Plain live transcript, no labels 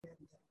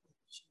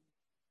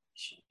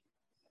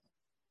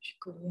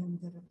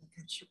Kuriandara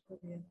Bakashi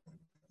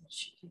Kuriandara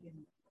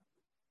Shikirian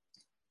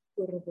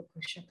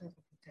Urubukushaka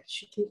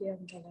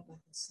Shikirian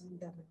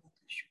Galabasandara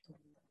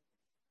Bakashukurian.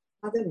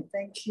 Father, we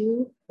thank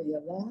you for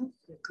your love,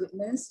 your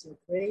goodness, your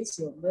grace,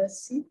 your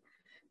mercy,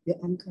 your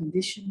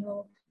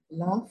unconditional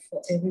love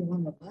for every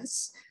one of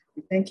us.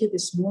 We thank you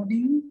this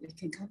morning. We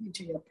can come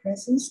into your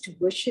presence to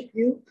worship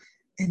you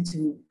and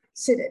to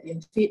sit at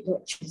your feet,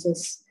 Lord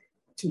Jesus,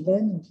 to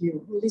learn of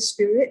you. Holy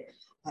Spirit,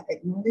 I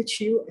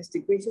acknowledge you as the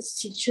greatest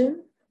teacher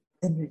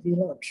and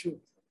revealer of truth.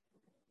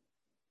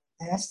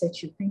 I ask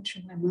that you think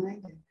through my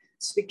mind and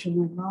speak through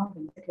my mouth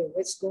and let your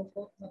words go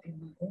forth, not in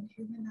my own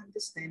human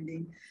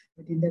understanding,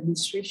 but in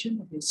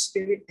demonstration of your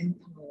spirit and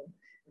power.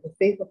 The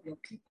faith of your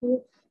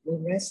people will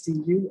rest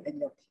in you and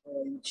your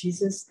power. In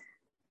Jesus'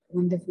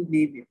 wonderful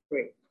name we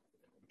pray.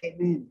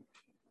 Amen.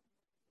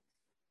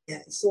 Yeah,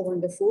 it's so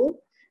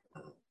wonderful.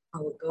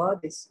 Our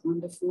God is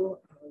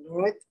wonderful. Our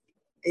Lord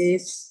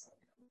is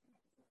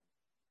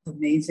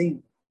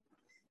amazing.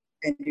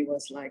 And it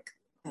was like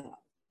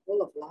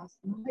all of last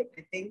night,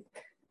 I think.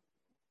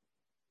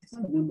 I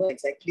can't remember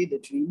exactly the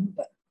dream,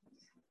 but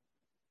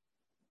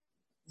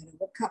when I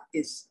woke up,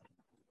 it's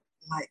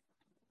like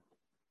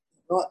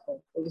God or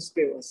Holy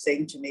Spirit was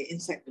saying to me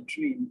inside the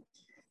dream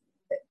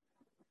that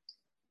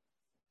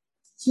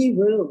He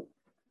will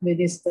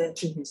minister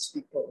to His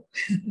people.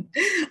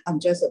 I'm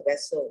just a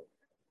vessel.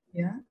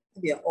 Yeah,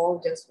 we are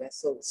all just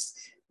vessels.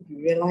 If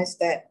you realize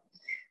that,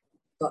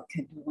 God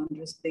can do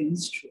wondrous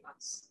things through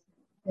us.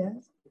 Yeah,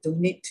 you don't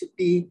need to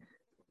be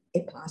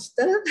a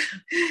pastor.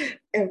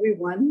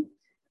 Everyone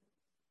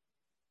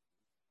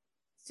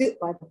filled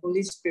by the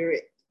Holy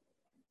Spirit,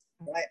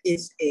 right,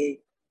 is an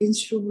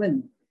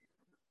instrument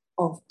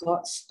of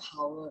God's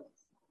power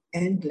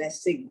and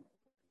blessing.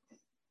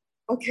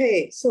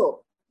 Okay,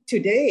 so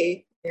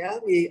today,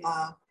 the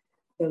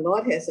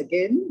Lord has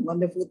again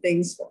wonderful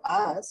things for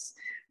us.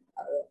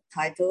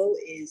 Title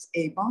is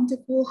A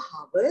Bountiful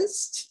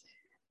Harvest,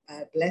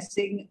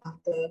 Blessing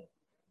After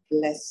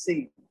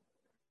Blessing.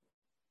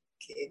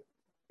 Okay,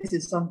 this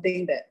is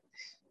something that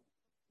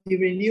we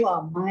renew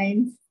our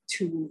mind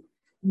to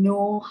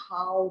know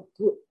how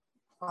good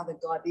Father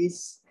God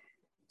is,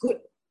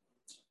 good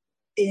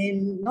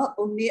in not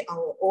only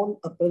our own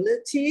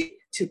ability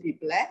to be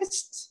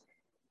blessed,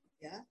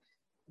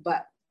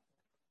 but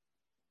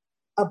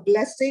a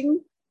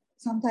blessing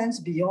sometimes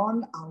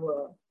beyond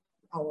our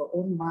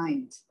own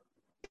mind.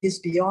 It is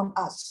beyond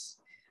us.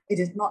 It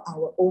is not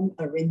our own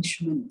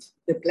arrangement,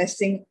 the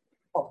blessing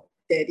of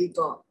Daddy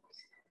God.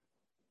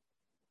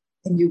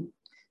 And you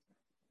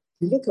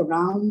look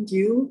around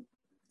you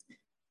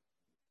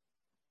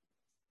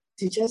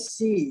to just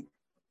see,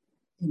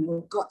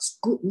 God's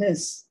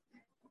goodness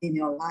in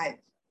your life,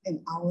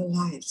 in our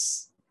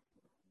lives.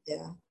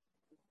 Yeah.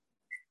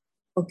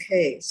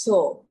 Okay,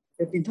 so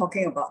we've been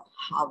talking about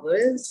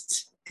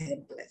harvest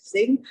and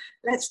blessing.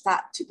 Let's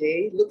start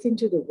today. Look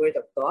into the Word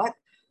of God.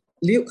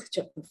 Luke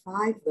chapter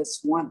 5,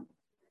 verse 1.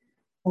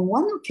 On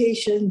one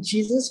occasion,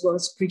 Jesus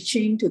was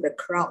preaching to the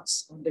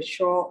crowds on the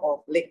shore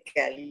of Lake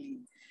Galilee.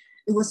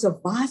 It was a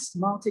vast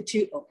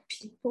multitude of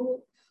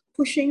people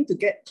pushing to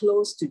get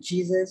close to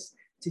Jesus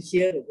to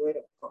hear the word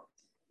of God.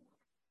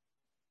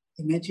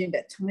 Imagine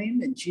that time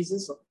when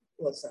Jesus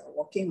was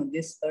walking on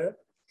this earth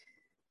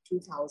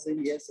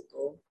 2,000 years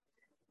ago.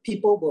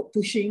 People were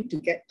pushing to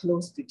get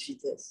close to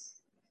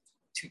Jesus.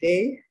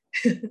 Today,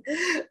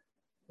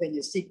 when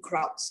you see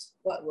crowds,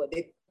 what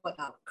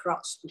are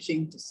crowds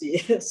pushing to see?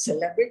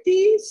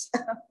 Celebrities,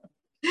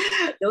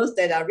 those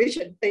that are rich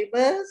and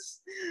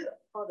famous,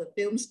 all the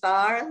film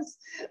stars.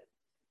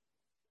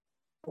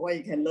 What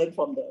you can learn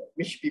from the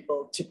rich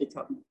people to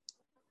become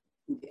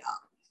who they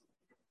are.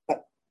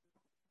 But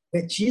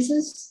when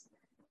Jesus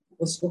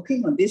was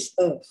walking on this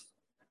earth,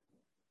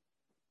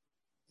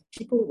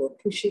 people were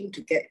pushing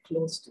to get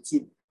close to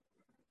him.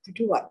 To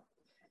do what?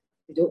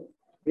 They don't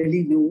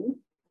really know,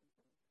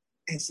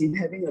 as in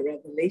having a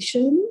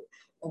revelation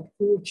of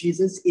who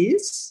Jesus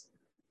is,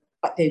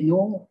 but they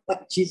know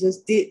what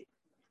Jesus did.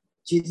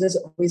 Jesus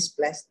always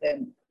blessed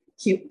them,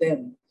 healed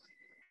them,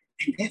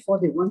 and therefore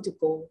they want to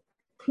go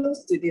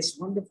close to this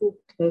wonderful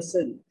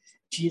person,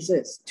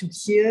 Jesus, to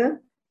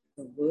hear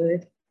the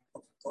word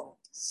of God.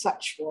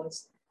 Such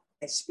was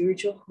a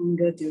spiritual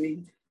hunger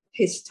during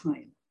his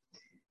time.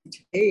 And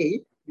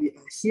today, we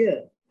are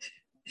here.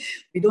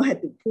 We don't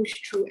have to push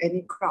through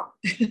any crowd.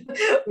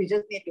 We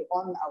just need to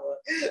on our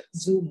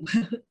Zoom.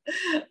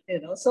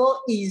 So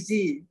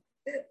easy,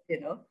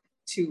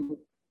 to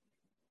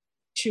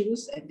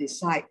choose and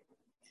decide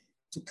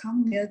to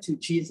come near to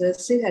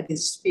Jesus, sit at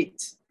his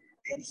feet,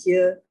 and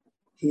hear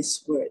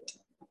his word.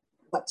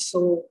 What's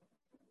so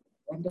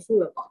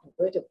wonderful about the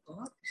word of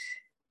God?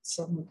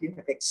 Some of you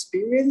have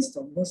experienced,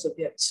 or most of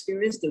you have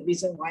experienced, the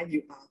reason why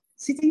you are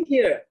sitting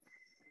here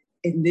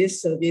in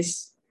this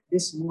service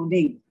this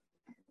morning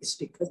is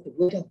because the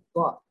word of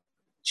God,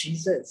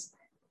 Jesus,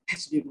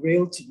 has been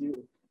real to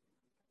you.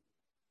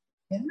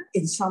 Yeah?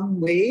 In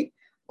some way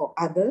or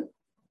other,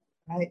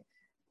 right?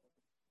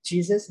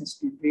 Jesus has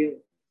been real.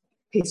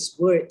 His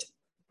word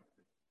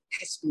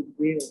has been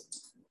real.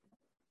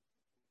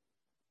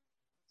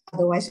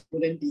 Otherwise, we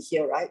wouldn't be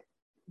here, right?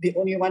 We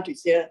only want to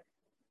hear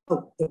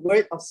the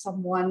word of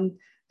someone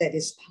that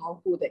is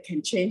powerful, that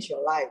can change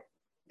your life.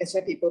 That's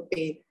why people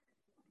pay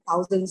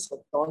thousands of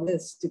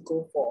dollars to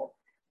go for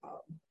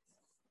what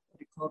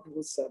we call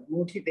those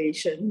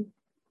motivation,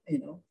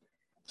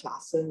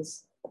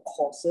 classes or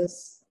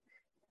courses,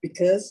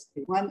 because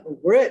they want a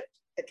word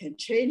that can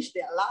change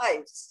their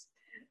lives.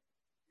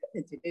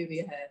 And today we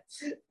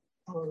have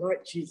our Lord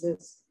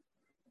Jesus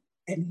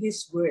and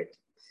his word.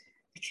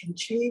 It can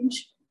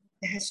change.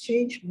 It has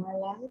changed my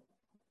life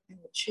and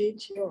will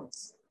change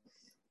yours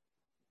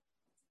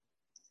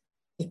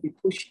if we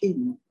push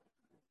in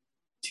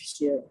to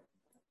hear.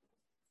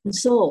 And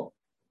so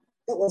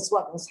that was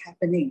what was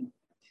happening.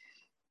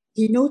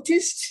 He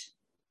noticed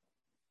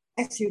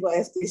as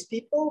these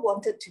people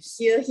wanted to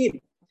hear him,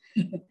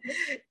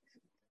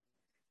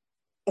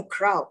 a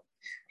crowd.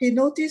 He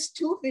noticed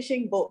 2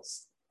 fishing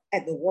boats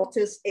at the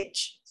water's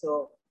edge.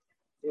 So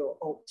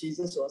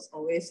Jesus was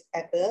always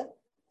at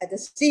the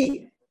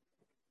sea.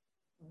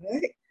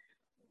 Right?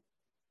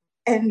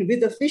 And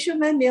with the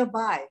fishermen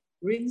nearby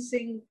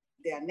rinsing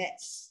their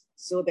nets.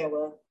 So there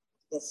were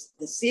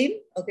the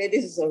scene. Okay,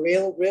 this is a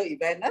real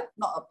event,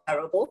 not a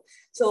parable.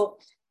 So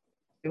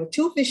there were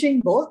 2 fishing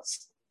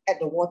boats at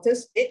the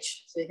water's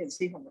edge. So you can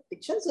see from the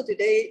picture. So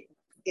today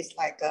it's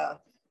like a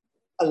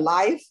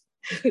live.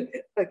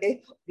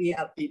 Okay, we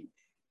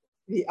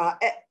are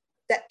at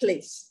that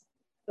place.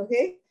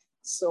 Okay,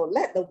 so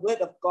let the word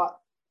of God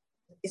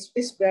is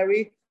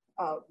very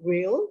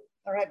real.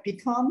 All right,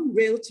 become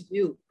real to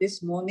you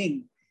this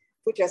morning.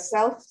 Put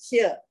yourself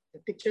here. The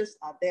pictures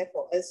are there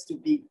for us to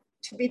be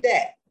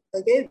there.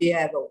 Okay, we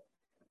have a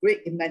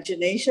great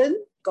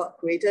imagination. God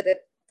created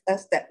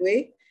us that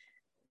way.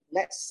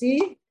 Let's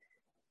see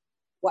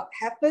what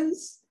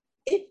happens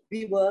if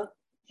we were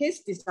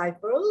his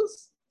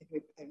disciples,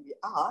 and we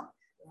are,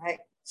 right,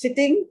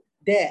 sitting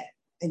there,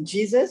 and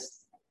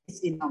Jesus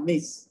is in our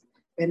midst.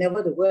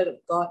 Whenever the word of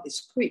God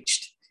is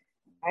preached,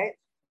 right,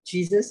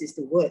 Jesus is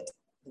the word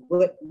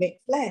made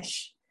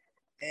flesh,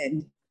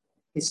 and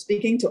he's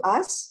speaking to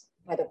us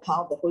by the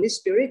power of the Holy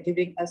Spirit,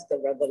 giving us the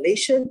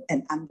revelation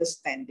and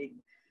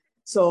understanding.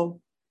 So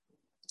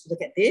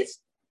look at this.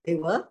 They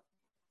were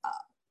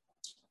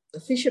the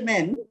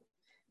fishermen.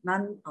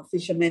 None of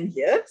fishermen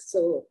here.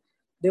 So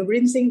they're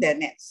rinsing their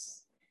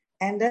nets.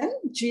 And then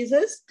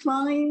Jesus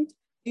climbed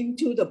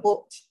into the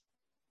boat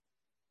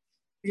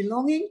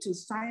belonging to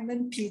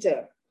Simon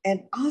Peter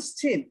and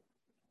asked him,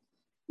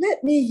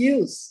 "Let me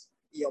use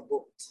your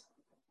boat.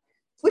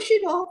 Push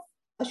it off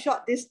a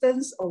short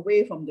distance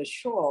away from the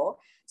shore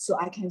so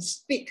I can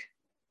speak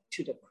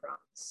to the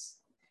crowds."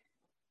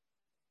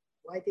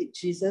 Why did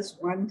Jesus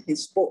want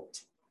his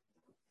boat?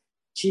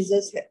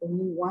 Jesus had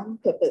only one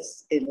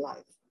purpose in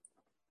life.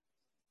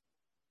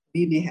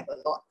 We may have a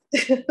lot.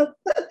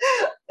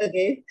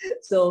 Okay,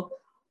 so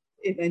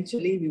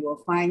eventually we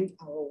will find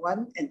our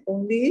one and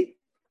only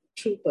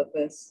true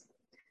purpose.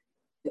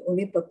 The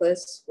only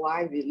purpose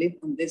why we live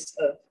on this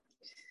earth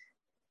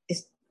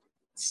is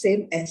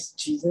same as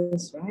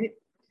Jesus, right?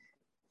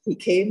 He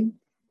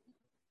came,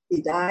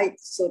 he died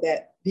so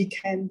that we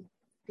can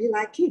be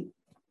like him.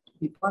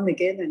 Be born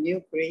again, a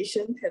new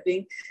creation,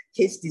 having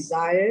his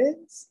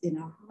desires in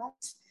our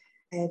hearts.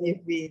 And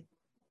if we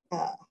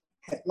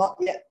have not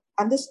yet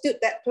understood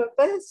that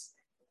purpose,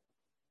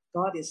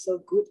 God is so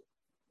good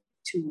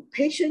to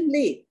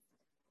patiently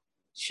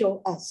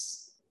show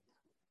us,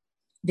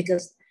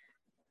 because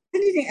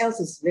anything else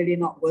is really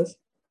not worth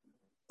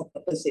a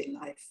purpose in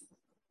life.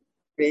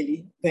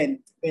 Really,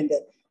 when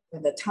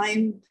the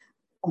time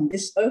on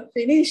this earth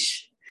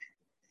finish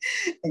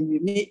and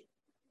you meet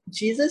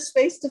Jesus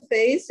face to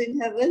face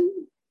in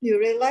heaven, you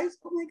realize,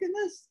 oh my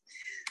goodness,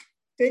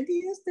 20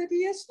 years, 30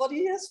 years, 40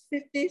 years,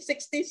 50,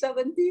 60,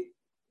 70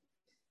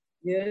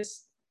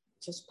 years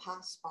just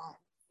pass by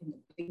in the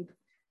blink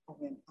of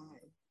an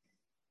eye.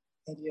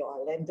 And you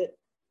are landed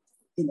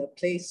in a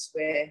place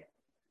where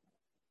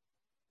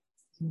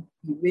you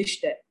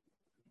wish that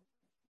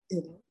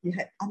you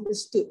had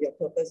understood your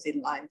purpose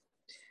in life,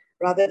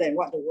 rather than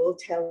what the world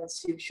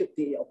tells you should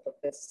be your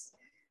purpose.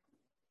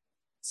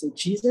 So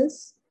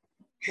Jesus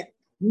had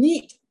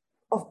need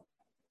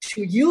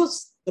to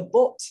use the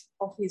boat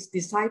of his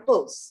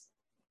disciples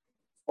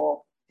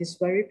for this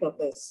very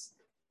purpose,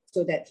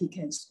 so that he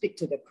can speak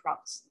to the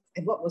crowds.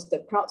 And what was the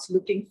crowds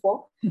looking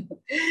for?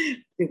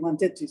 They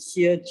wanted to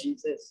hear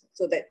Jesus.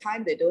 So that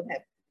time they don't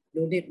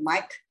need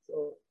mic,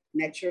 so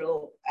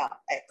natural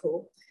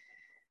echo.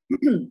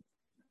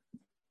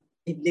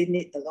 It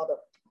need a lot of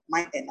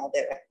mic and all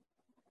that, right?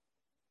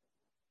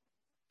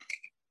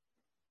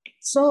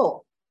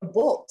 So the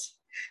boat,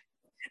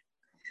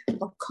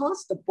 of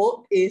course, the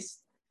boat is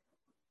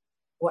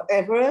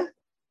whatever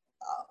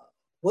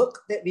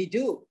work that we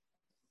do,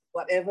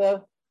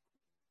 whatever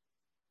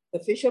the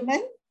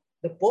fishermen,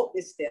 the boat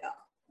is their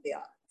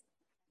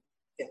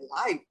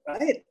life,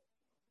 right?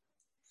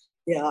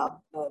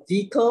 Their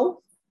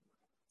vehicle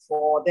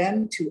for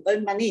them to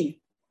earn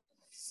money,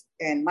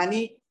 and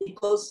money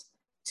equals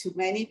to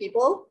many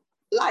people,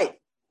 life.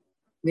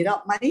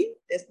 Without money,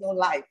 there's no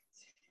life.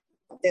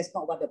 That's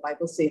not what the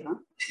Bible says, huh?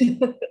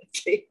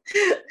 Okay.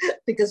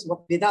 Because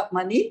without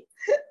money,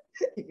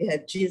 if you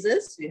have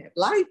Jesus, you have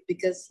life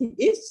because he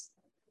is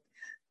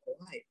the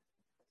life.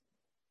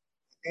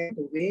 And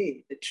the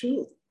way, the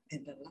truth,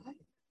 and the life,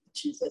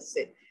 Jesus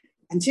said.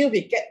 Until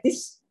we get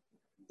this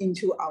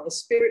into our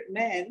spirit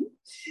man,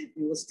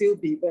 we will still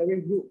be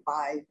very ruled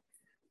by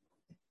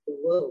the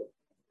world.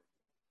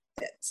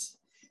 That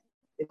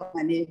without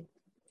money,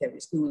 there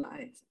is no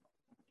life.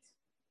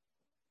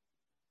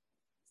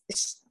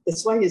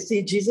 That's why you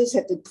see Jesus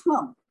had to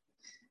come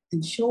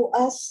and show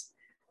us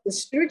the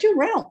spiritual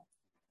realm,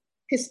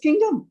 his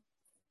kingdom,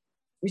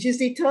 which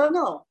is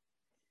eternal,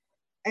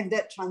 and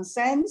that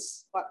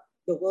transcends what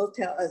the world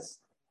tells us,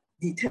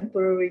 the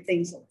temporary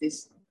things of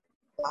this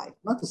life.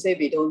 Not to say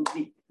we don't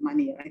need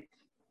money, right?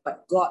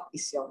 But God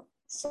is your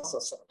source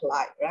of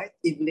supply, right?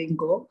 Evelyn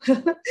Goh,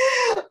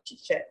 she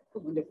shared a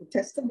wonderful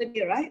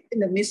testimony, right? In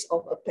the midst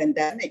of a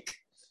pandemic,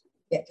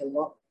 yet the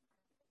Lord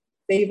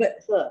favored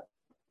her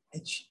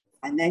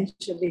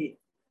financially,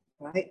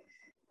 right?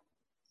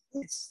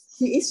 Yes,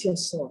 he is your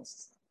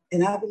source.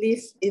 And I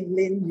believe,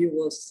 Evelyn, you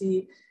will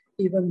see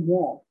even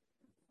more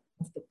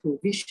of the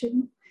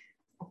provision,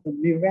 of the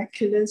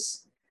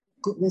miraculous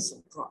goodness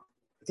of God.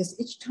 Because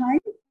each time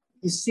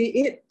you see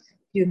it,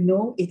 you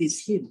know it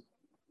is him.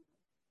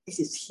 It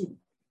is him.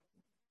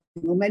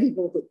 You know, many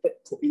people would put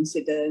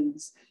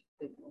coincidence,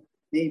 you know,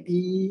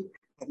 maybe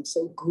I'm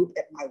so good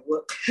at my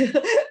work.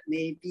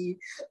 Maybe,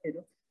 you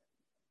know,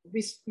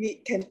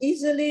 we can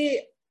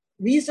easily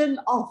reason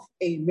off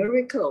a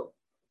miracle,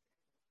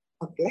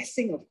 a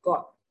blessing of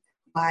God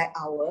by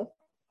our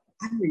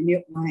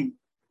unrenewed mind.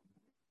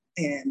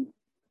 And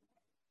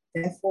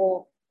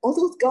therefore,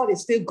 although God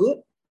is still good,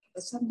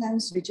 but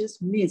sometimes we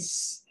just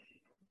miss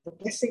the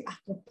blessing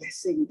after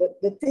blessing,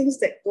 the things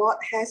that God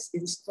has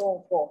in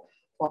store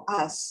for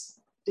us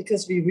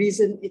because we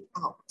reason it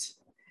out.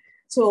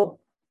 So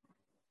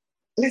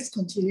let's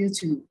continue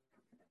to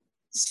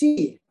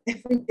see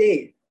every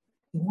day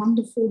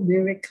wonderful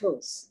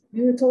miracles.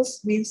 Miracles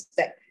means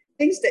that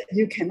things that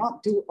you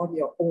cannot do on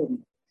your own.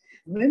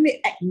 When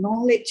we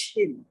acknowledge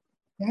him,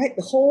 right?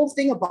 The whole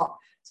thing about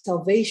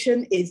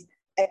salvation is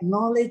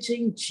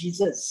acknowledging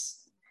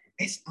Jesus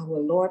as our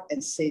Lord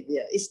and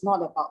Savior. It's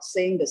not about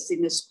saying the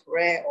sinner's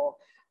prayer or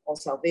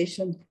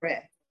salvation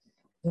prayer.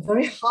 The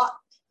very heart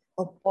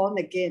of born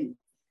again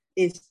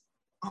is,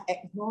 I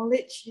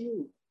acknowledge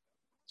you,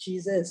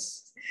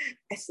 Jesus,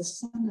 as the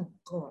Son of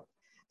God.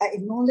 I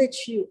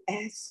acknowledge you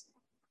as,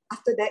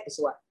 after that is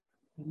what?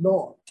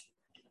 Lord.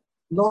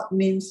 Lord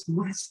means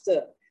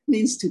master,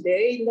 means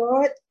today,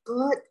 Lord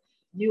God,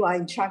 you are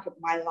in charge of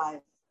my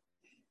life.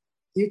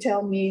 You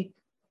tell me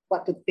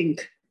what to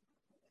think.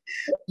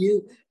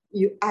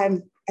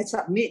 I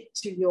submit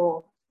to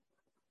your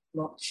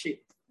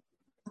lordship.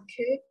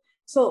 Okay,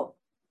 so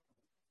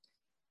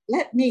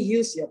let me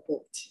use your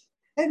boat.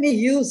 Let me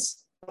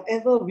use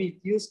whatever we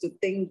used to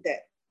think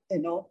that, you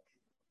know,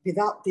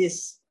 without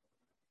this,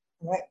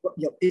 right,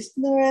 your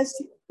business,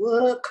 your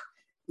work,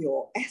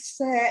 your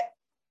asset,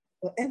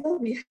 whatever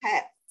we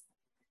have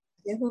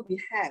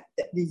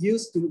that we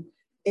used to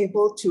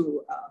able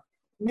to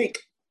make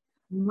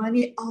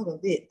money out of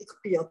it. It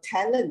could be your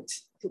talent,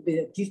 it could be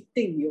your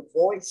gifting, your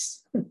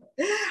voice.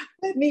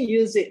 Let me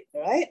use it,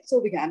 right? So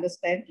we can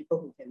understand people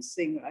who can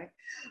sing, right?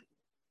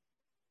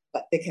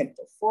 But they can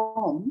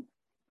perform,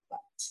 but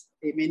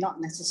they may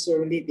not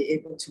necessarily be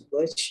able to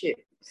worship.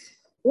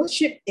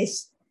 Worship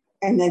is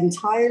an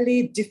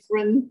entirely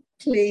different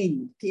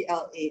plane,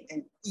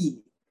 P-L-A-N-E,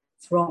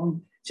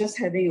 from just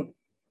having a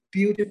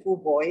beautiful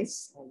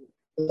voice,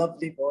 a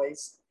lovely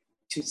voice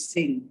to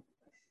sing.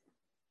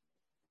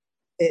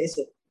 There is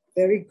a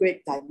very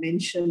great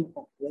dimension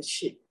of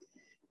worship,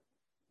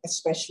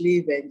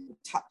 especially when you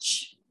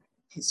touch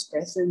his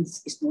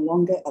presence. It's no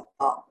longer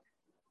about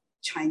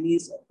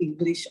Chinese or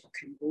English or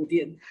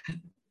Cambodian.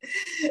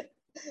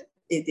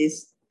 It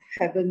is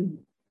heaven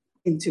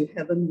into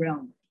heaven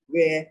realm,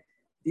 where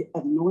the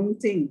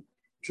anointing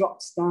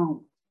drops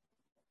down.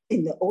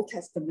 In the Old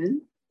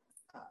Testament,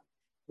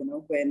 you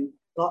know, when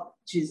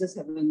Jesus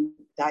haven't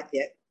died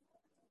yet,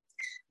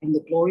 and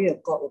the glory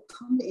of God will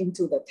come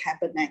into the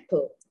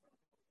tabernacle.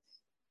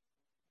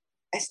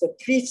 As the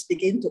priests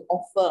begin to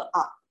offer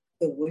up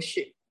the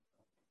worship,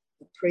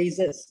 the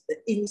praises, the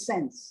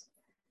incense,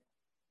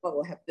 what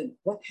will happen?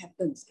 What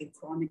happens in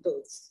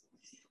Chronicles?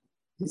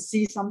 You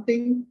see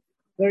something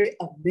very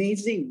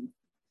amazing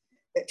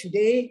that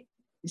today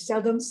we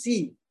seldom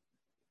see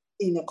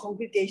in a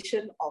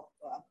congregation of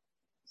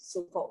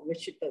so-called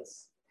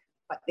worshipers,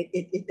 but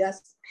it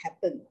does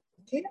happen.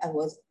 Okay, I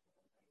was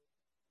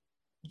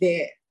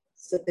there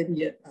certain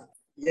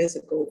years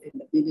ago in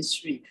the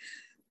ministry.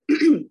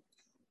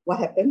 What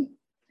happened?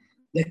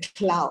 The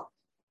cloud,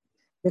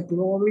 the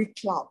glory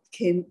cloud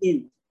came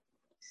in.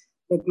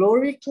 The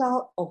glory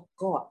cloud of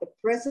God, the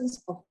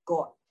presence of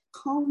God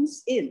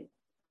comes in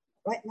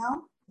right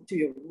now to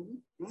your room,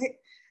 right?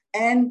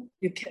 And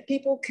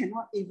people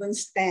cannot even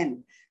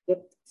stand.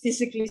 The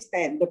physically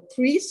stand. The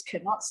priest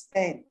cannot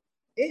stand.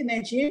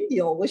 Imagine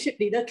your worship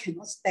leader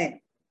cannot stand.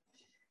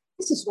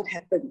 This is what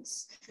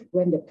happens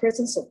when the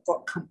presence of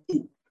God comes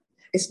in.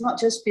 It's not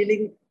just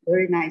feeling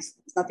very nice.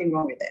 There's nothing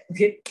wrong with that.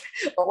 Okay,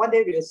 but one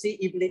day we will see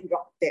Evelyn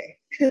drop there.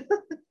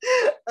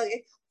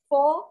 Okay,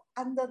 fall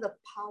under the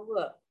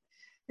power.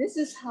 This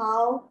is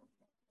how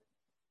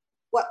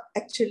what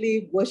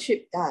actually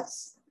worship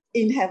does.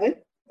 In heaven,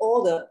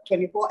 all the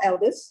 24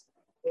 elders,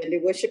 when they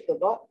worship the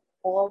Lord,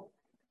 all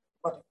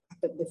what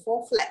happened, they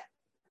fall flat.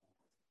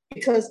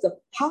 Because the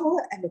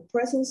power and the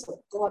presence of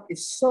God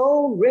is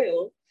so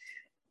real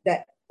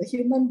that the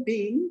human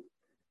being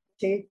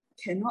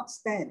cannot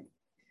stand.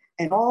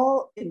 And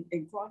all in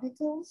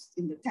Chronicles,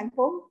 in the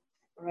temple,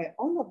 right,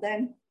 all of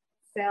them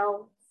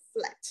fell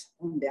flat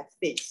on their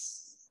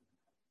face.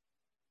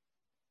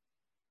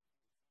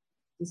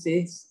 This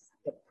is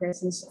the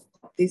presence of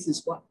God. This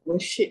is what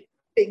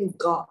worshiping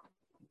God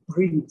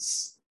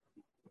brings.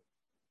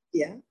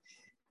 Yeah.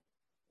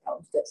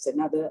 Now, that's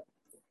another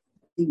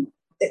thing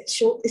that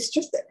shows. It's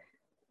just that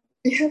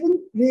we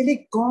haven't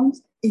really gone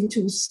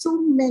into so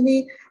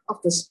many of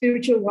the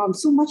spiritual realm,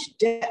 so much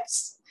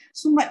depth,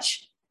 so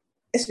much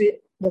as we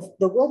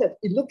the word of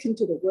we look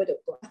into the word of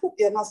God. I hope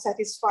you're not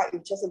satisfied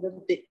with just a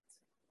little bit.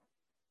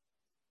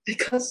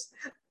 Because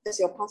as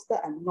your pastor,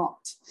 I'm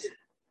not.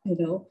 You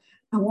know,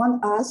 I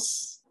want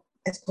us,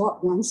 as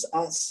God wants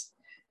us,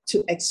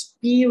 to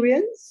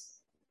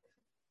experience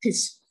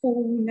His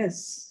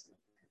fullness.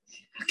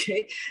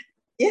 Okay.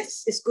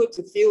 Yes, it's good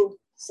to feel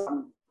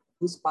some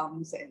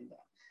goosebumps and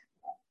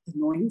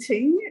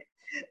anointing,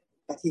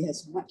 but He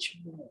has much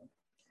more.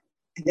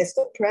 And as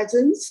the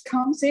presence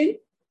comes in,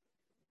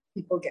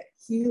 people get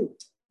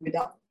healed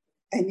without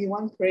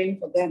anyone praying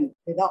for them,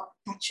 without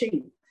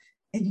touching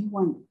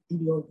anyone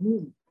in your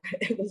room,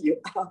 wherever you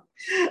are.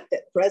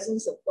 That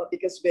presence of God,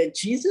 because where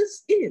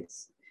Jesus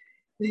is,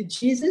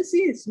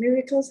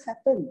 miracles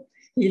happen,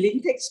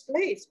 healing takes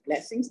place,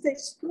 blessings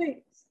takes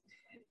place.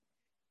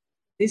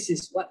 This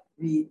is what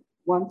we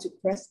want to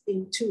press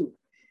into.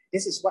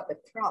 This is what the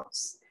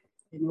crowds,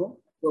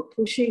 were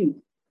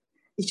pushing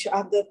each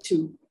other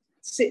to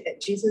sit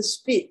at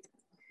Jesus' feet.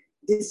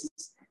 This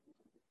is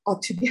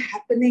ought to be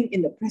happening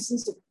in the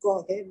presence of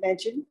God. Can you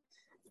imagine?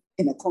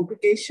 In a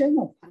congregation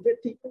of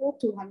 100 people,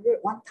 200,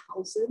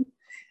 1,000.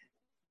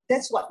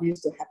 That's what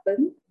used to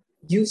happen,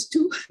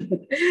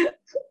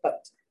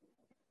 But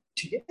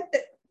do you have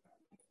that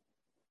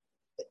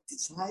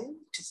desire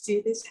to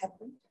see this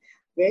happen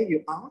where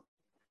you are?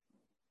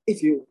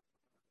 If you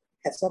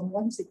have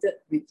someone seated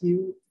with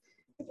you,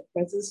 and the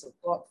presence of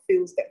God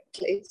fills that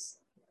place,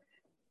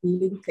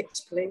 healing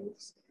takes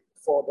place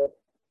for the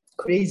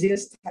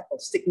craziest type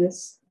of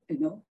sickness,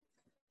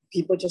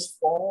 people just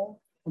fall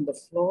on the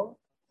floor,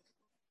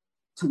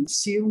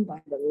 consumed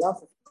by the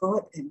love of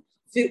God and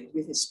filled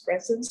with His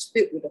presence,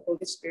 filled with the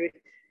Holy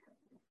Spirit.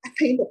 I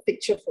paint a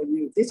picture for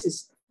you. This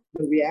is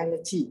the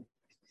reality.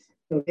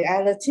 The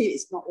reality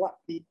is not what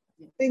we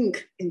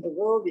think in the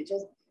world. We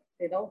just,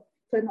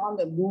 turn on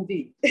the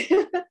movie,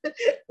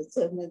 the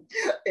sermon,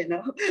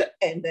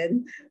 and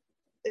then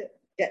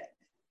get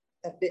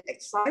a bit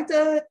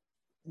excited.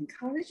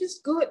 Encourage is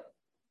good.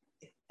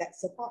 If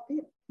that's about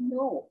it,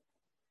 no.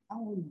 I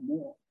want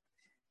more.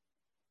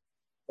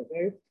 The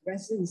very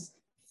presence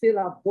fill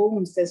our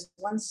bones. There's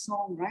one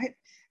song, right?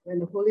 When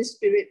the Holy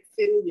Spirit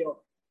fill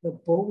the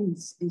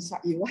bones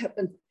inside you, what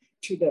happened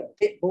to the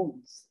dead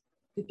bones?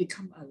 They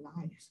become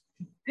alive.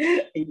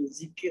 In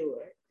Ezekiel,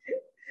 right?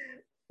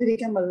 They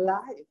become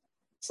alive.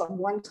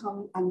 Someone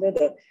come under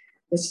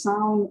the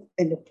sound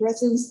and the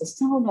presence, the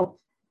sound of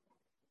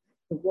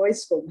the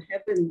voice from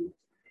heaven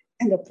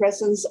and the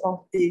presence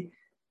of the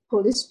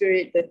Holy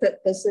Spirit, the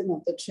third person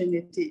of the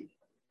Trinity.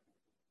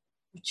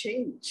 You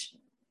change.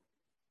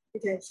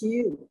 You get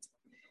healed.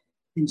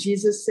 And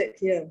Jesus said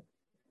here,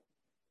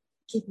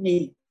 let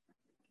me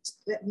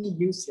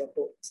use your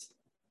boat.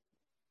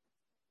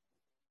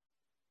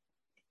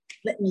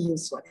 Let me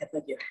use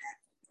whatever you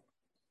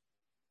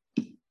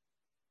have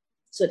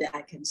so that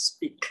I can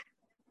speak.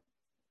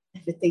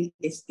 Everything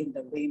is in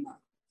the Rhema,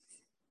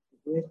 the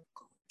word of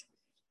God.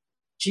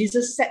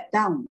 Jesus sat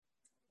down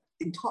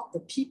and taught the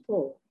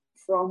people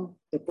from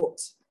the boat.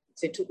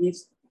 So it took me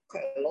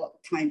quite a lot of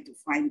time to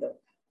find the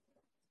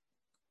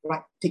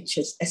right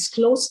pictures, as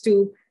close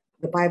to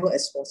the Bible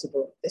as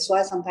possible. That's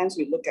why sometimes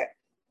we look at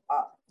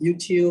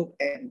YouTube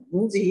and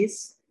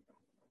movies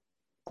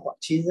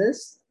about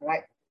Jesus,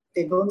 right?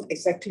 They don't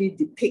exactly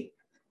depict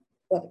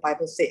what the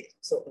Bible says.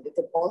 So a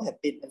little all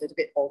have been a little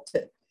bit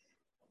altered.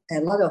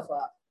 And a lot of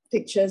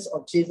pictures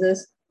of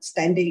Jesus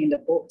standing in the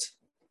boat.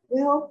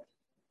 Well,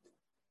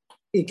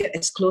 you get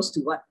as close to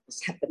what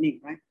is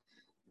happening, right?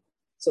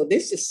 So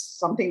this is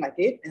something like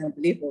it, and I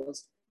believe there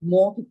was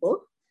more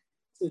people.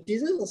 So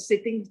Jesus was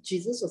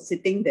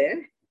sitting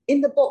there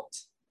in the boat.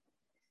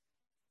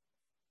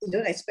 You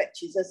don't expect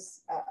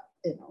Jesus,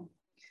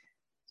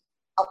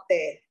 out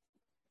there.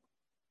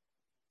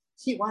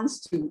 He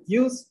wants to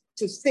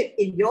sit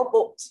in your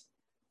boat,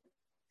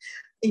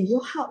 in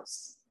your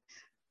house,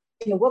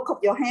 in the work of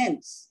your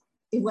hands.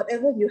 in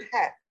whatever you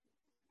have.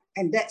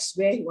 And that's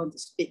where he wants to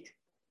speak.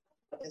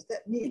 What does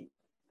that mean?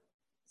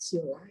 It's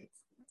your life.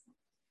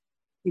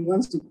 He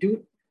wants to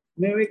do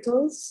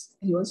miracles.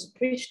 He wants to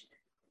preach,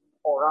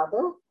 or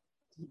rather,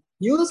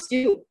 use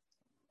you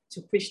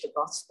to preach the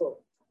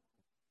gospel.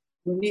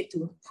 You need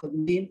to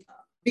convene a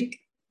big.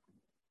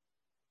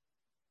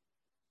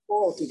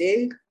 Oh,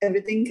 today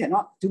everything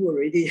cannot do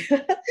already.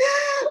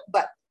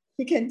 But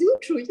he can do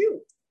through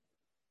you,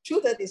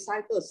 through the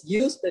disciples.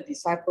 Use the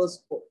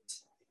disciples' boat.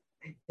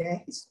 And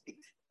there he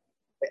speaks.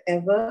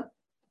 Wherever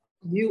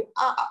you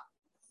are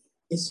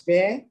is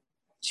where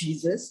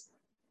Jesus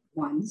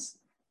wants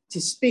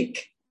to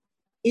speak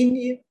in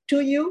you,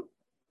 to you,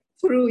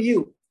 through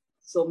you.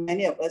 So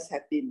many of us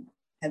have been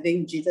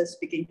having Jesus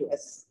speaking to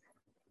us,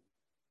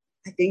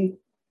 I think,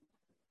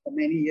 for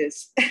many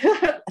years.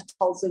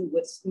 1,000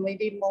 words,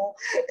 maybe more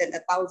than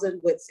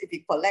 1,000 words, if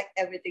you collect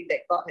everything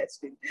that God has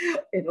been,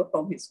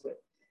 from his word.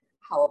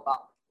 How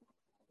about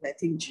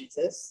letting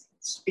Jesus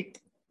speak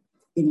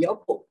in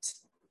your boat,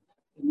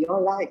 in your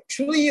life,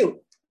 through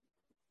you?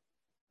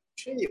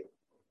 Through you.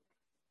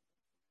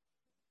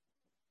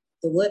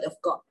 The word of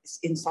God is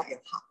inside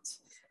your heart.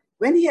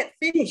 When he had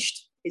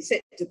finished, he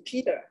said to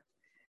Peter,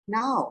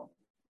 now,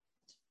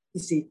 you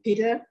see,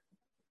 Peter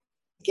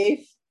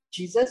gave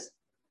Jesus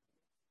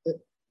the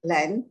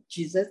land,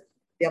 Jesus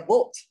their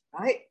boat,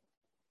 right?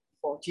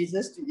 For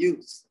Jesus to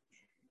use.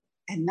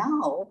 And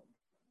now,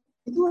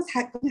 you know what's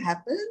going to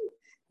happen?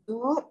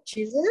 God,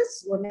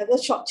 Jesus will never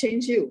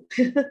shortchange you.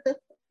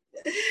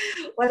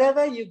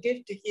 Whatever you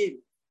give to him,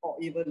 or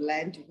even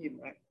lend to him,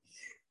 right?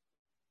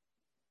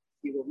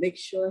 He will make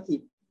sure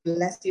he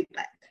bless you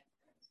back.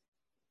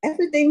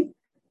 Everything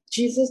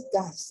Jesus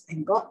does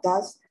and God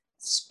does,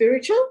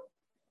 spiritual,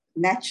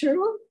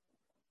 natural,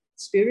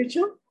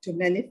 spiritual to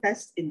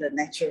manifest in the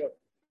natural.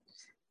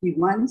 He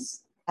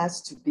wants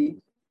us to be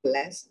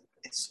blessed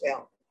as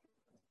well.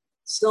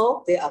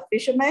 So they are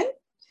fishermen.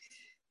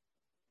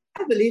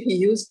 I believe he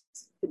used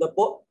the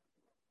boat.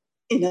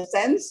 In a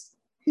sense,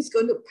 he's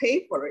going to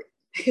pay for it.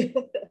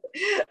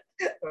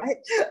 Right?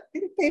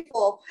 He'll pay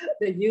for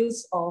the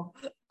use of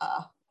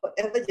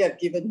whatever you have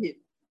given him.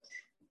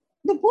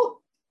 The boat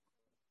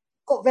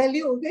got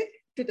value, okay,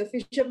 to the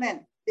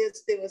fishermen.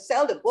 They will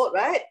sell the boat,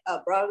 right?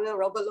 Brother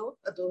Robert Lowe,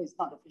 although he's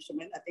not a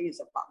fisherman, I think he's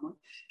a farmer.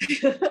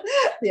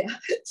 Yeah,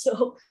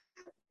 so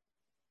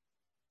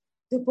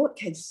the boat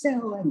can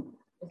sell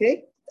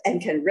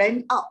and can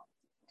rent out.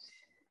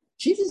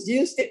 Jesus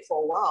used it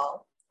for a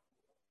while,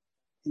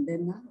 and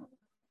then now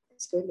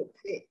it's going to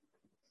pay.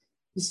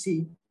 You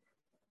see,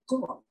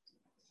 God,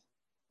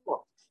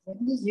 when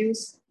he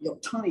use your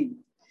time,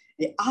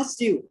 he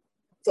asks you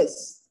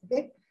first,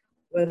 okay,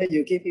 whether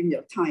you give him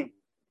your time,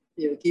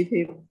 you give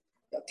him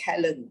your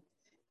talent,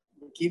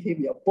 you give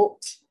him your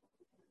boat,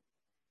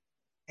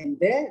 and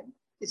then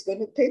he's going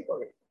to pay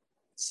for it.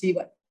 See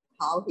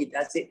how he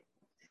does it.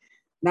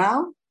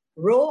 Now,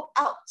 row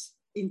out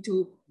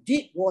into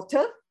deep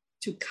water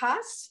to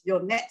cast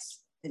your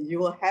nets, and you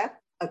will have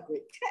a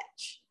great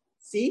catch.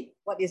 See,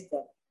 what is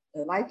the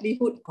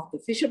livelihood of the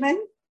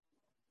fishermen?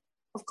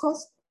 Of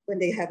course, when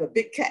they have a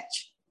big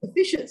catch, the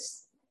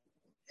fishes.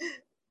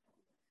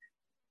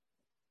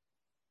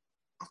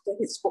 After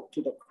he spoke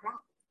to the crowd,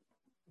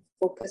 he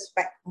focused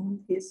back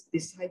on his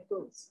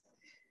disciples,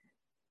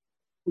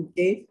 who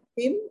gave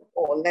him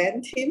or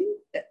lent him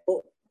that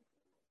boat.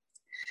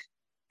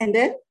 And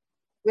then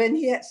when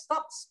he had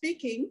stopped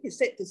speaking, he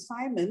said to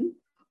Simon,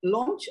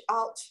 launch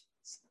out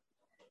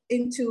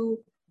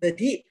into the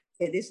deep.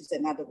 Okay, this is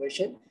another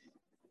version.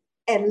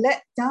 And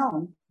let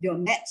down your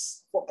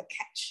nets for a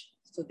catch.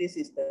 So this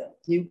is the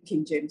New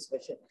King James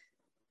Version.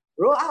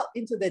 Row out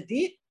into the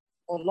deep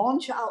or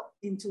launch out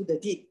into the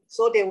deep.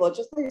 So they were,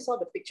 just like you saw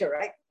the picture,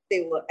 right?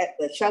 They were at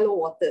the shallow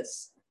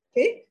waters,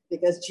 okay?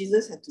 Because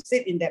Jesus had to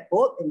sit in that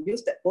boat and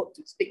use that boat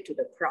to speak to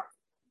the crowd.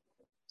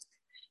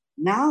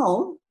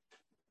 Now,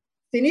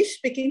 finished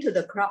speaking to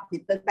the crowd, he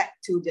turned back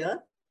to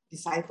the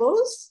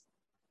disciples,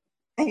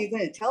 and you're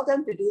going to tell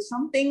them to do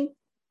something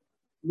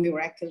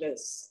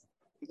miraculous.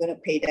 You're going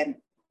to pay them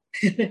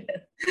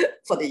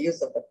for the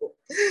use of the boat.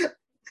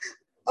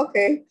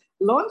 Okay,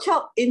 launch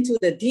out into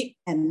the deep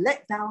and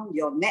let down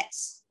your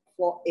nets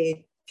for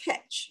a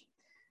catch.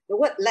 The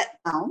word let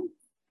down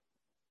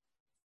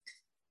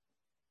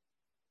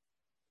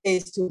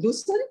is to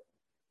loosen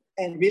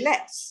and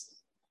relax.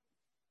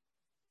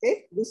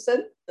 Okay,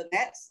 loosen the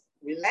nets,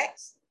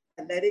 relax,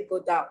 and let it go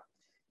down.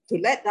 To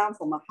let down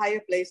from a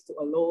higher place to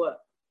a lower.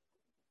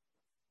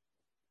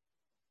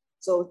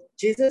 So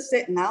Jesus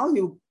said, now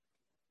you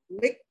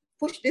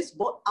push this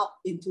boat out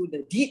into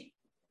the deep.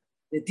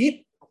 The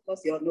deep, of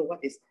course, you all know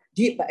what is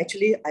deep, but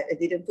actually I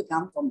didn't put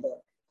down from the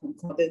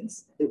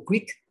concordance, the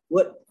Greek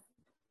word.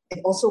 It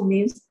also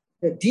means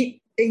the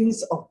deep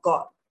things of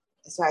God.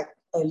 As I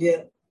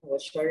earlier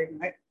was sharing,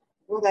 right?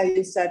 What are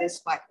you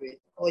satisfied with?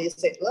 Or you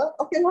said, well,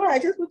 okay, Lord, I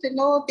just want to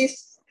know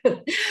this.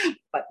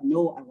 But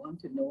no, I want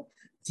to know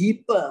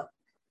deeper.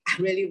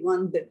 I really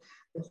want the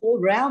whole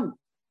realm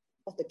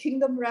of the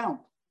kingdom realm,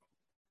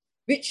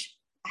 which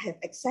I have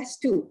access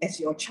to as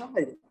your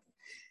child.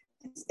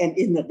 And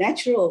in the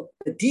natural,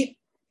 the deep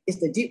is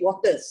the deep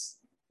waters,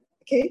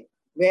 okay,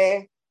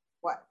 where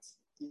what?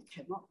 You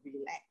cannot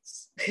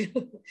relax.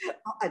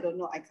 I don't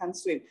know, I can't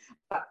swim,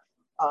 but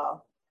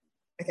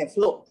I can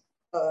float.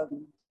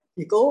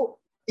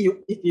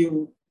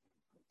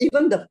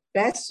 Even the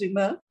best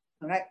swimmer,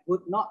 all right,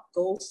 would not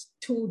go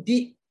too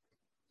deep,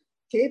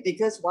 okay,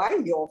 because why?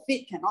 Your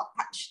feet cannot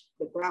touch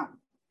the ground.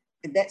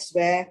 And that's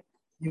where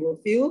you will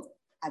feel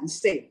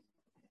unsafe.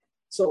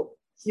 So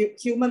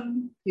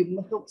human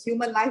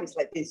life is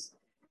like this,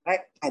 right?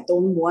 I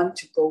don't want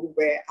to go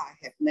where I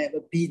have never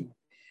been.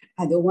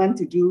 I don't want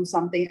to do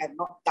something I've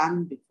not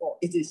done before.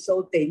 It is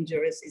so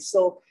dangerous. It's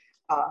so,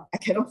 I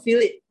cannot feel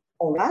it.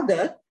 Or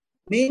rather,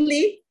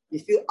 mainly, you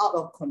feel out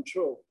of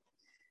control.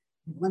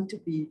 We want to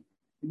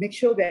make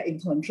sure we're in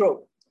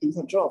control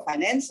of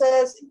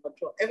finances, in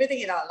control of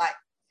everything in our life.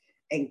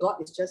 And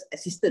God is just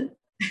assistant.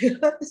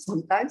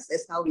 Sometimes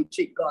that's how we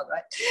treat God,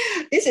 right?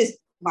 This is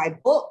my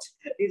boat.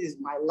 This is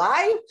my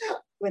life.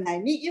 When I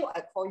need you,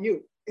 I call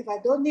you. If I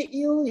don't need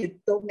you, you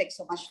don't make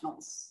so much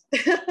noise.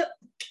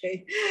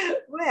 Okay.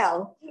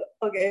 Well,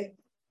 okay.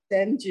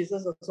 Then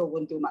Jesus also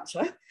won't do much.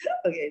 Huh?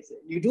 Okay. So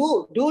you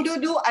do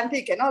until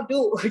you cannot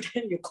do.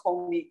 Then you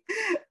call me.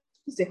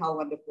 See how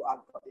wonderful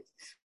our God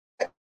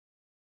is.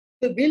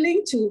 We're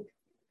willing to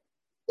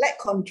let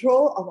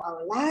control of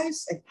our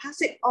lives and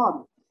pass it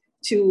on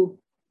to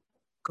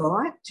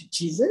God, to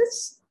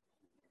Jesus.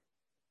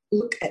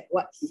 Look at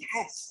what he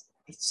has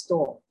in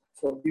store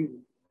for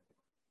you.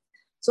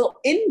 So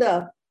in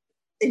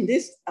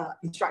these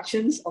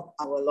instructions of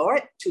our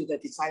Lord to the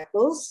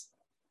disciples,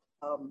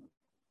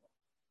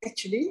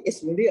 actually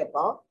it's really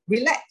about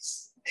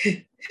relax.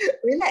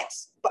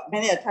 Relax. But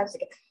many a times,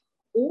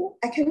 oh,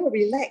 I cannot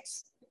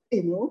relax.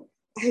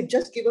 I have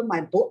just given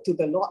my boat to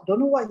the Lord. Don't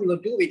know what he will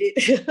do with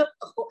it.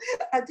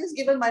 I've just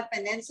given my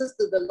finances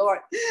to the Lord,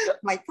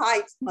 my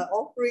tithes, my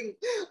offering,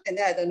 and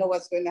then I don't know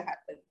what's going to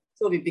happen.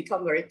 So we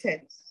become very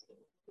tense.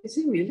 You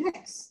see,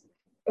 relax.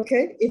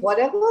 Okay? If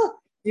whatever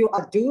you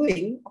are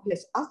doing, or he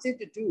has asked you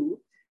to do,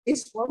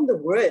 is from the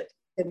word,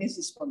 that means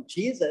it's from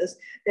Jesus,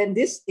 then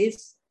this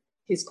is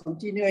his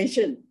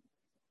continuation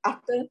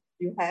after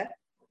you have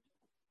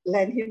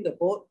lent him the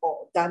boat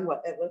or done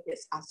whatever he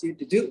has asked you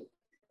to do.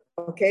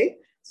 Okay?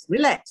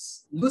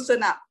 Relax,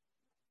 loosen up.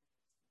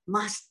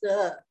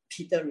 Master,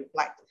 Peter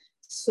replied,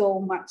 so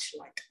much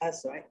like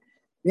us, right?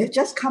 We have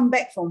just come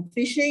back from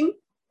fishing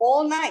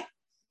all night.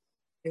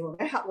 They were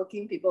very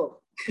hardworking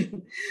people.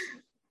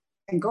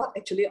 And God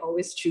actually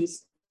always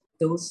chooses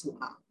those who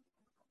are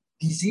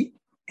busy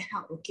and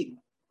hardworking.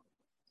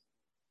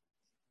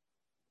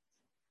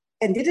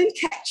 And didn't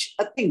catch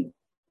a thing.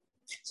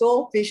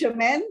 So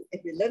fishermen,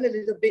 if you learn a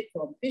little bit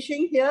from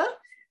fishing here,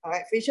 all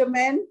right,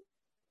 fishermen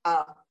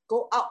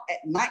go out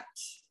at night,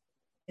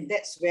 and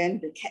that's when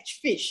they catch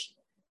fish.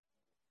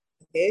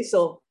 Okay,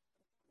 so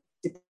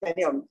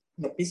depending on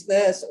your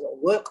business or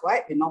work,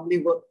 right? We normally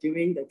work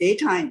during the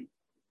daytime,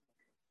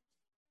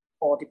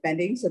 or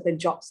depending, certain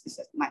jobs is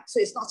at night. So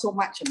it's not so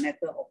much a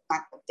matter of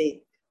night or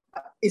day.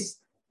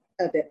 It's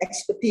the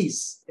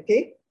expertise,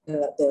 okay?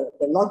 The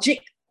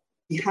logic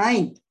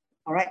behind,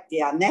 all right?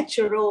 Their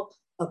natural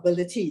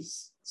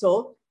abilities.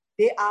 So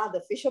they are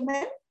the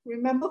fishermen.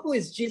 Remember who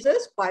is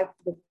Jesus by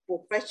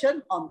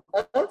profession on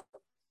earth?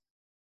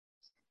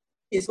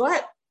 He's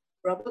what?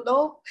 Robert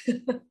Lowe?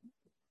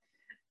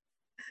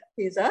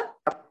 He's a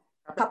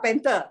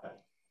carpenter.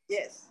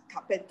 Yes,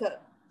 carpenter.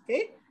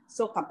 Okay,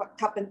 so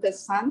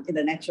carpenter's son in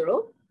the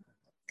natural.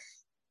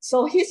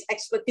 So his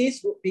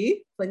expertise would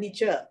be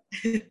furniture.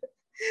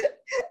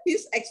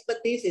 His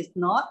expertise is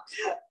not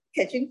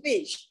catching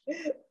fish.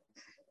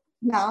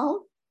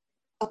 Now,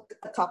 a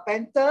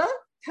carpenter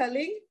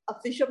telling a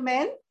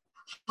fisherman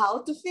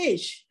how to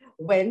fish,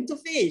 when to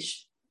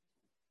fish.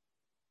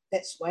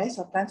 That's why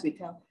sometimes we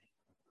tell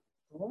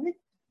God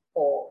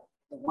or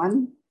the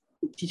one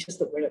who teaches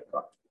the word of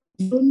God,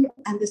 you don't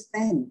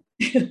understand.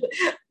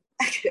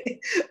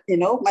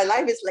 My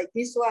life is like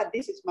this one.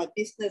 This is my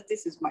business.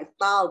 This is my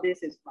style.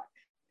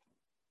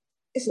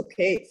 It's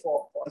okay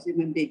for a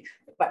human being,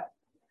 but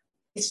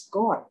it's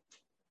God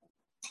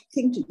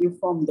talking to you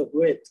from the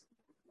word.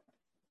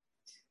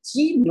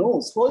 He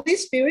knows. Holy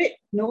Spirit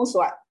knows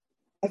what?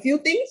 A few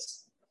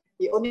things.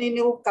 He only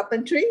knows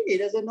carpentry. He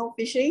doesn't know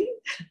fishing.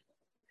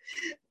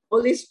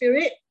 Holy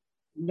Spirit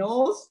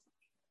knows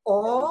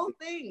all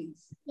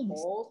things.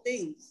 All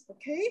things.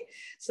 Okay?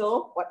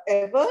 So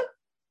whatever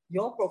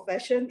your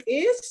profession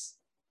is,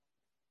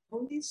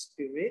 Holy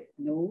Spirit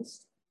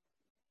knows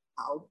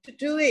how to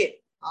do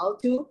it, how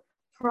to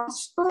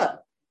prosper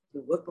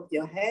the work of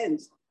your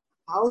hands,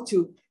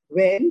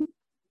 when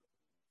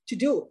to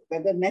do,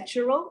 whether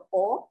natural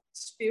or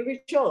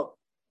spiritual.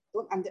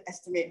 Don't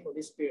underestimate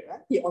Holy Spirit. Right?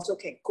 He also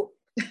can cook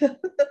better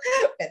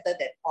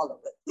than all of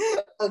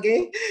it.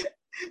 Okay?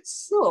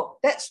 So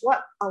that's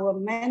what our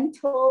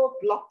mental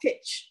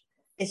blockage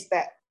is,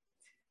 that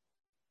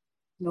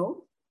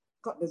no,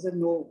 God doesn't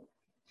know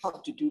how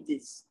to do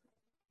this.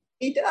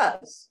 He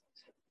does.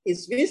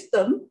 His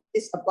wisdom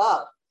is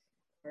above.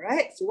 All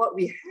right. So what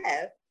we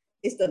have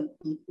is the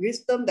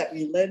wisdom that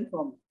we learn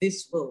from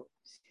this world.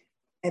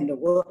 And the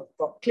word of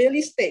God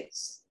clearly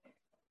states,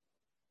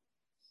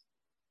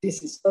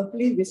 this is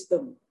earthly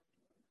wisdom.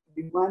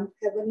 We want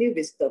heavenly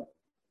wisdom.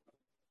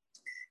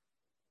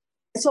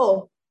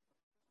 So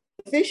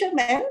the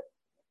fisherman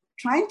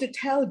trying to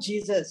tell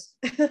Jesus,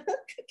 he said,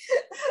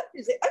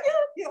 oh yeah,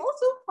 you're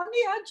also funny,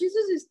 huh?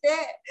 Jesus is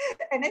there.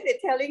 And then they're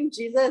telling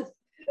Jesus,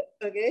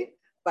 okay?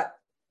 But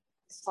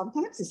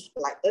sometimes it's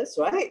like us,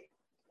 right?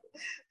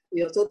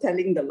 We're also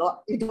telling the Lord,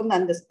 you don't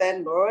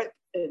understand, Lord,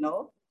 you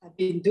know, I've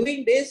been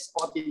doing this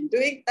or been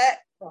doing that,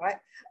 all right,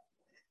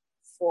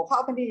 for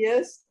how many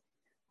years?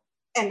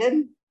 And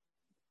then,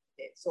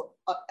 so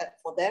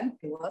for them,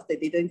 it was they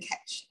didn't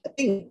catch a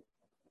thing.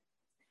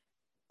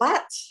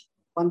 But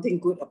one thing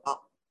good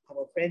about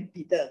our friend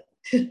Peter,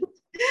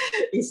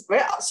 he's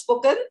very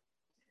outspoken,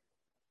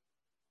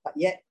 but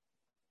yet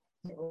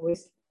he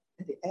always,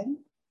 at the end,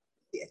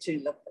 he actually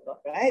loved the Lord,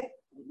 right?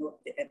 You know,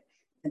 at the end,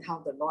 and how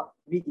the Lord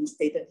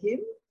reinstated him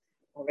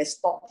or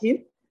restored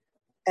him.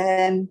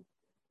 And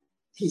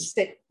he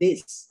said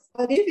this,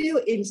 but if you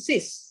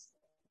insist,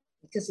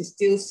 because you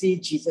still see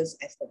Jesus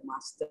as the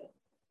master,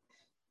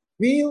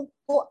 we'll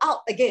go out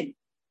again,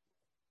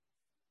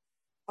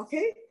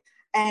 okay?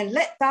 And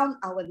let down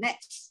our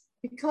nets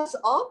because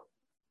of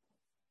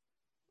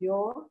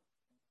your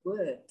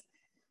word.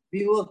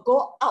 We will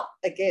go out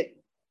again.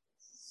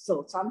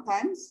 So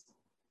sometimes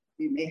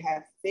we may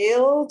have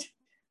failed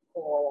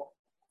or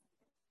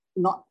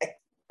not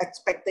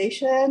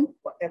expectation,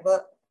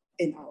 whatever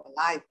in our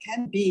life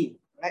can be,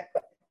 right?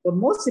 But the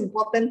most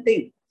important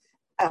thing,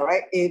 all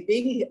right,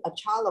 being a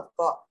child of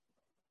God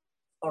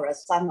or a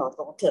son or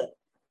daughter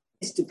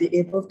is to be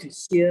able to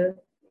hear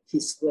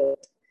his word.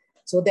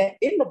 So that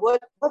in the word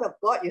of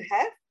God, you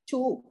have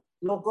two,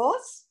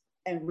 logos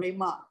and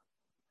rhema.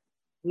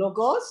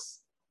 Logos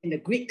in the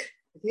Greek,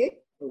 okay,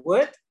 the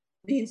word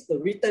means the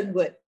written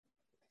word.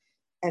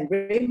 And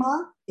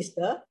rhema is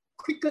the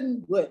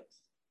quickened word.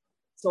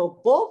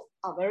 So both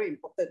are very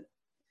important.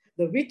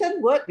 The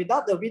written word,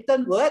 without the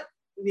written word,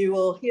 we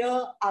will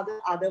hear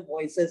other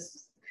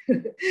voices.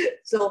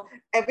 So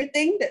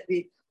everything that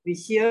we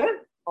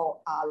hear or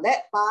are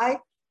led by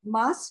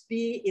must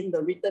be in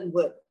the written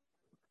word.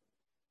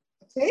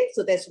 Okay,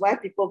 so that's why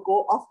people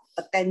go off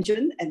a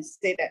tangent and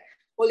say that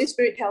Holy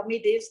Spirit tell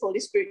me this, Holy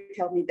Spirit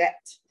tell me that,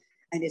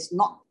 and it's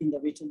not in the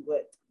written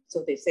word.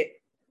 So they say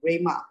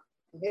rhema.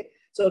 Okay,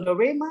 so the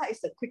rhema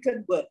is the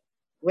quickened word.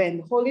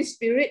 When Holy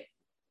Spirit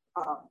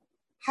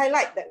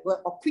highlight that word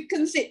or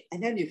quickens it,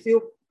 and then you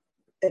feel,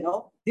 you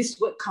know, this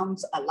word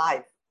comes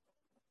alive.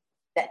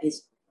 That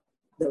is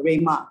the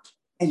rhema,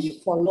 and you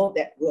follow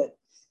that word.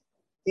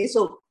 Okay,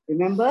 so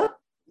remember,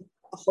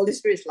 the Holy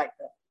Spirit is like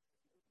the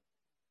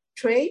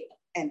train,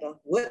 and the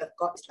word of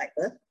God is like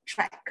the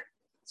track.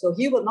 So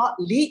he will not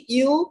lead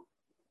you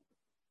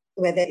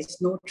where there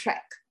is no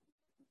track.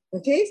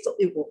 Okay, so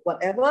it will,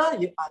 whatever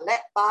you are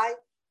led by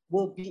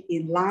will be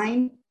in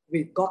line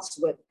with God's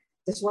word.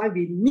 That's why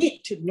we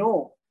need to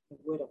know the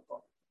word of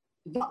God.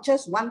 Not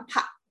just one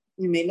part.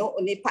 You may know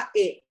only part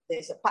A.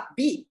 There's a part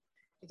B.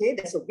 Okay,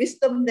 there's a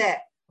wisdom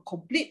there, a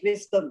complete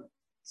wisdom.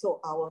 So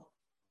our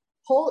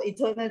whole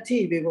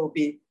eternity, we will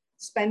be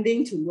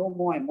spending to know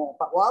more and more.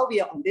 But while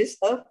we are on this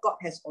earth, God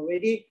has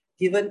already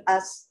given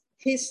us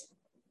his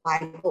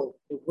Bible,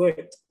 the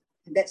word.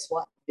 And that's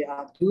what we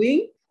are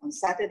doing on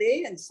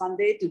Saturday and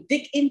Sunday, to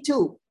dig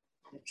into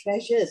the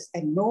treasures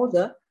and know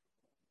the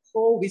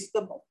whole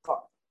wisdom of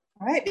God.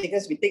 All right,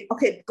 because we think,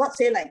 okay, God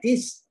said like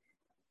this.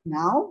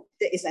 Now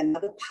there is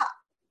another part,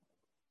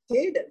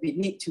 okay, that we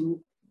need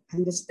to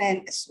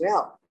understand as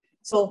well.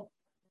 So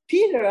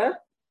Peter,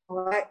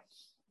 all right,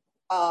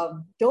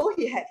 though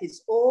he had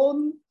his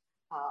own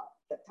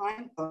the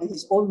time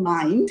his own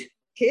mind,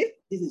 okay,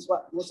 this is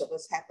what most of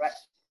us have, right?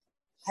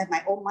 I have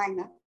my own mind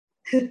now.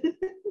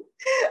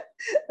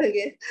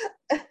 Okay,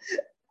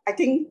 I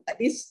think like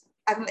this,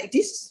 I'm like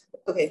this.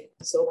 Okay,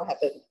 so what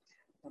happened?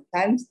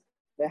 Sometimes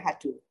we had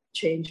to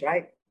change,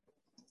 right?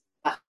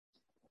 But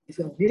if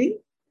you're willing,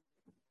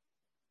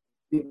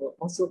 we will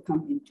also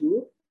come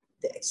into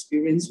the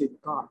experience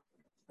with God.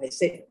 I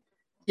said,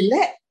 he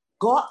let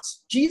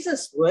God's,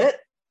 Jesus' word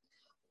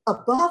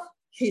above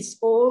his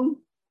own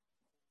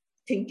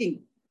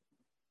thinking.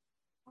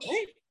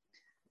 Right?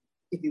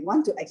 If you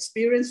want to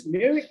experience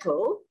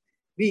miracle,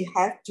 we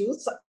have to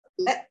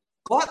let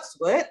God's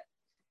word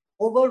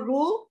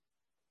overrule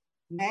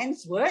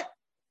man's word.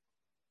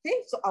 Okay,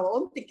 so our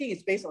own thinking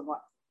is based on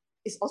what?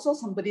 It's also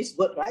somebody's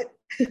word, right?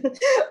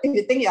 If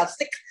you think you are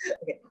sick,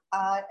 okay,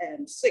 I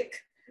am sick.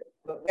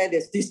 But where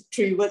does these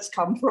three words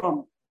come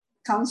from?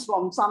 Comes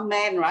from some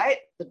man, right?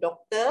 The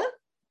doctor,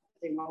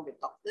 nothing wrong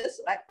with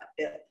doctors, right?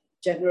 The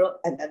general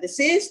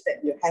analysis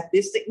that you have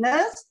this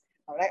sickness,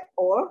 all right?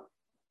 Or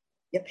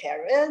your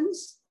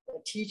parents, the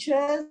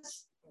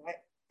teachers, right?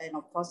 And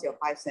of course, your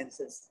five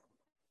senses.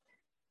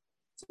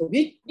 So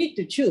we need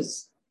to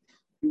choose.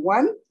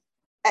 One,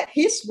 at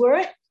his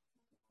word,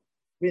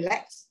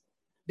 relax,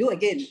 do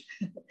again.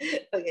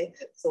 Okay,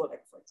 so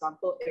like for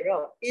example, area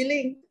of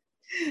healing,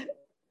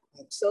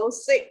 I'm so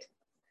sick.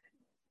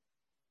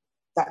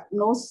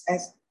 Diagnosed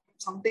as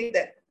something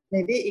that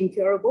may be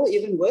incurable,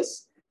 even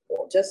worse,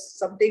 or just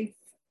something,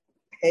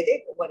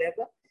 headache or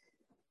whatever.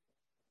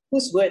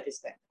 Whose word is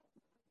that?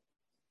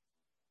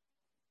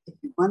 If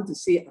you want to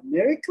see a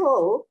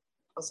miracle,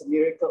 what's a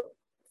miracle?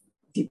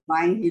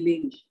 Divine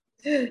healing.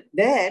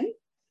 Then,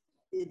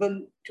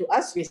 even to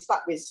us, we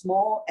start with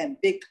small and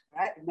big,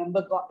 right?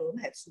 Remember, God don't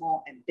have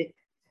small and big.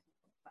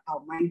 But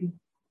our mind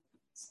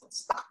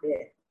start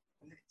there.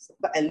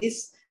 But at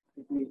least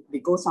we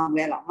go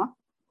somewhere now, huh?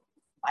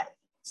 By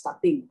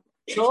starting.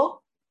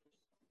 So,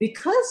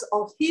 because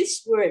of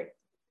His word,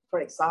 for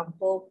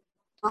example,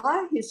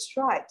 by His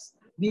stripes,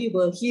 we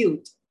were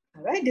healed.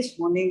 All right, this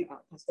morning,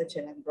 Pastor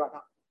Chen brought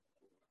up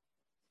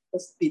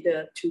 1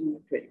 Peter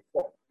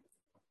 2:24.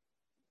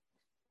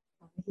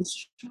 By His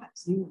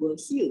stripes, you were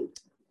healed.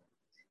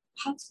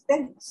 Past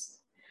tense.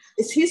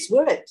 It's His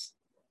word.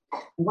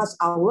 What's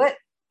our word?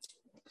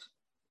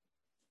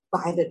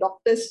 By the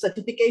doctor's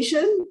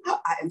certification,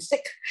 I am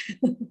sick.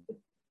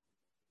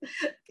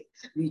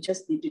 We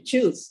just need to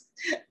choose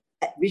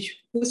at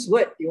whose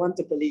word you want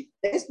to believe.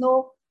 There's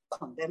no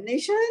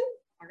condemnation,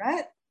 all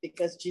right?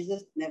 Because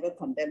Jesus never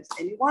condemns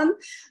anyone.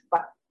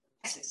 But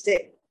as I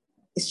said,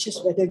 it's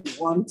just whether you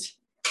want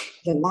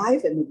the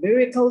life and the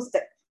miracles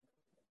that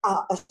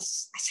are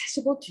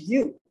accessible to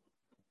you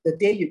the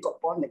day you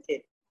got born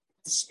again,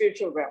 the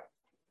spiritual realm.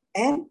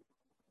 And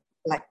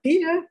like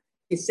Peter,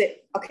 he said,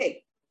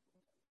 okay,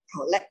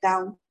 I'll let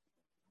down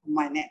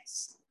my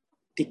nets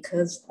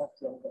because of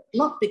your word.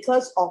 Not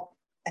because of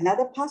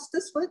another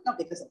pastor's word, not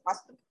because of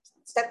Pastor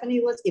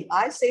Stephanie's words. If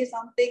I say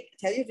something,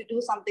 tell you to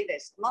do something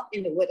that's not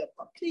in the word of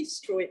God, please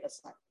throw it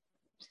aside.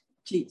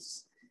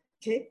 Please.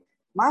 Okay?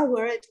 My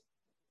word,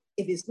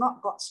 if it's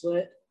not God's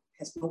word,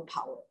 has no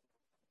power.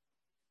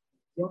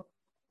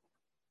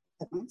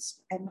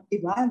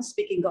 If I am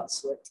speaking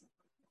God's word,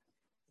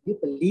 you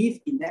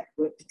believe in that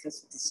word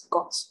because it is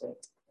God's word,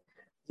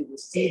 you will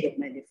see the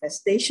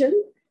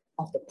manifestation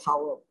of the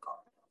power of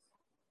God.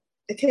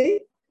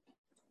 Okay?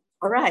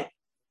 All right.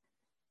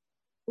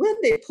 When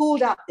they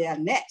pulled up their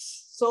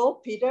nets, so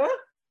Peter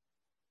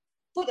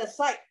put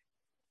aside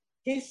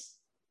his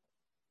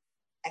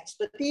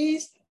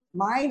expertise,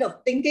 mind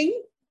of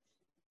thinking,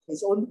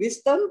 his own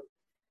wisdom,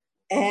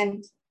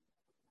 and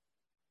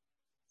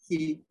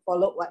he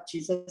followed what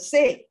Jesus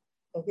said.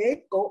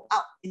 Okay, go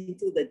out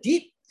into the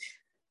deep.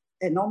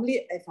 And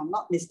normally, if I'm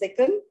not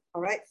mistaken,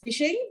 all right,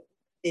 fishing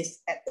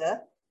is at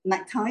the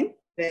nighttime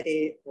where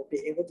they will be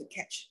able to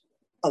catch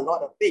a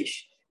lot of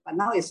fish. But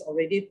now it's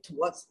already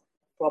towards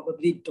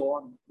probably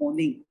dawn,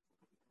 morning.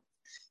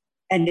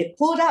 And they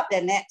pulled up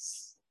their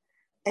nets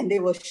and they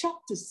were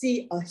shocked to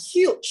see a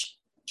huge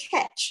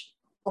catch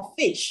of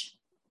fish.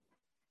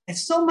 And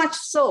so much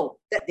so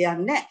that their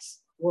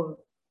nets were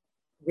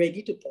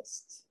ready to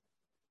burst.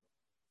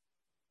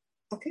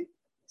 Okay,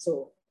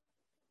 so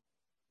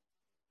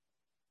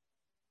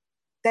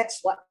that's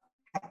what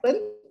happened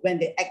when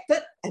they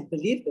acted and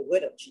believed the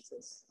word of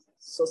Jesus.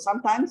 So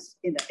sometimes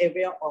in the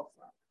area of,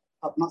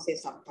 I'll not say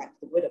sometimes,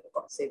 the word of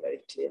God say very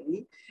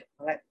clearly,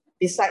 all right,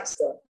 besides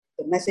the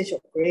message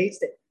of grace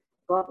that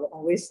God will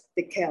always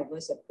take care of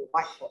us and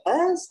provide for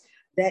us,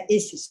 there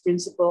is His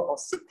principle of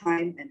seed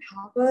time and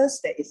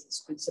harvest. There is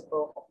His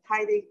principle of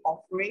tithing,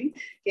 offering.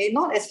 Okay,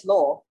 not as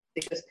law,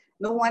 because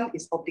no one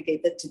is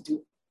obligated to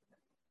do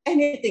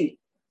anything.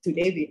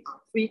 Today we are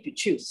free to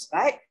choose,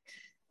 right?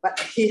 But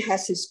He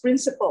has His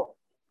principle.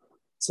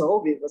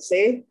 So we will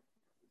say,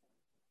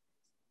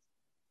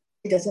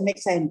 it doesn't make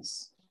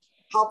sense.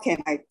 How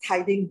can my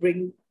tithing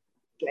bring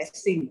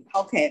blessing?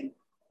 How can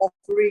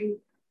offering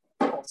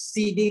or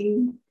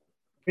seeding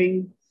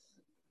bring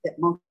that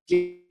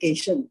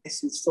multiplication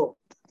as we saw?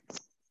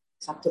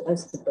 It's up to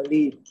us to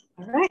believe.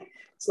 All right.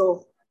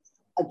 So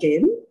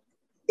again,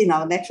 in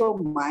our natural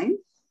mind,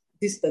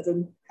 this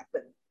doesn't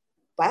happen.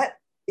 But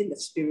in the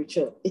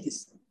spiritual, it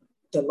is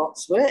the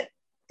Lord's word.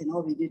 And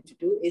all we need to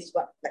do is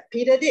what like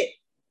Peter did.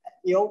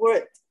 Your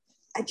word.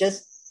 I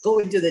just go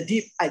into the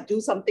deep. I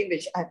do something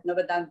which I've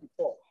never done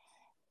before.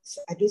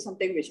 So I do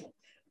something which I'm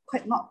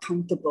quite not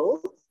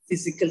comfortable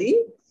physically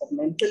or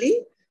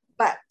mentally,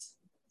 but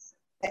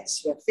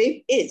that's where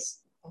faith is.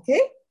 Okay?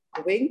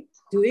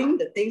 Doing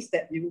the things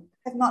that you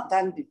have not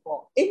done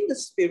before in the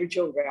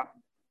spiritual realm.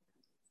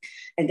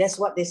 And that's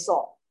what they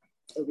saw,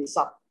 the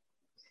result.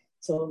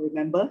 So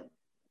remember,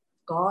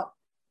 God's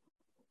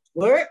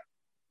word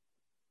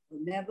will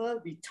never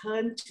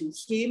return to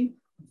Him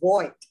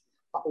void,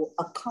 but will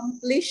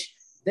accomplish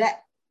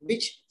that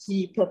which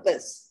He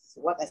purposed.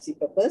 So what does He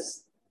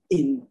purpose?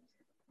 In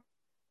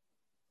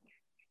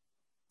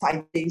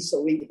tithing,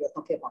 sowing, if you're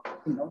talking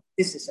about,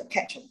 this is a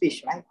catch of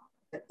fish, right?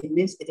 But it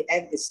means at the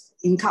end is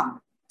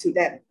income to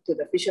them, to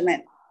the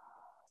fishermen.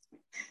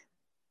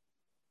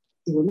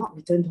 It will not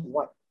return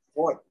to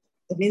void.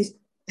 It means,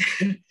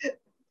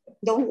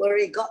 don't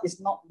worry, God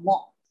is not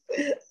mocked.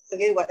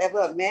 Okay, whatever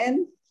a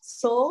man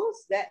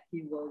sows, that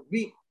he will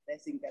reap.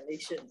 That's in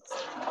Galatians.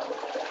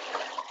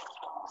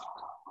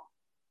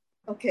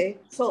 Okay,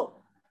 so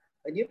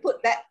when you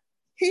put that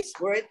his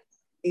word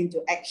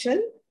into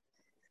action,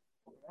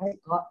 right,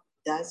 God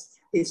does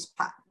his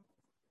part.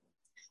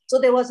 So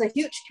there was a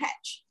huge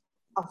catch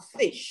of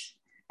fish,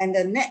 and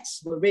the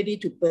nets were ready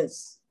to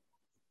burst.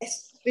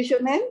 As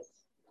fishermen,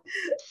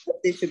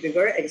 they should be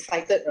very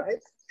excited,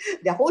 right?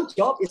 Their whole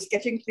job is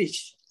catching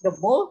fish. The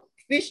more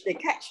fish they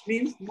catch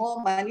means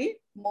more money,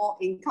 more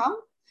income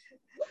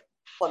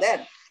for them.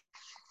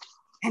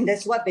 And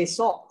that's what they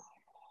saw.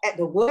 At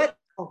the word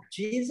of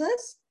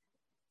Jesus,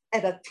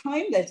 at a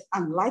time that's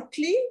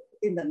unlikely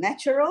in the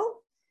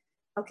natural,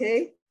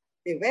 okay,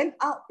 they went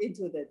out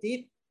into the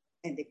deep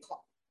and they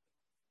caught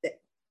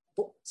that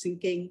boat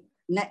sinking,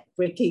 net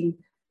breaking,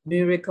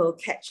 miracle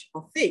catch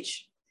of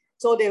fish.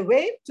 So they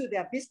waved to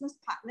their business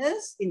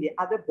partners in the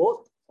other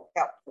boat for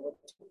help. There were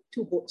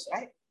two boats,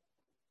 right?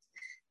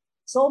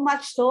 So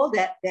much so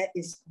that there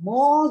is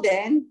more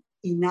than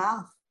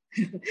enough.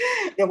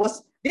 There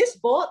was this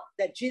boat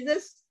that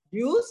Jesus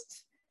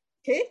used.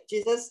 Okay,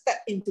 Jesus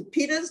stepped into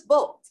Peter's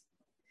boat.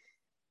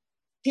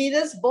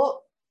 Peter's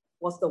boat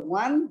was the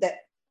one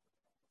that,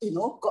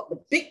 got the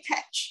big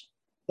catch,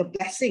 the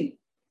blessing.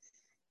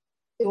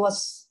 It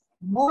was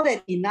more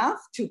than enough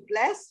to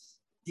bless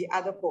the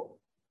other boat.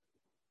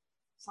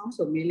 Sounds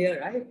familiar,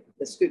 right?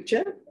 The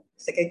scripture,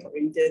 2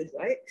 Corinthians,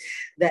 right?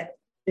 That,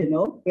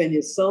 when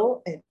you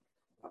sow and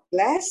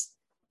bless,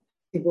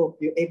 you will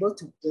be able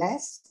to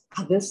bless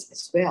others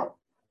as well.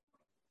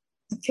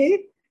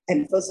 Okay?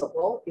 And first of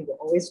all, it will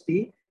always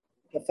be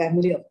the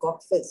family of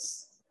God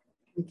first.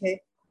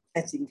 Okay?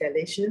 As in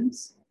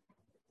Galatians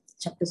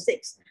chapter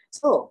 6.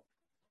 So,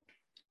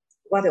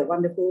 what a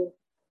wonderful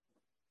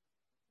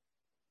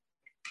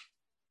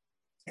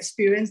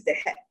experience they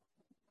had.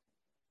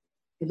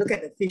 You look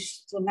at the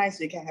fish, so nice,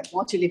 we can have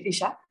more chili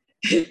fish, huh?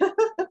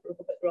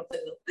 Robert.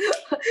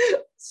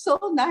 So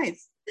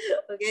nice.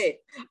 Okay,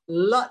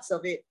 lots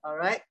of it, all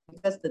right,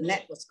 because the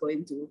net was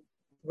going to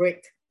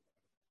break.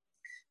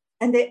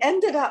 And they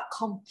ended up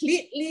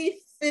completely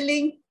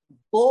filling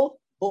both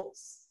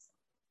boats.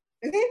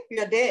 Okay,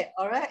 you're there,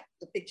 all right,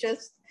 the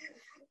pictures.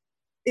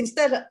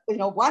 Instead of,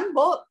 one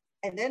boat,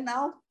 and then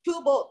now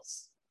two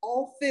boats,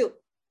 all filled.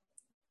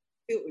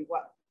 Filled with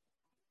what?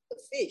 The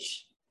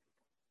fish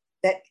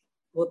that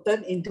will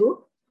turn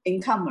into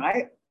income,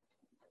 right?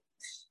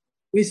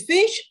 With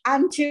fish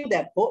until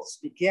their boats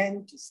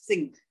began to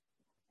sink.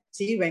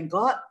 See, when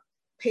God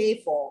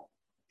paid for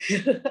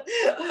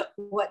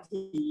what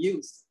he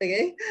used,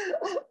 okay?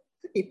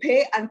 He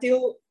paid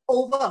until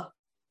over.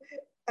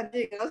 Until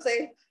you cannot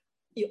say,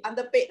 you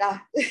underpaid.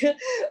 It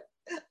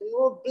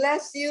will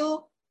bless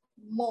you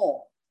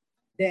more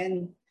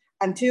than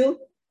until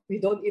we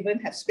don't even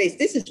have space.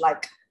 This is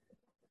like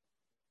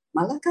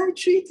Malachi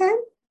 3:10,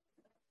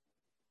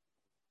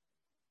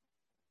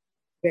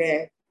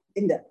 where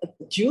the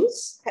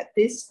Jews had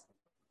this,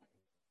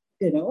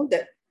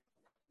 that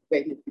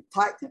when you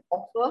tithe and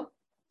offer,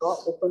 God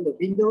opened the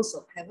windows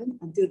of heaven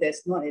until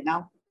there's not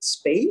enough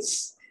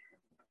space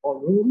or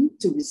room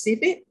to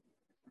receive it.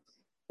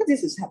 But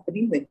this is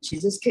happening when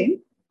Jesus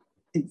came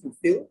and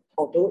fulfilled,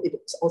 although it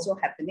was also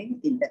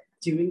happening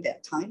during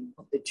that time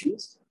of the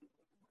Jews.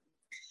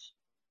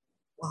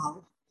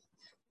 Wow,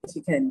 if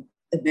you can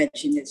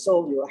imagine it.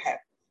 So you will have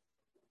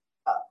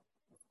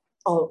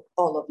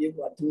all of you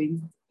who are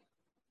doing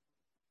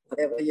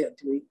whatever you're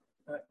doing,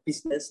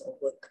 business or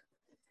work,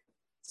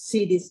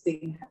 see this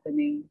thing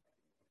happening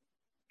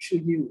through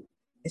you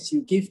as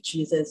you give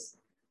Jesus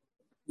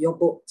your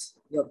boat,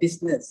 your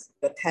business,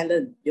 your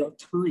talent, your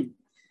time.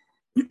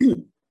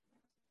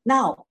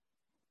 Now,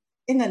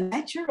 in the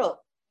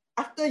natural,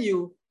 after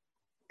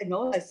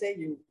let's say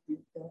you're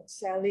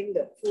selling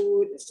the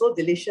food, it's so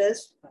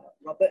delicious.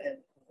 Robert and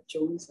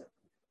Joan's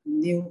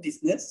new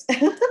business,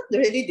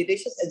 really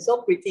delicious and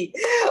so pretty,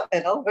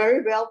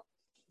 very well,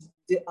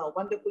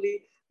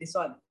 wonderfully this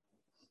one.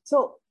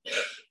 So,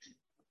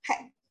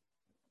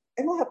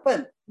 and what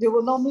happened? They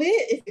will normally,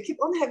 if you keep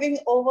on having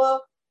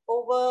over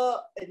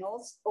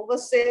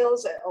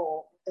sales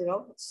or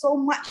so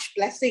much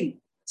blessing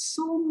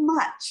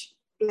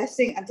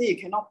until you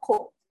cannot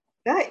cope,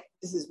 right?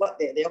 This is what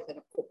they all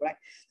cannot cope, right?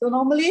 So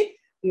normally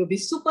you'll be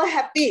super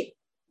happy,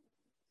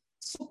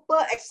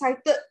 super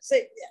excited,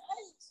 say,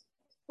 yes.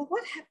 But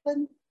what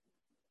happened?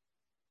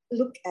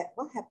 Look at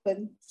what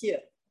happened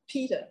here,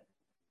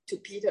 to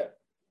Peter.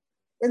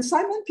 When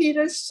Simon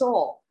Peter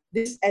saw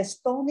this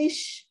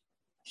astonishing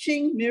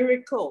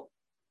miracle,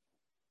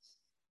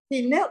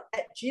 he knelt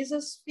at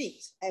Jesus'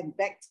 feet and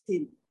begged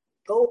him,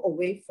 "Go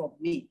away from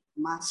me,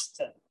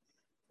 Master,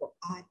 for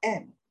I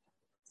am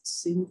a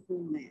sinful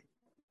man."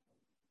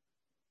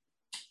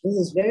 This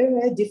is very,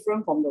 very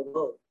different from the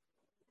world.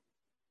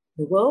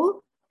 The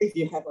world, if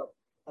you have a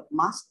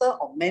master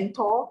or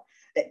mentor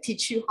that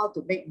teach you how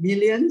to make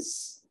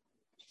millions,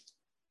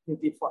 you'll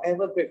be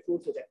forever grateful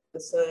to that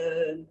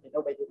person,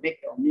 when you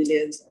make your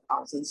millions or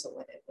thousands or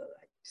whatever,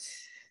 right?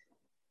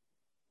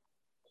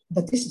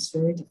 But this is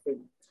very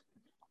different.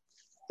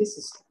 This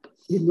is,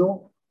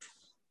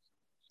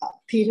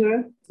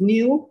 Peter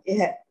knew it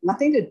had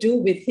nothing to do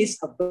with his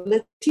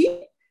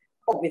ability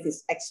or with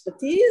his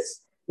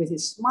expertise, with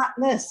his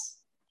smartness,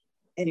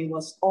 and it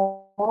was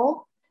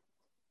all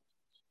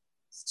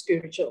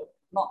spiritual,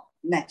 not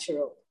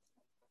natural.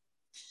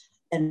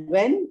 And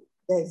when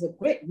there's a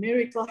great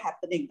miracle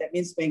happening, that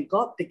means when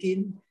God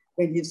begins,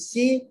 when you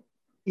see,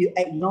 you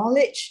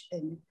acknowledge,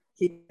 and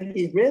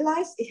he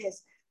realized it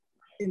has,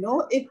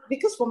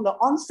 because from the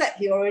onset,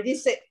 he already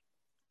said,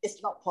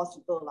 it's not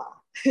possible lah.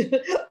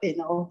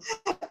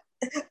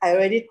 I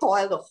already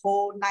toiled the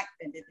whole night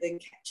and it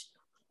didn't catch.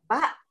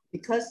 But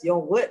because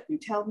your word, you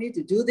tell me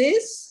to do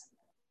this,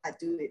 I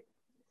do it.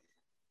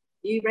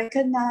 He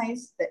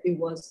recognized that it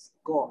was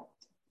God.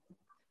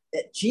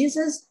 That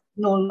Jesus,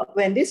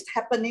 when this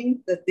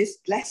happening, that this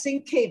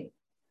blessing came,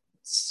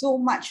 so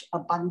much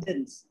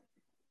abundance.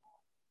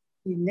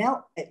 He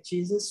knelt at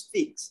Jesus'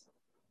 feet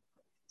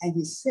and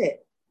he said,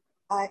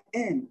 I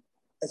am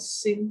a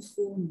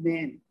sinful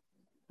man.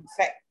 In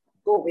fact,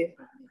 go away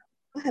from me.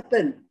 What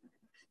happened?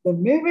 The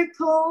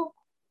miracle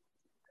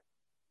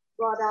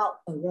brought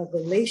out a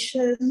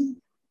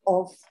revelation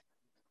of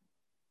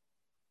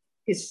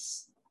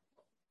his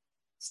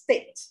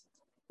state,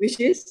 which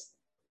is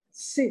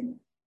sin.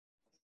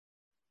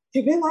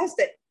 He realized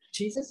that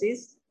Jesus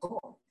is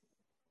God.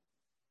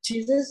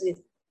 Jesus is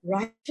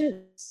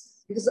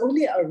righteous, because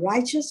only a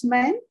righteous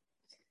man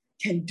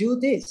can do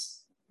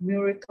this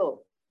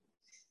miracle.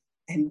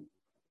 And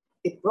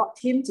it brought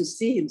him to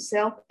see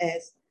himself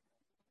as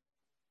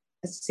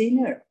a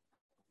sinner.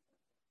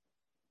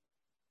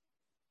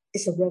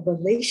 It's a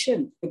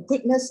revelation, the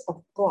goodness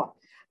of God.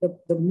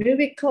 The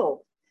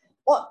miracle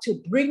ought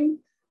to bring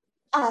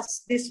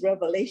us this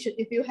revelation.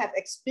 If you have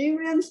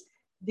experienced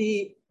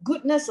the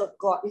goodness of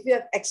God, if you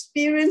have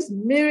experienced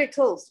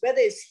miracles, whether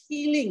it's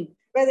healing,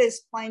 whether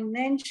it's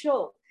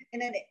financial,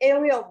 in an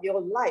area of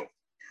your life,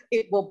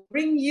 it will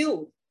bring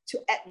you to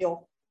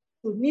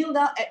kneel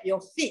down at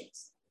your feet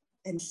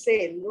and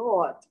say,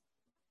 Lord,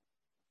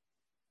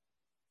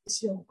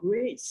 it's your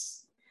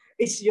grace,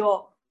 it's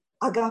your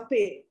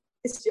agape,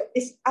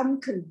 it's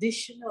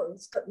unconditional,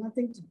 it's got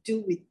nothing to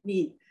do with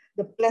me.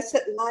 The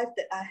blessed life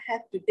that I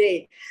have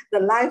today, the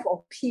life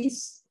of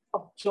peace,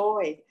 of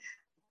joy,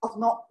 of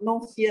no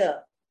fear.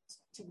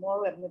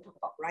 Tomorrow I'm going to talk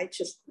about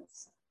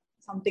righteousness,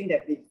 something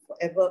that we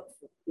forever,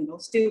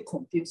 still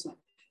confused.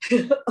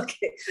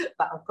 Okay,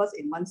 but of course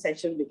in one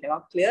session we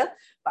cannot clear,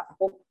 but I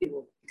hope it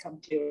will become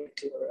clearer and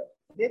clearer.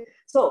 Okay,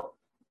 so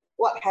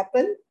what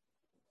happened?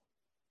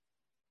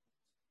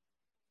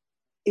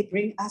 It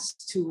brings us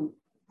to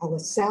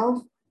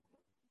ourselves,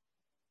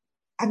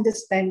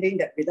 understanding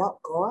that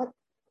without God,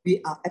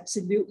 we are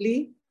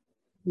absolutely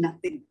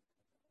nothing.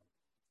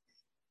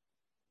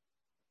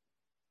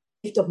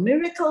 If the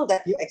miracle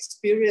that you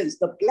experience,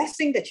 the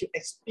blessing that you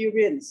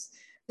experience,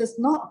 does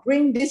not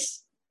bring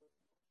this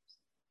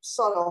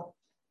sort of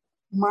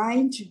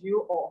mind to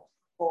you or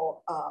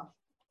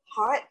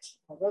heart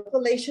or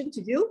revelation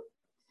to you,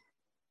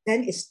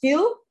 then it's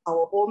still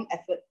our own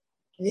effort.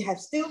 We have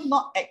still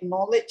not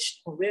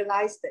acknowledged or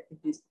realized that it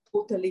is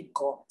totally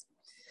God.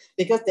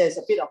 Because there's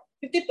a bit of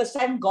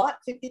 50% God,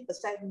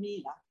 50%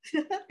 me.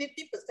 50%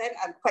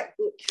 I'm quite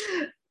good.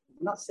 I'm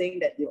not saying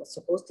that you're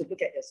supposed to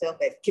look at yourself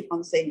and keep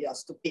on saying you're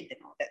stupid and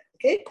all that.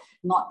 Okay,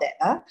 not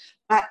that.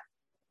 But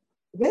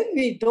when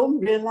we don't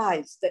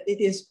realize that it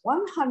is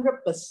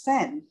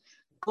 100%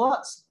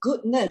 God's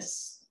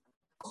goodness,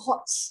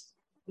 God's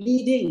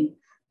leading,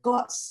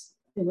 God's,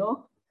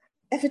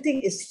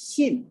 everything is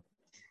Him,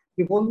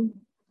 we won't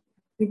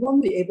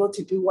be able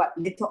to do what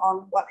later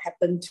on, what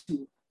happened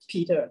to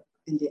Peter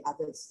and the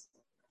others,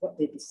 what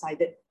they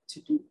decided to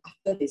do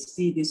after they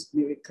see this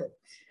miracle.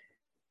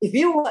 If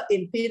you were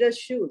in Peter's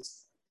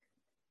shoes,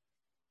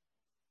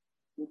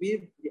 would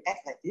we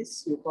react like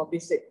this? You'll probably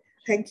say,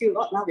 thank you,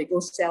 Lord. Now we go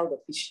sell the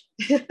fish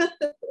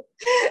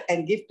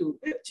and give to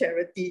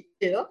charity,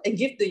 and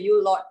give to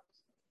you, Lord.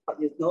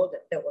 But you know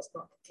that was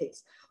not the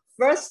case.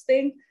 First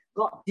thing,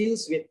 God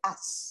deals with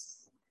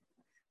us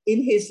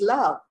in His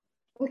love,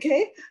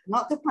 okay?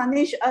 Not to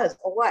punish us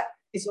or what.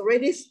 It's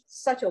already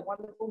such a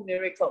wonderful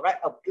miracle, right?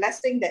 A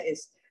blessing that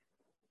is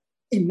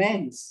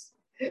immense.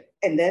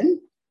 And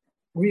then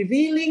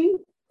revealing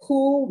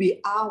who we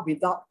are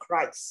without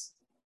Christ.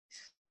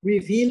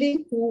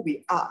 Revealing who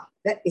we are.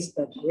 That is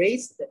the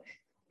grace that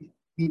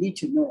we need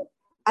to know.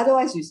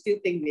 Otherwise, you still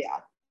think we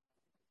are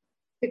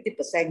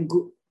 50%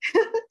 good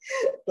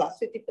plus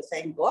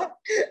 50% God,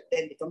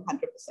 then become 100%.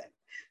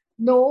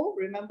 No,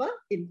 remember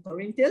in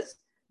Corinthians,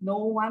 no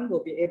one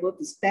will be able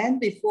to stand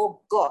before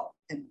God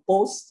and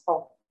boast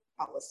of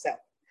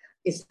ourselves.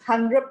 It's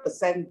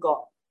 100%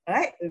 God,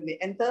 right? When we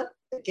enter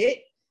the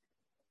gate,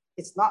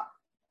 it's not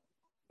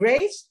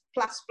grace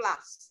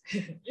plus.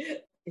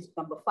 It's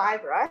number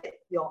 5, right?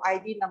 Your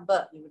ID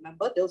number, you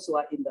remember those who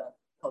are in the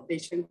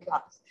foundation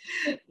class.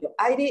 Your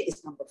ID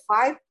is number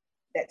 5,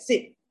 that's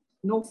it.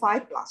 No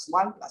 5 plus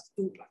 1 plus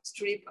 2 plus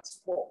 3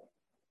 plus 4.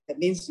 That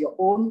means your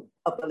own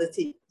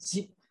ability.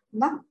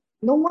 None.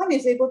 No one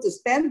is able to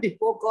stand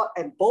before God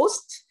and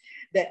boast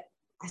that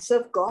I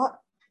serve God,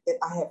 that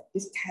I have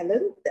this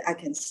talent, that I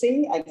can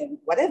sing, I can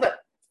whatever,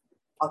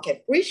 I can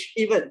preach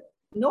even.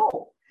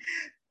 No.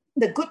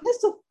 The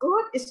goodness of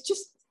God is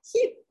just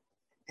Him.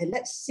 And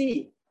let's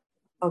see,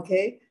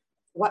 okay,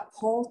 what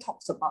Paul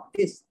talks about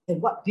this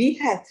and what we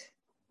have.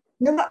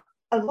 You know,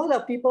 a lot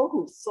of people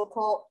who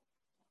so-called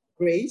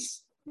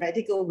grace,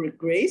 radical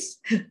grace,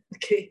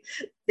 okay,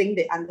 think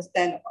they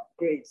understand about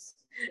grace.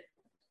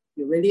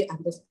 You really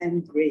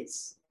understand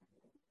grace.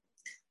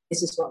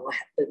 This is what will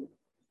happen.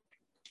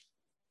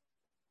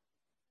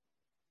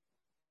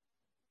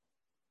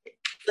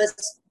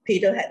 First,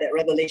 Peter had that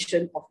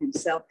revelation of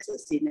himself as a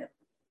sinner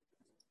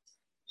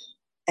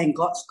and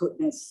God's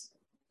goodness.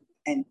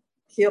 And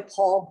here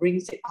Paul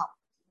brings it up.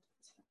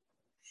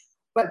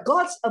 But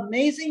God's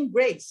amazing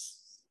grace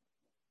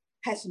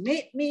has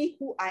made me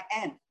who I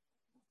am.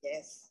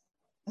 Yes.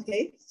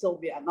 Okay, so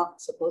we are not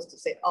supposed to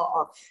say,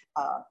 I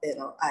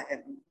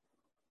am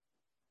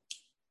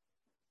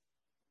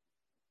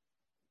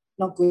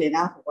not good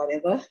enough or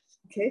whatever.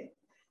 Okay,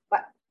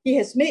 but He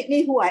has made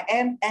me who I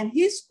am, and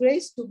His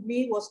grace to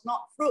me was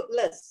not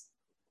fruitless.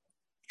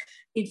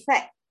 In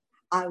fact,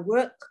 I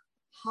work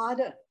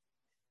harder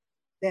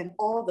than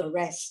all the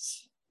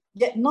rest,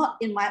 yet not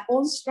in my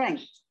own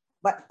strength,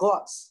 but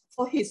God's.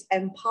 For His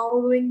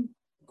empowering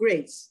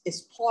grace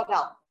is poured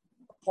out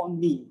upon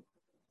me.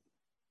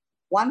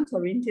 1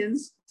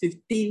 Corinthians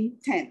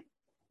 15:10.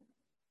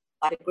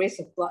 By the grace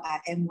of God, I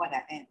am what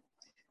I am,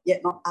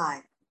 yet not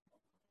I,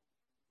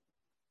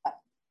 but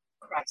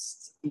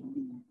Christ in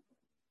me.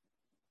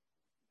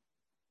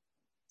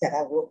 That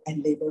I work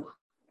and labor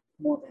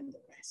more than the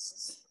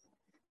rest.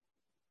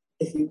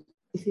 If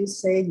you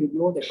say you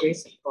know the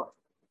grace of God,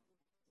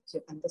 if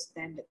you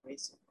understand the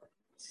grace of God,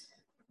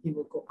 you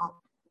will go out,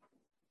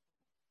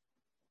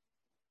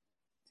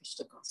 preach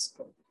the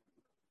gospel.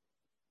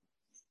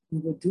 You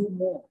will do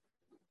more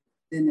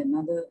than a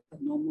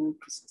normal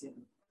Christian.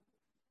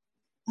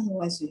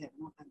 Otherwise, you have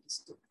not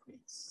understood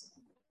grace.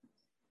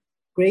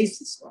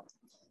 Grace is what?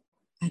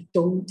 I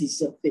don't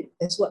deserve it.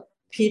 That's what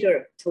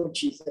Peter told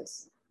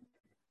Jesus.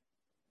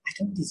 I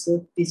don't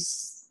deserve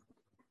this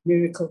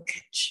miracle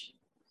catch.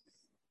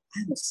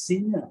 I'm a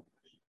sinner.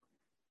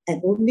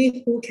 And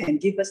only who can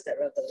give us that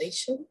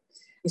revelation?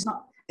 It's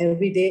not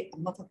every day.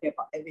 I'm not talking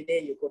about every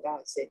day you go down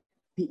and say,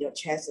 beat your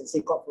chest and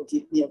say, God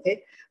forgive me,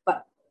 okay?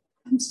 But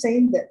I'm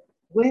saying that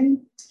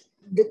when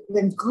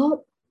God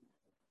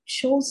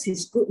shows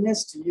His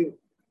goodness to you,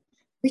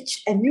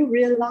 and you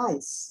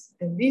realize,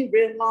 and we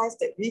realize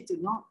that we do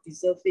not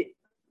deserve it,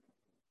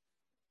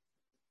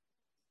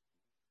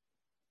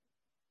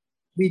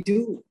 we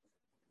do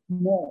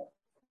more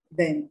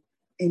than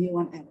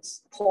anyone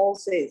else. Paul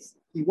says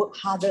he worked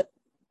harder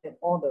than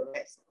all the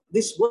rest.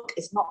 This work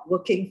is not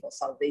working for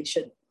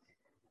salvation.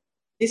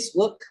 This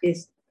work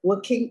is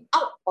working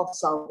out of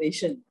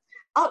salvation,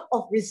 out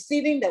of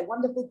receiving the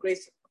wonderful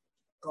grace of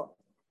God,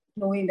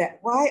 knowing that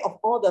why of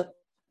all the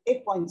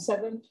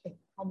 8.7,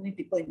 how many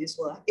people in this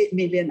world? 8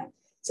 million,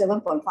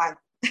 7.5,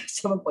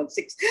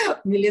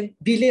 7.6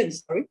 billion,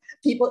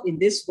 people in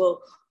this world.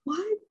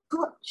 Why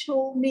God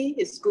show me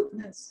His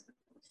goodness?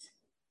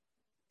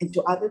 And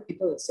to other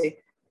people will say,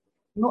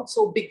 not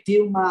so big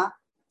deal, ma.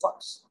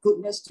 God's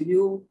goodness to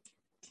you.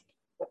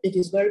 But it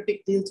is very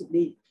big deal to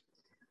me.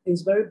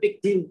 It's very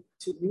big deal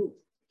to you.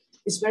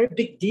 It's very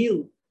big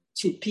deal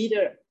to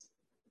Peter.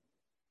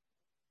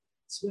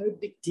 It's very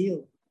big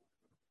deal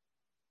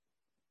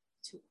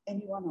to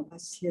any one of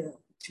us here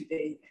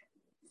today.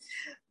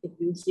 If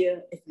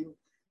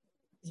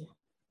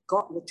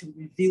God were to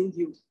reveal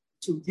you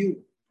to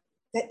you,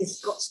 that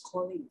is God's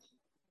calling.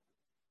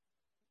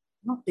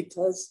 Not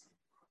because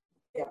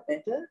they are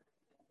better,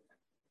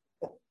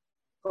 but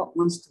God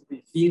wants to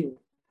reveal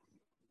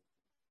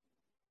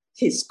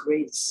His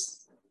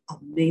grace,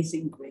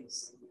 amazing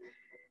grace.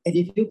 And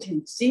if you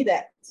can see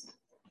that,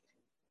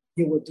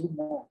 you will do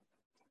more.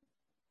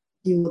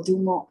 You will do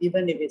more,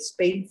 even if it's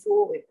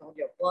painful on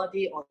your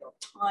body or your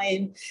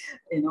time,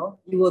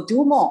 you will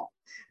do more.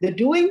 The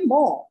doing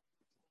more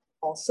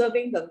or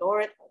serving the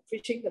Lord or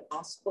preaching the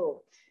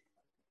gospel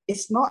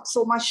is not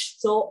so much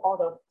so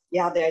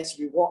there's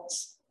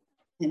rewards.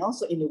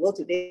 So in the world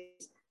today,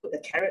 put the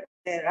carrot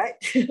there, right?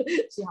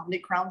 See how many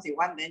crowns you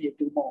want, then you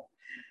do more.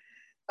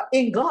 But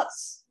in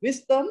God's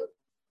wisdom,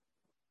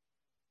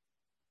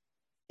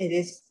 it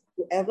is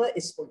whoever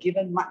is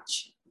forgiven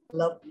much,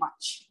 love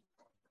much.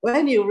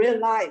 When you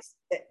realize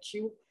that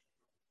you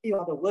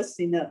are the worst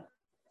sinner,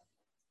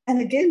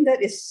 and again,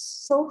 that is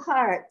so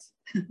hard,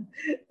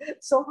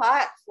 so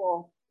hard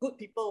for good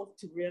people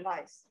to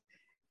realize.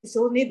 It's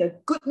only the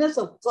goodness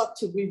of God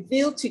to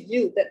reveal to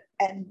you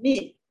and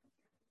me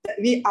that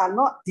we are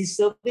not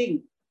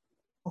deserving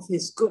of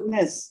His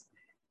goodness,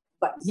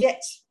 but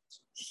yet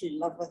He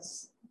loves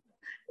us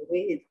the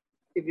way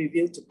it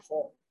revealed to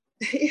Paul.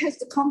 It has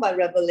to come by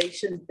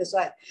revelation. That's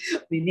why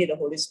we need the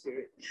Holy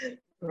Spirit,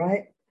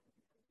 right?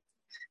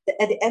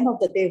 At the end of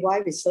the day,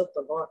 why we serve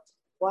the Lord,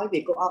 why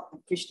we go out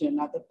and preach to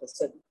another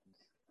person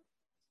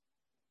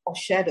or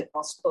share the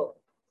gospel,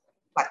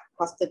 like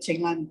Pastor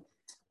Cheng Lan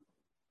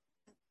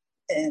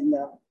and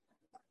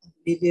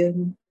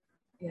Vivian.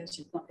 Yeah,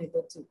 she's not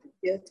able to be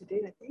here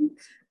today, I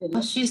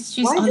think. She's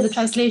on the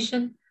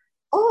translation.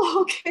 Oh,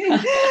 okay.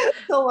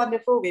 So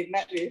wonderful. We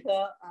met with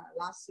her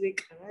last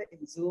week, right,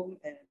 in Zoom,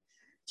 and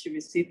she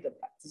received the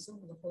baptism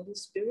of the Holy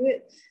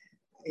Spirit.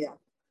 Yeah,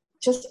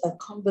 just a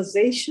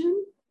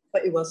conversation,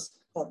 but it was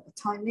a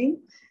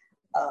timing,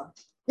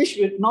 which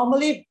would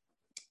normally,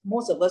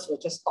 most of us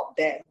would just stop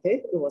there.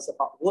 Okay, it was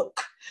about work.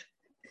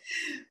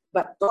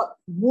 But God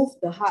moved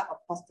the heart of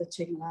Pastor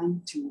Cheng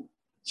Lan to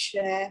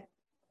share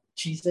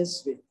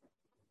Jesus with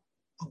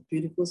our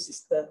beautiful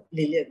sister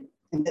Lillian,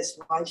 and that's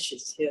why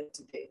she's here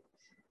today.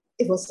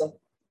 It was a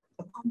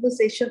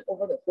conversation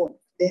over the phone.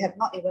 They have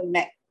not even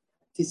met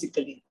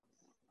physically.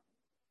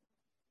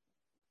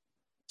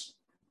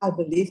 I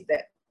believe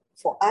that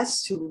for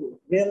us to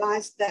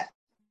realize that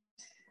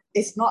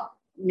it's not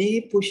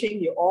me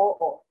pushing you all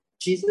or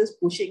Jesus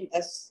pushing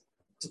us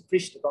to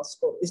preach the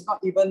gospel. It's not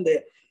even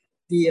the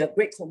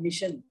Great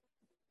Commission.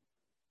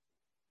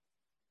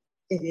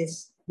 It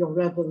is your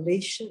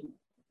revelation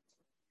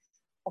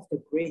of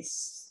the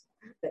grace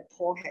that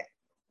Paul had.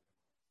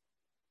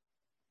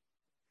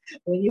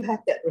 When you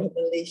have that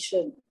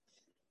revelation,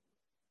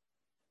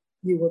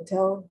 you will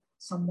tell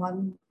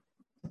someone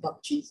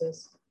about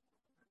Jesus,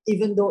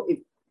 even though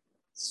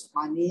it's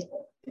funny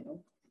or,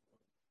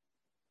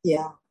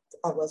 Yeah,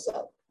 I was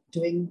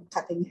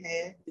cutting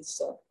hair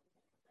this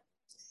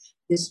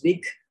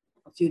week,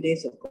 a few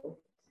days ago,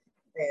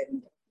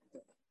 and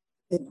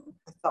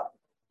I felt,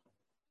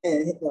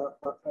 and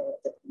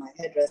my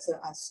hairdresser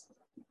asked,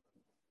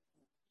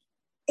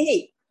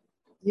 "Hey,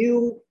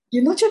 you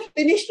not just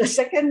finished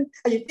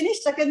you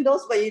finished second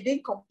dose, but you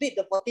didn't complete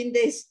the 14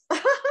 days."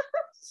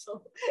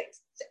 So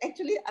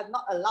actually, I'm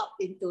not allowed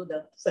into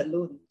the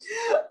salon.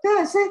 Then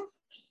I said,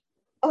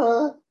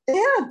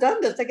 yeah, I've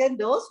done the second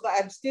dose, but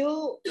I'm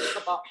still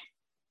about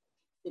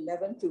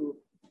 11 to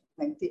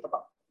 20,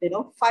 about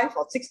 5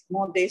 or 6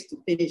 more days to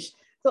finish.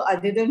 So I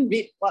didn't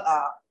read what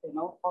are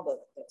all the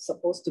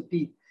supposed to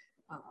be.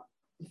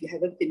 If you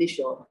haven't finished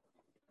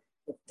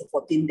the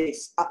 14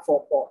 days up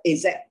for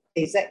AZ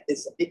is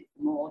a bit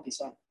more this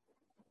one.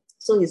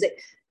 So he said,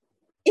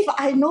 if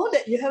I know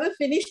that you haven't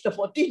finished the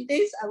 14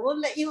 days, I won't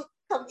let you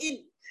come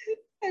in.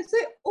 I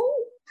said,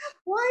 oh,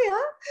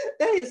 why?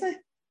 Then he said,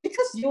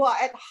 because you are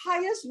at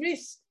highest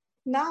risk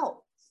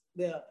now.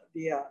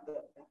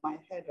 My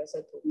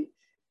hairdresser told me.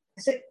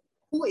 I said,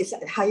 who is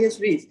at highest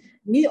risk,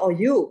 me or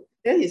you?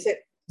 Then he said,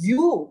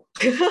 you,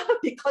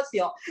 because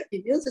your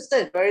immune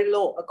system is very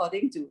low,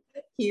 according to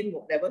him,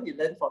 whatever he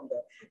learned from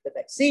the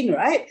vaccine,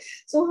 right?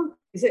 So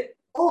he said,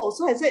 oh,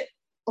 so I said,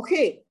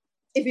 okay,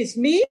 if it's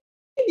me,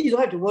 you don't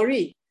have to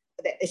worry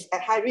that it's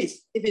at high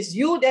risk. If it's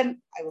you,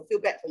 then I will feel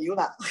bad for you.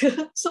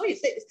 So he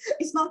said,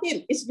 it's not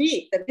him, it's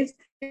me. That means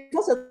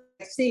because of the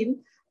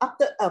vaccine,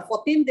 after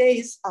 14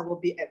 days, I will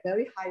be at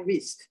very high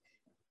risk.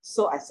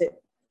 So I said,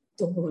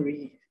 don't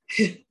worry.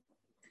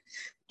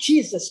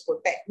 Jesus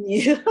protect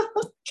me.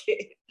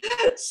 Okay.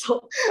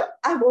 So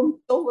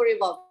don't worry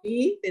about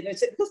me.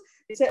 Because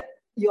he said,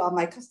 you are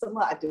my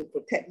customer, I have to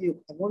protect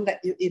you. I won't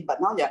let you in, but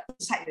now you're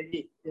inside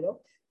already,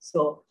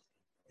 So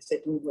I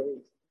said, don't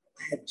worry.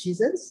 I have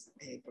Jesus,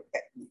 and he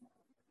protect me.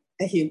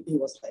 And he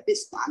was like a bit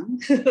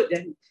stunned.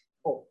 Then,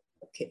 oh,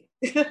 okay.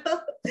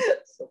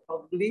 So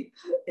probably,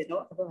 I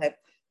will have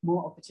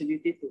more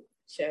opportunity to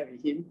share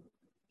with him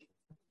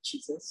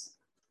Jesus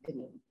in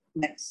the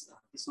next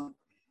this one.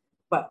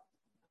 But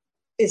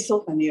it's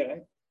so funny,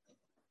 right?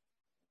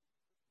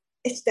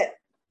 It's that,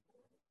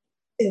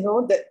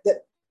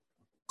 that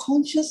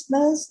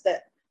consciousness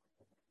that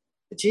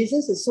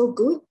Jesus is so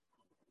good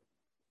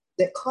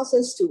that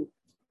causes us to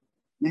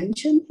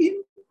mention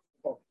him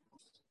or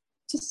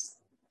just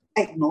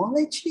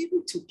acknowledge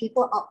him to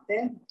people out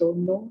there who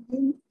don't know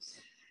him.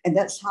 And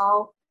that's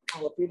how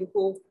our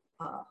beautiful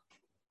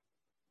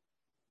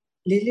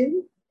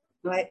Lillian,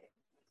 right,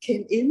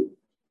 came in.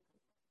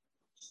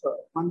 So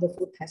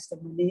wonderful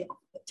testimony of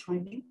the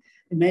timing.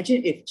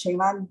 Imagine if Cheng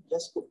Lan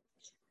just put,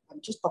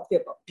 I'm just talking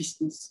about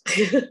business,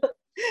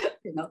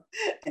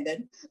 and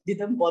then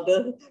didn't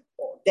bother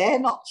or dare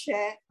not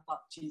share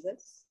about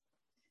Jesus.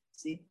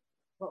 See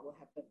what will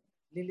happen.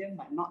 Lillian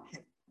might not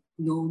have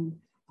known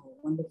our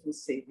wonderful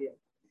Savior,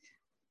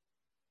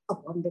 a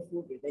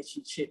wonderful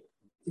relationship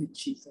with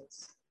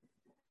Jesus.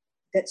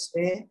 That's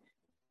where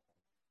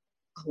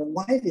our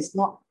life is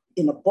not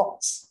in a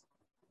box.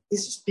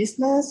 This is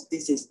business,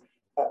 this is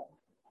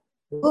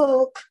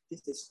work,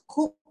 this is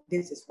cook,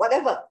 this is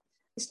whatever.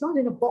 It's not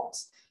in a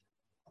box.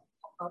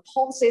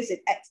 Paul says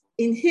it,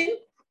 in him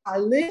I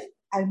live,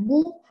 I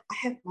move, I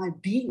have my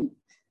being.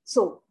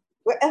 So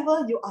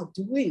wherever you are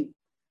doing,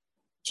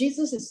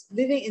 Jesus is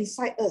living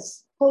inside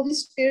us. Holy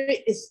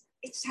Spirit is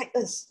inside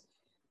us.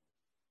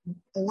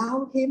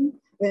 Allow him,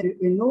 when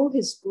we know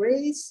his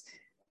grace,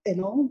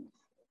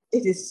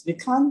 we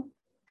can't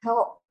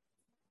help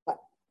but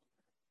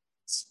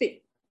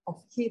speak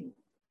of him.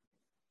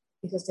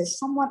 Because there's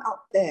someone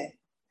out there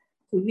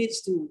who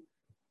needs to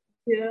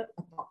hear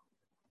about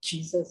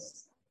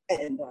Jesus.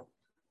 And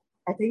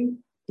I think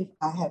if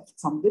I have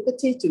some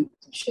liberty to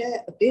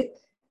share a bit,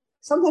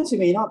 sometimes you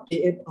may not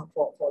be able,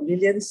 for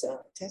Lillian's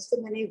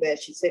testimony, where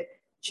she said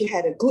she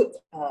had a good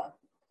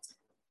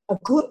a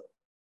good,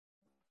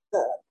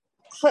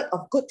 heard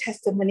of good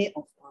testimony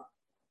of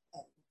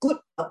good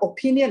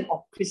opinion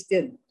of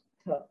Christian,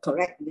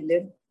 correct,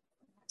 Lillian,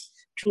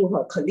 through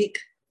her colleague.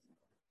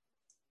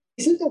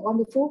 Isn't that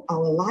wonderful?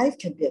 Our life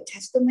can be a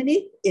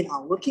testimony in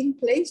our working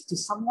place to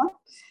someone.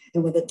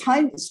 And when the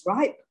time is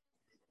right,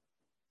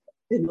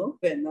 when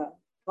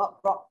God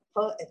brought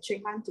her and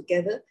Cheng Han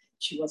together,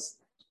 she was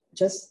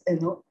just,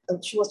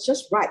 she was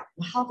just right.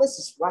 The harvest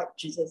is right,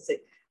 Jesus said,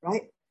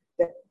 right?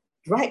 That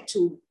right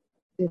to,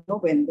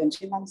 when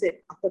Cheng Han said,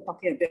 after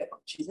talking a bit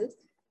about Jesus,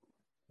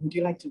 would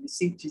you like to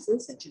receive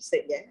Jesus? And she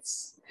said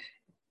yes.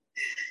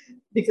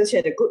 Because she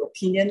had a good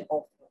opinion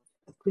of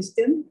a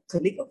Christian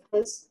colleague of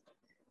hers.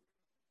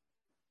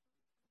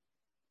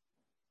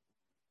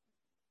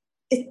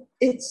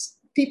 It's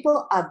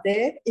people are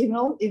there,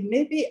 it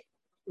may be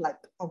like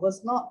I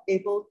was not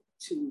able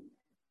to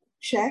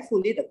share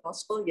fully the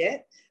gospel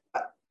yet,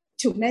 but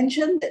to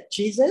mention that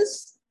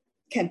Jesus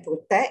can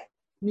protect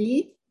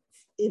me,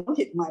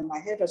 my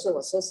hairdresser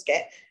was so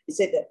scared. He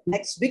said that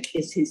next week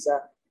is his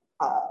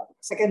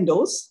second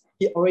dose.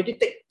 He already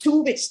take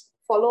 2 weeks,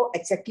 follow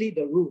exactly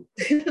the rule.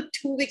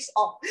 2 weeks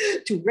off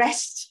to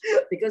rest,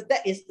 because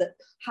that is the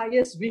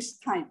highest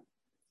risk time.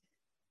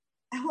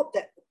 I hope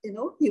that,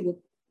 he would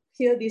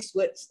hear these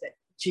words that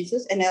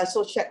Jesus, and I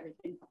also shared with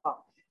him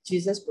about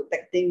Jesus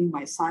protecting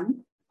my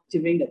son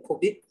during the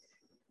COVID,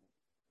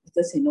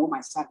 because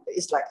my son,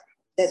 it's like,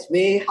 that's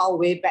way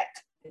back,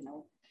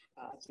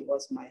 he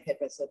was my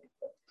hairdresser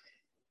before.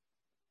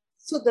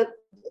 So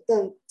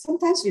the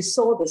sometimes we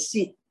sow the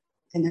seed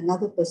and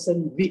another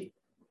person reap.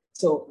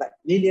 So like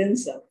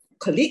Lillian's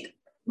colleague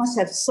must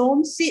have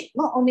sown seed,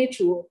 not only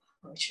through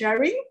her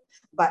sharing,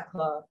 but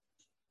her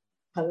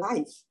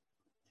life,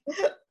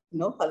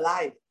 her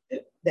life,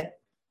 that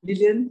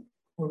Lillian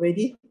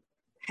already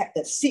had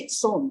the seed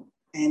sown,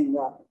 and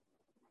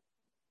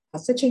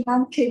Pastor Cheng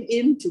Han came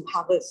in to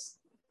harvest.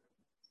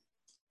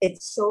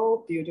 It's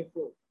so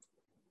beautiful,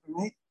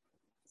 right?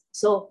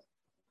 So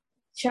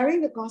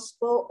sharing the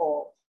gospel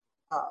or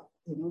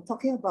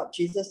talking about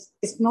Jesus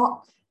is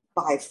not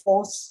by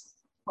force.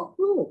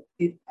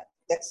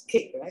 That's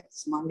Kate, right?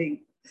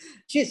 Smiling.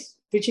 She's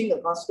preaching the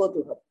gospel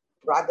to her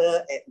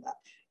brother and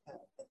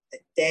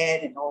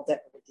dad and all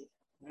that already,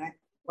 right?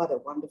 What a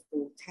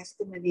wonderful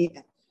testimony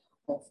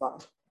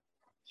of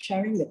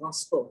sharing the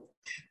gospel.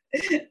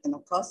 And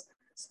of course,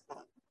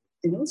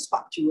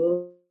 Spark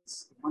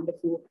Jewels, a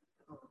wonderful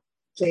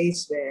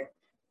place where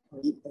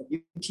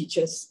you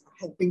teachers are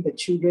helping the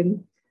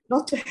children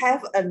not to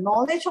have a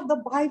knowledge of the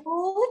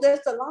Bible.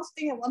 That's the last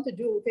thing I want to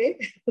do, okay?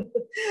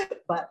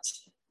 But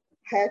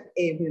have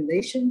a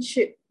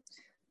relationship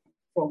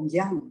from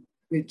young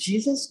with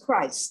Jesus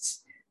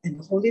Christ and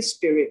the Holy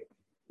Spirit,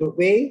 the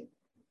way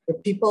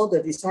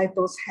the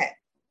disciples had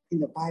in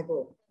the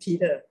Bible,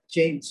 Peter,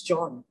 James,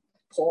 John,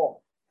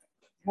 Paul,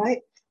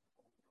 right?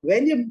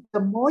 The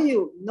more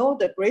you know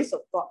the grace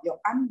of God, your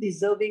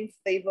undeserving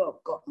favor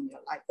of God on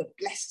your life, the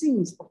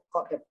blessings of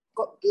God, that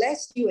God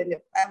bless you and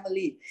your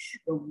family,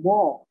 the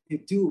more you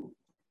do.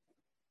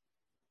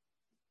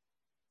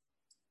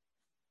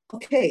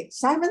 Okay,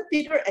 Simon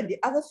Peter and the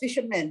other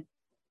fishermen,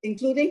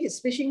 including his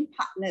fishing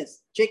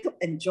partners, Jacob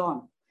and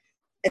John,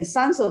 and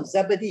sons of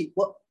Zebedee,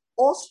 were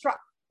awestruck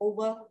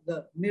over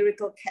the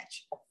miracle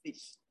catch of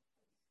fish.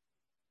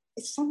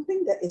 It's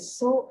something that is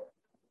so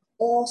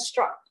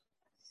awestruck.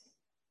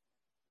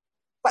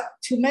 But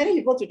to many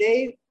people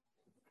today,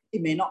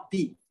 it may not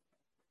be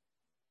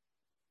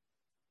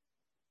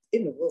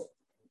in the world.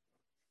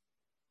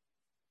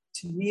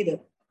 To me, the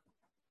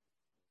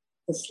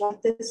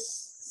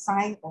slightest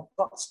sign of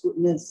God's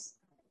goodness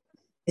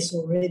is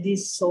already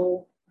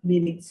so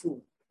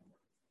meaningful.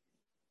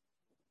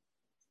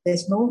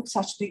 There's no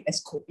such thing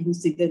as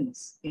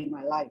coincidence in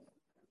my life.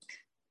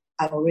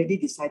 I already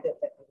decided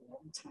that a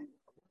long time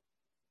ago.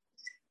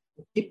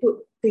 If you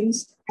put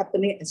things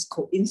happening as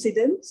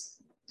coincidence,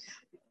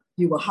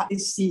 you will hardly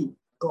see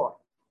God.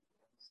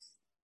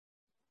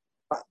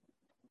 But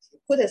if you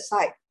put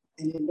aside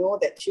and you know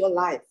that your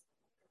life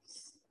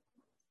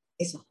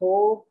is a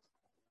whole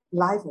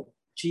life of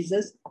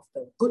Jesus, of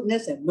the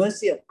goodness and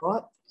mercy of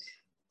God,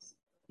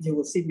 you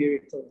will see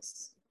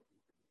miracles.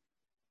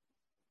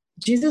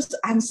 Jesus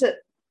answered,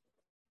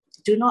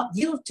 "Do not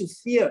yield to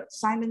fear,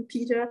 Simon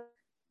Peter.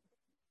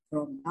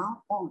 From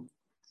now on,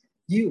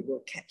 you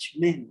will catch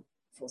men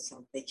for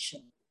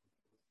salvation."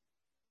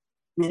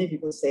 Many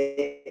people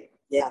say,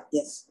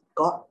 yes,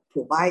 God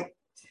provide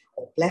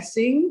a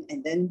blessing,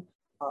 and then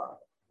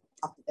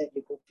after that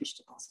you go preach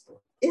the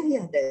gospel.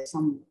 Yeah, there's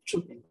some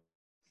truth in it.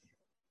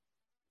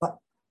 But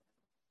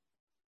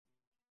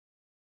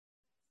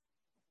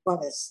what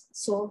I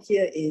saw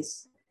here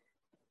is,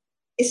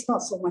 it's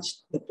not so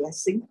much the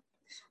blessing,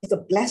 it's the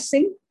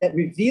blessing that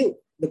revealed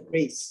the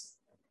grace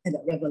and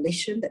the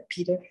revelation that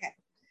Peter had,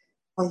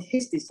 or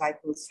his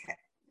disciples had.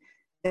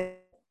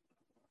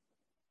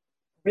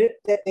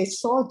 That they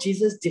saw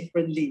Jesus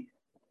differently.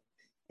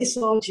 They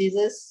saw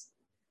Jesus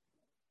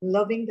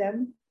loving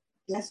them,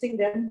 blessing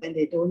them when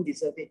they don't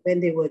deserve it,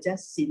 when they were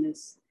just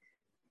sinners.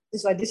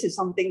 That's why this is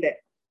something that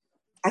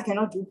I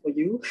cannot do for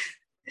you.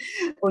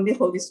 Only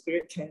Holy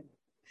Spirit can.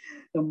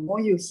 The more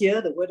you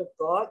hear the word of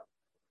God,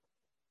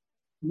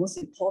 the most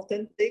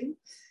important thing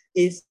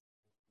is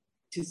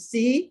to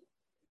see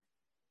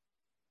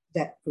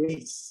that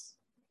grace,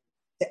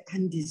 that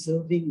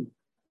undeserving,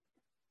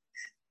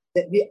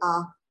 that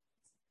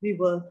we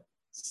were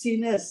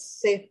sinners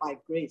saved by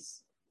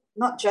grace,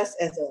 not just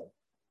as a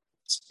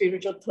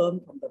spiritual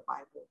term from the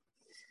Bible,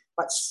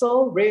 but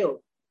so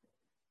real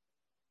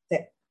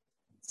that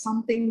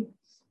something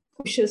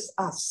pushes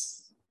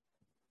us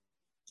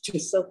to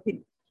serve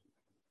Him.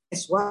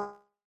 As well,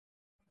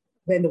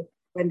 when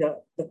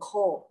the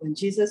call, when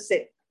Jesus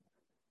said,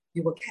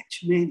 "You will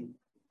catch men,"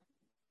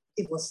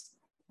 it was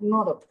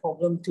not a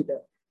problem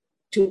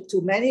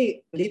to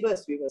many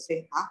believers. We will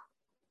say, "Huh?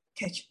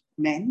 Catch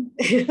men?"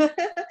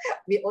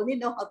 We only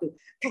know how to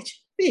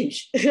catch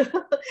fish.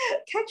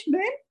 Catch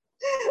men?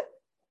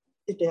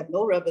 If they have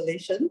no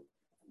revelation,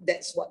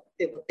 that's what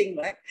they will think,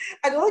 right?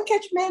 I don't want to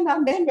catch men.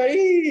 Men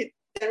very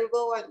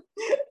terrible one,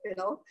 you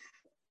know.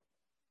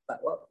 But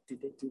what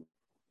did they do?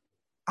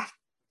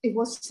 It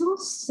was so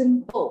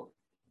simple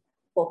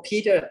for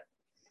Peter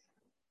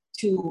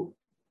to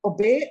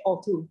obey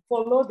or to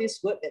follow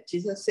this word that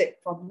Jesus said,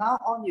 "From now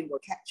on, you will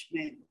catch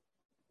men."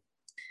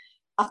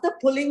 After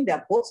pulling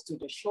their boats to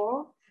the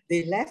shore,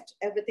 they left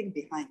everything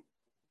behind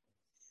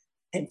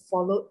and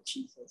followed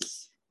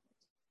Jesus.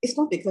 It's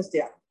not because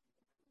they are,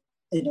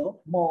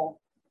 more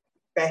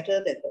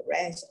better than the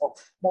rest or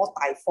more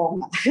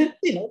typhoon.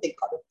 They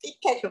got a big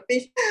catch of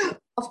fish.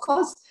 Of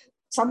course,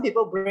 some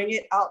people bring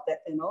it out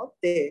that,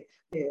 they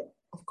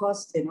of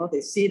course,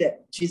 they see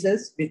that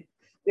Jesus,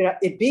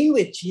 it being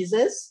with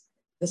Jesus,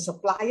 the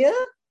supplier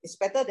is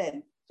better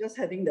than just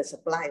having the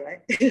supply,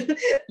 right?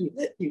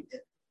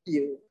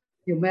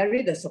 you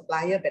marry the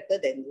supplier better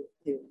than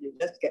you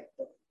just get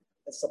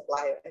the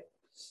supply, right?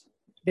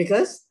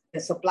 Because the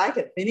supply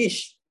can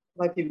finish.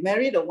 But if you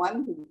marry the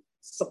one who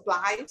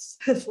supplies,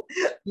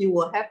 you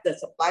will have the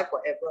supply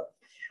forever.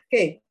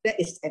 Okay, that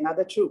is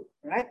another truth,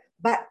 right?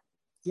 But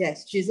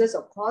yes, Jesus,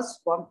 of course,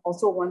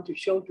 also want to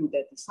show to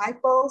the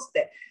disciples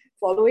that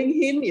following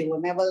him, you will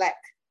never lack.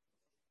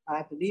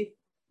 I believe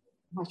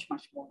much,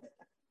 much more than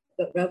that.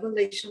 The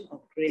revelation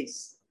of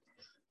grace,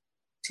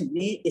 to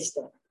me, is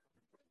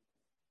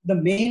the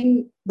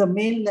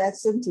main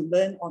lesson to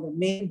learn, or the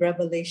main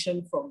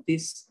revelation from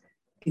this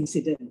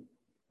incident.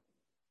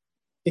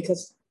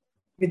 Because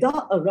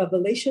without a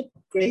revelation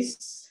of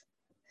grace,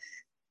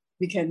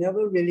 we can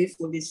never really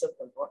fully serve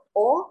the Lord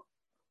or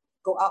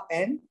go out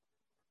and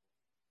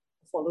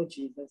follow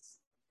Jesus,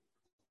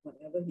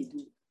 whatever he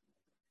do.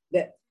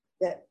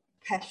 That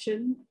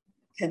passion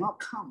cannot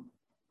come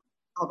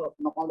out of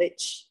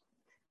knowledge.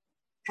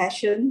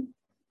 Passion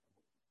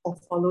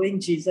of following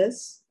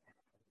Jesus,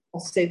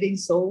 of saving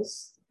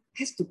souls,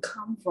 has to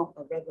come from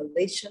a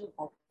revelation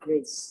of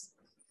grace.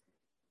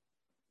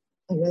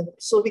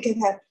 So we can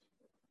have,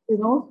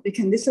 we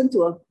can listen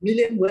to a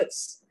million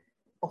words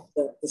of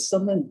the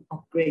sermon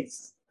of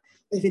grace.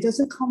 If it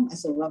doesn't come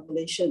as a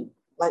revelation,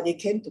 like it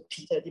came to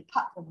Peter,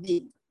 "Depart from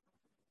me,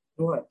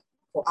 Lord,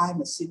 for I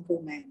am a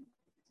sinful man."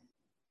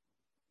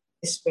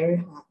 It's very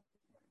hard.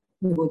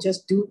 We will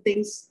just do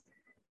things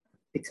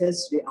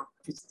because we are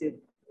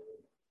Christian.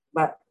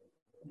 But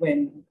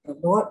when the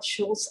Lord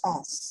shows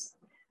us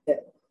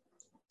that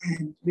I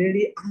am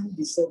really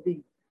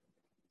undeserving,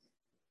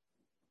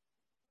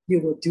 you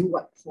will do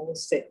what Paul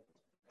said,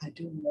 "I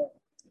do more."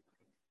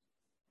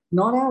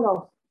 Not out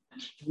of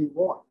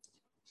reward,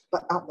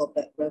 but out of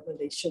that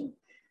revelation.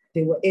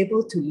 They were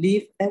able to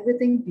leave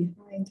everything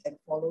behind and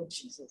follow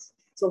Jesus.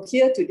 So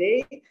here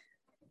today,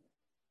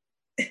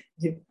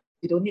 you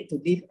don't need to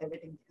leave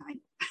everything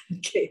behind.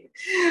 Okay,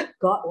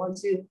 God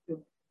wants you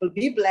to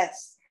be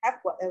blessed, have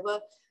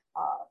whatever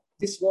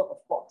this world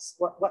affords,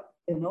 what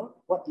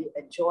you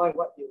enjoy,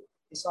 what you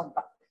this one.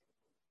 But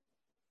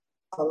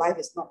our life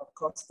is not, of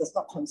course, does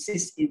not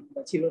consist in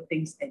material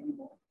things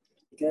anymore,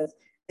 because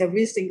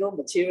every single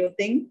material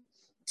thing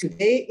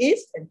today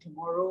is and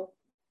tomorrow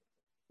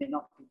may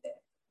not be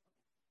there.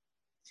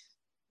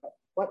 But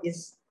what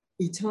is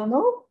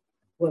eternal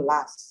will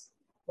last.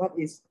 What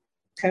is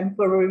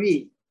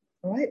temporary,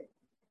 all right,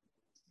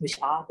 which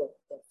are the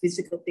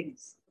physical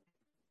things.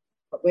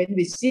 But when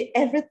we see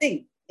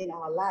everything in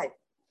our life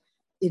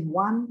in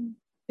one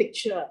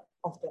picture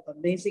of the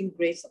amazing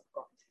grace of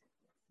God,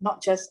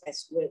 not just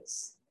as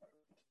words,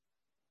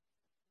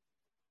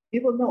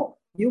 you will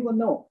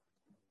know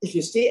if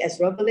you see it as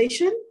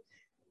revelation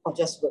or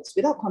just words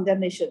without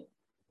condemnation.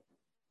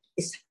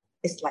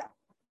 It's like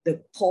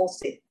the Paul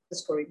said,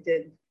 1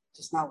 Corinthians,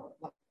 just now,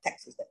 what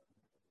text is that?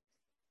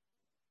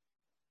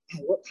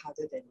 I work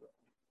harder than you.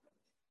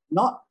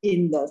 Not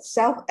in the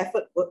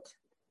self-effort work.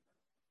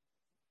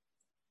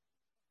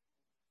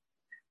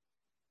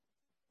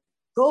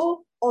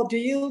 Go, or do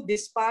you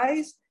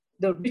despise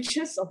the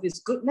riches of his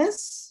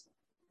goodness?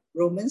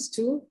 Romans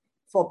 2,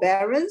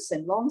 forbearance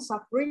and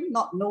long-suffering,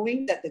 not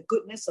knowing that the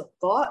goodness of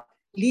God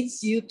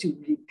leads you to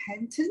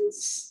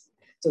repentance.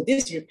 So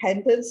this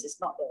repentance is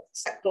not the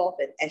sackcloth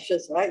and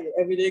ashes, right? You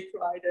every day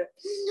cry that,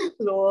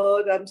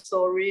 Lord, I'm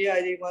sorry,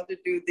 I didn't want to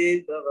do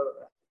this, blah, blah,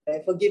 blah.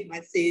 I forgive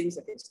my sins.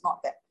 Okay, it's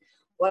not that.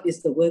 What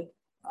is the word?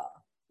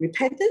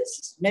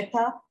 Repentance,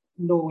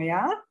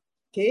 metanoia,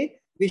 okay,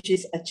 which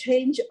is a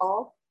change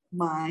of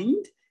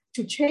mind,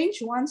 to change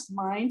one's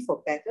mind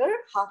for better,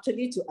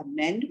 heartily to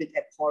amend with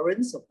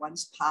abhorrence of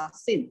one's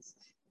past sins.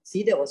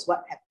 See, that was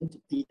what happened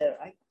to Peter,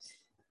 right?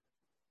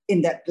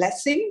 In that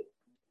blessing,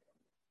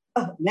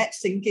 net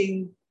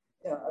sinking,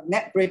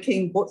 net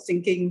breaking, boat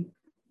sinking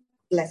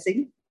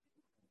blessing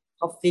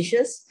of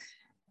fishes,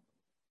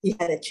 he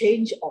had a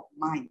change of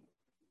mind.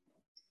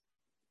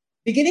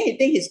 Beginning, he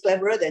think he's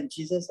cleverer than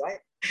Jesus, right?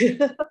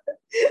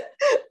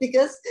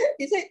 Because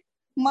he said,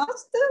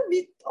 Master,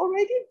 we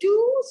already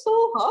do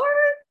so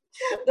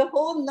hard the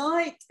whole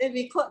night and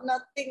we caught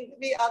nothing.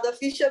 We are the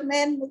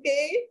fishermen,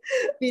 okay?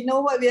 We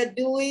know what we are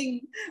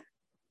doing.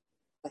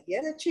 But he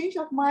had a change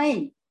of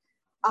mind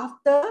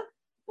after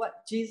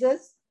what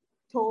Jesus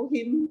told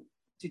him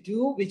to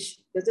do, which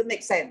doesn't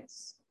make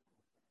sense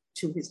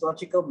to his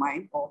logical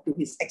mind or to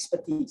his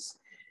expertise.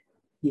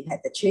 He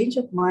had a change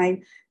of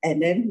mind,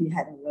 and then he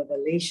had a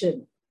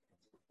revelation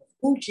of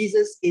who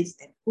Jesus is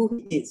and who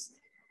he is.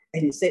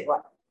 And he said,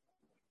 what?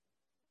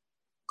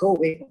 Go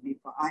away from me,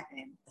 for I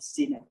am a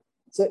sinner.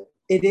 So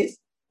it is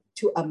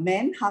to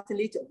amend,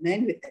 heartily to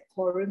amend with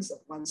abhorrence of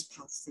one's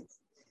past sins.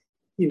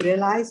 He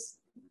realized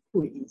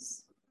who he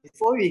is.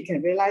 Before we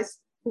can realize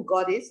who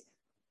God is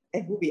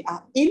and who we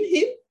are in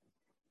him,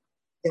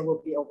 there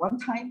will be a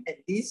one-time, at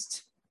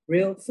least,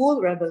 real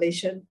full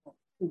revelation of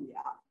who we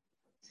are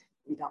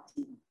without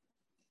him.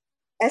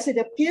 As it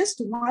appears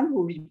to one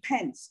who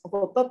repents of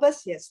a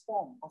purpose he has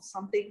formed, of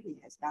something he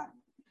has done,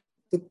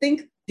 to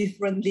think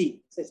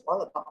differently. So it's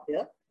all about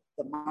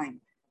the mind.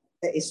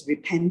 There is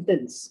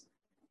repentance,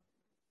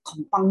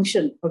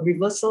 compunction, a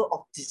reversal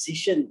of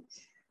decision.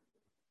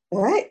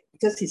 All right?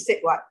 Because he said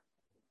what?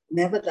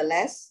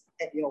 Nevertheless,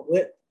 at your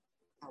word,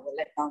 I will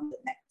let down the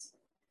net.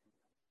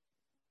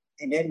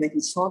 And then when he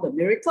saw the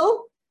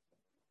miracle,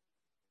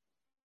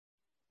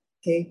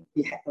 okay,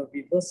 he had a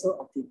reversal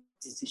of the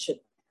decision.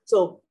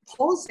 So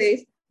Paul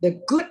says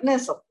the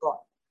goodness of God.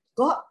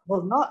 God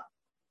will not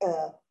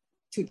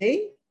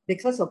today,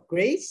 because of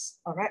grace,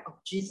 all right, of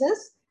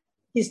Jesus,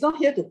 he's not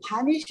here to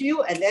punish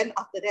you and then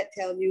after that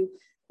tell you,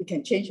 you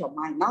can change your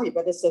mind. Now you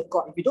better serve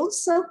God. If you don't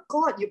serve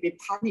God, you'll be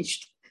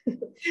punished.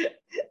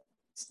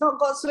 It's not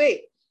God's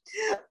way,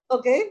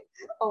 okay,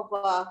 of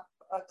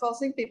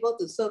causing people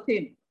to serve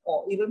him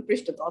or even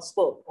preach the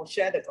gospel or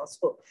share the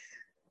gospel.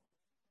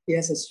 He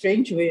has a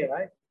strange way,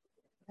 right?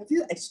 Have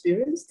you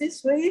experienced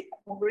this way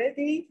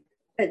already?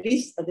 At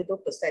least a little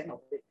percent of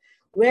it,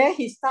 where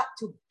he starts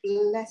to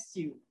bless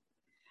you.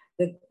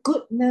 The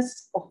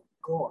goodness of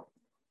God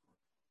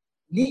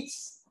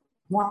leads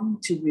one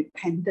to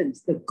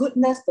repentance. The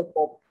goodness, the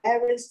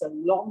forbearance, the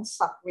long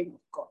suffering of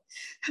God.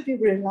 Have you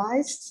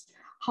realized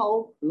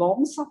how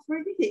long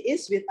suffering he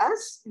is with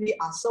us? We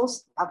are so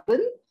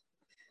stubborn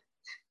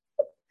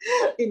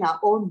in our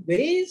own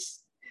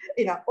ways,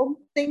 in our own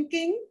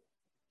thinking.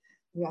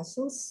 We are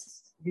so,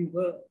 we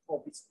were,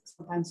 or we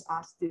sometimes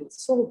are still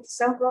so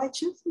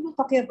self-righteous. I'm not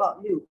talking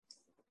about you.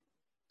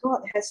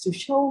 God has to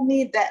show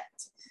me that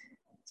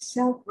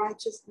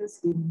self-righteousness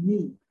in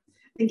me,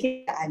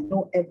 thinking that I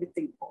know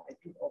everything for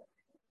people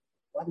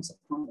once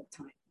upon a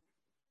time,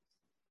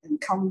 and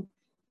come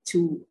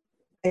to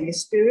an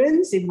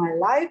experience in my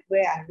life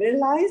where I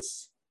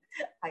realize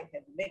I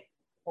have made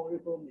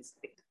horrible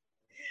mistake,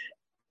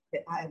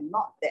 that I am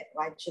not that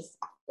righteous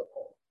after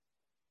all.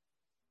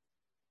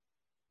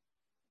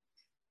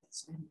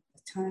 That's when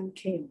the time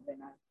came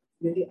when I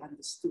really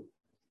understood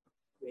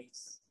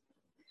grace.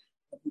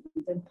 But he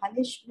didn't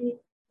punish me,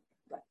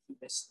 but he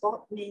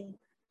restored me,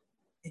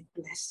 it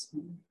blessed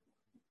me.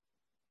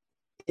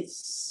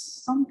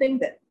 It's something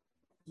that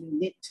you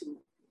need to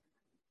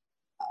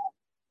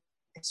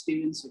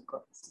experience with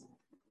God.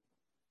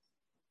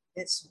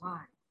 That's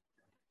why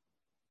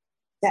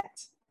that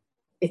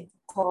it's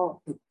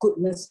called the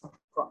goodness of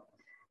God.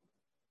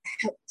 It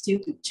helps you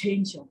to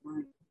change your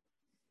mind.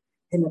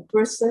 And a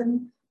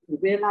person who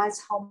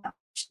realizes how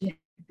much they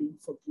have been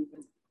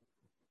forgiven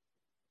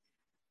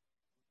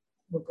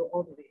will go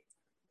all the way,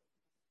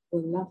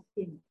 will love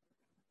him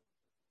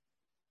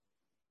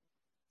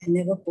and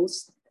never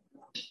boast.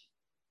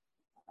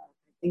 I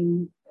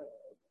think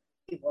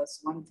it was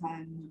one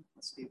time,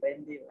 must be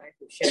Wendy, right,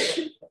 who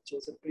shared what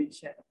Joseph Green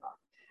shared about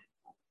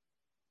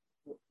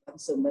one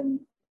sermon,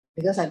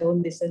 because I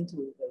don't listen to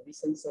the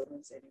recent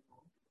sermons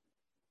anymore.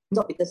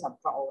 Not because I'm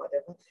proud or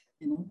whatever,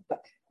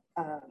 but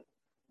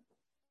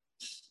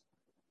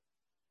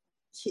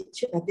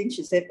I think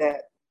she said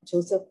that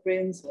Joseph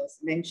Prince was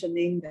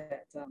mentioning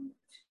that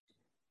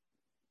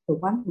the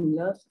one who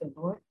loves the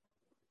Lord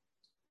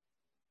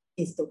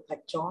is the,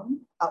 like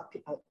John,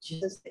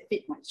 Jesus said,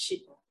 feed my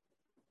sheep.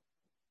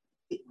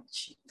 Feed my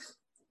sheep.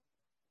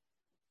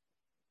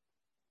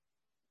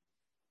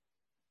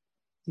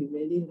 You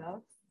really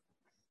love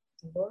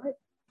the Lord?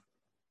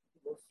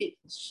 You will feed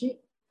his sheep.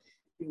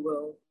 You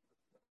will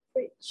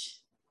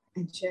preach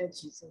and share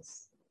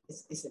Jesus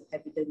is an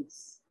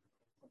evidence.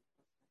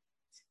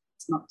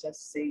 It's not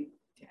just saying,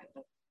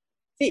 okay,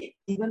 feed.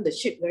 Even the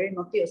sheep very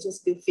naughty also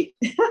still feed.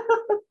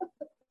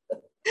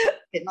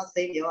 Cannot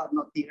say you are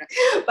naughty,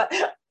 right? But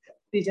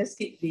we just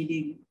keep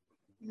feeding,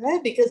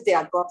 right? Because they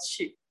are God's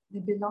sheep. They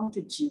belong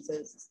to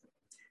Jesus.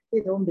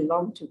 They don't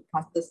belong to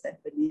Pastor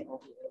Stephanie or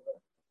whoever,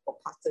 or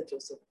Pastor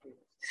Joseph.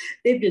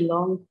 They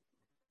belong,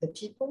 the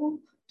people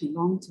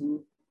belong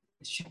to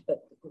the shepherd,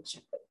 the good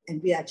shepherd.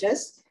 And we are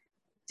just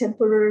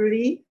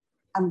temporarily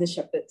under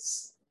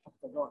shepherds of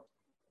the Lord.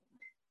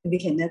 And we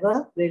can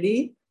never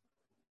really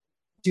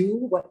do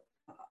what,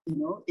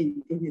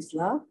 in His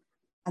love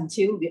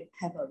until we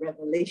have a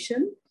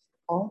revelation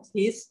of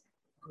His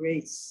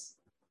grace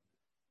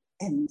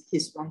and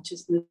His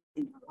righteousness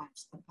in our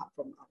lives apart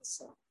from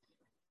ourselves.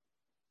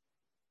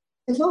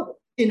 And so,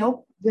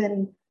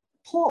 when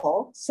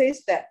Paul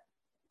says that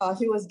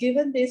he was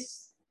given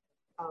this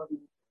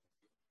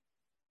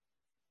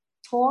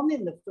thorn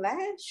in the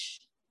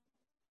flesh,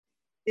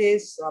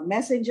 this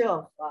messenger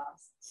of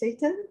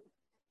Satan,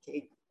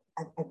 okay,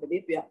 I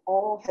believe we are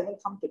all haven't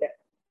come to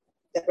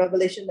that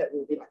revelation that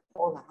will be like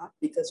Paul,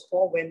 because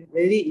Paul went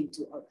really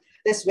into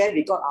that's where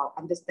we got our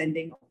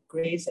understanding of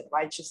grace and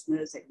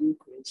righteousness and new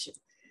creation.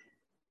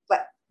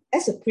 But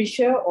as a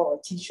preacher or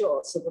a teacher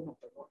or a servant of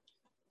the Lord,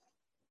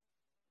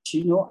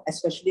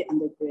 especially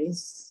under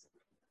grace,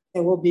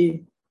 there will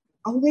be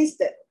always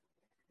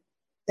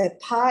that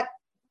part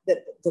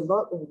that the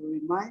Lord will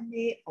remind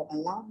me or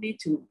allow me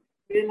to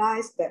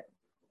realize that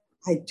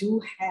I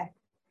do have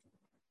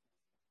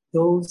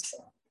those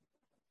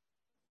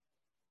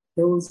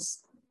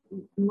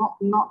not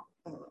what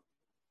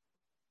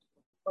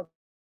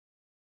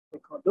we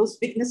call those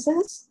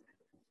weaknesses,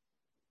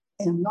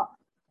 and I'm not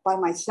by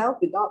myself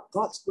without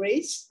God's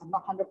grace. I'm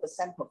not 100%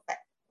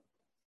 perfect.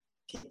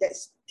 Okay,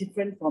 that's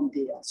different from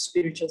the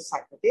spiritual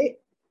side of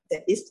it.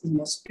 That is, in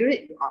your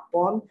spirit, you are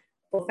born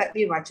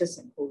perfectly righteous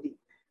and holy.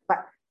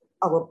 But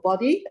our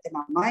body and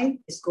our mind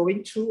is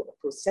going through a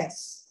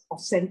process of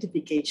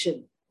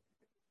sanctification.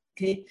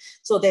 Okay,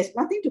 so there's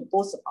nothing to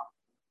boast about.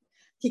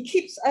 He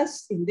keeps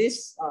us in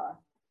this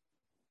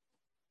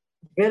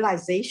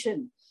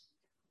realization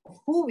of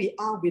who we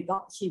are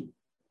without Him,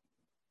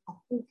 of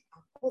who we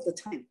are all the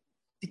time.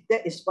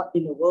 That is what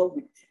in the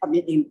world,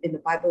 in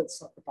the Bible,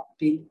 it's about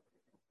being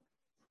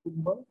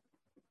humble,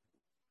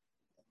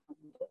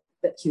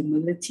 that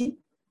humility.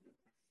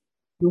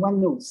 No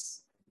one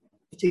knows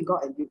between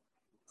God and you,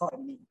 God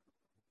and me,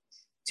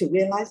 to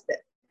realize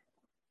that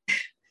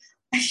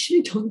I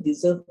actually don't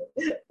deserve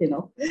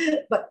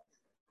it, but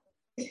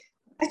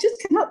I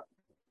just cannot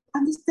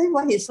understand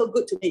why He's so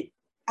good to me.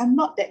 I'm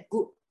not that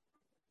good.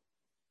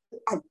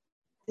 I,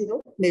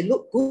 may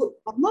look good,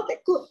 but not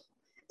that good.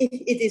 If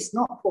it is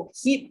not for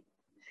Him,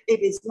 if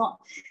it's not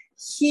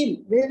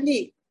Him,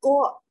 really,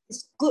 God,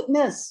 His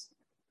goodness.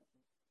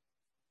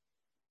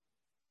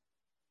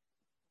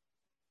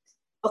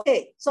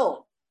 Okay,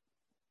 so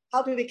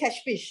how do we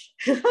catch fish?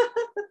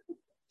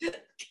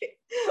 Okay.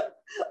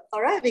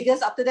 All right,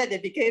 because after that they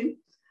became,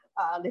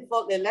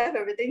 they left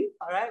everything,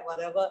 all right,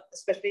 whatever,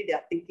 especially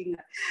their thinking,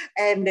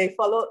 and they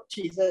followed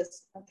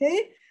Jesus.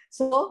 Okay,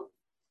 so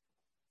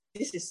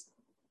this is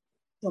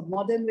the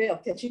modern way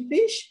of catching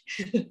fish.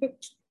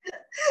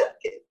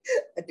 Okay.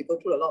 I had to go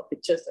through a lot of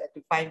pictures. I had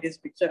to find this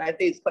picture. I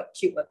think it's quite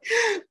cute.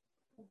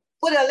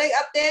 Put a leg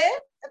up there,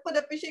 and put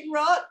a fishing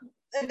rod,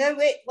 and then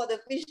wait for the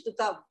fish to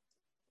come.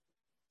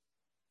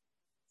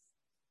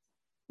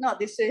 Not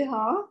this way,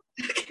 huh?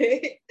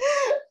 Okay,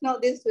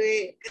 not this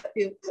way.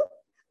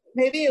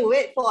 Maybe you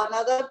wait for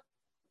another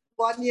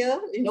 1 year,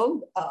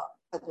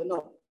 I don't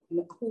know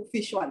who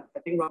fish one. I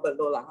think Robert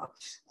Lola. Huh?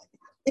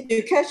 If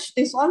you catch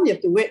this one, you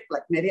have to wait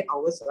like many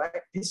hours,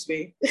 right? This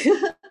way.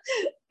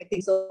 I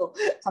think so.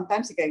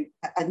 Sometimes you can,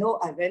 I know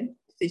I went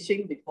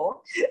fishing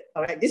before.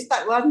 All right, this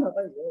type one, you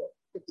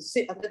have to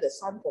sit under the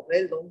sun for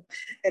very long.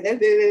 And then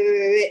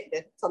wait.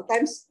 Then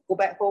sometimes go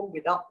back home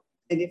without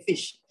any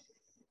fish.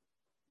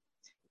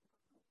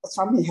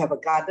 Some you have a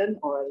garden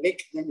or a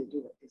lake, then you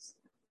do like this.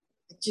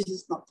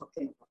 Jesus is not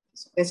talking about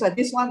this.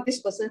 That's why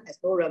this person has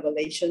no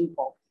revelation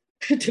of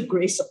the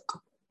grace of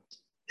God.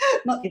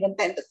 Not even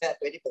 10%,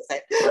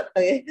 20%.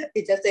 Okay,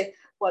 he just say,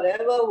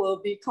 whatever will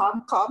be,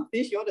 come,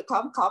 fish, you want to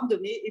come to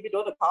me. If you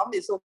don't want to come,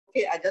 it's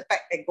okay. I just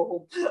pack and go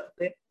home.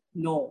 Okay?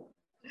 No.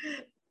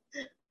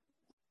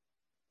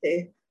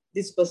 Okay,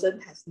 this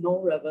person has no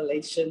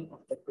revelation of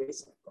the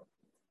grace of God.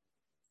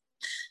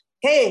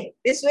 Hey,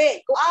 this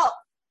way, go out,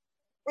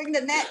 bring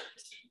the net,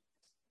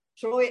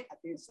 throw it. I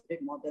think it's a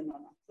bit modern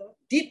one. So,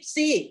 deep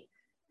sea,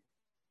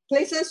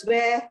 places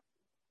where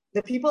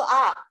the people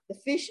are, the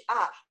fish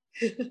are.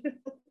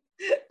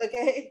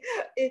 Okay,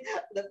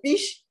 the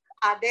fish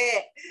are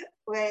there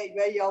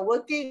where you're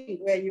working,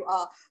 where you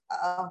are,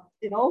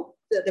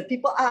 the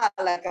people are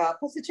like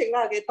Pastor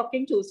Chekla, okay,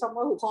 talking to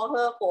someone who called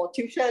her for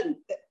tuition.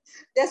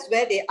 That's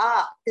where they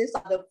are. These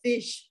are the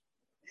fish.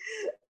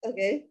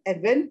 Okay,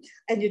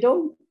 and you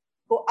don't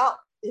go out,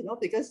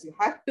 because you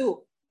have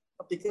to.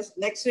 because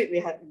next week we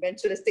have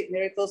evangelistic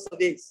miracle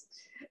service.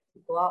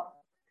 Go out,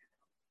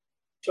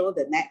 throw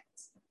the net,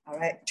 all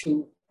right,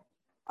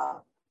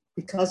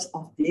 because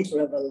of the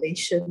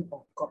revelation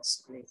of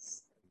God's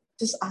grace.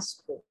 Just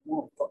ask for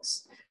more of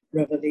God's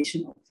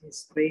revelation of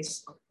His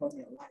grace upon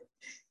your life.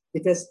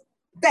 Because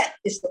that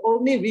is the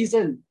only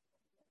reason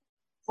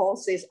Paul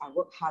says, I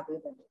work harder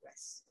than the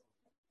rest.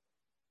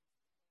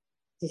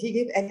 Did he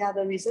give any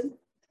other reason?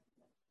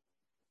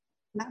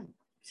 No.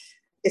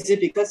 Is it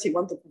because he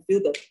wanted to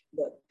fulfill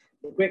the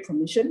Great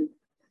Commission?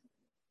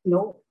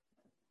 No.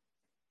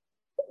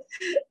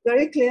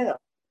 Very clear.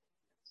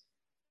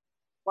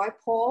 Why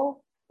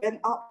Paul went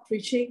out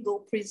preaching, go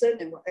prison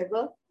and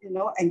whatever,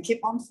 and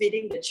keep on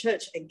feeding the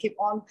church and keep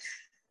on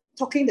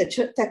talking to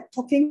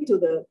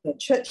the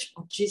church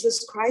of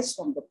Jesus Christ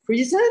from the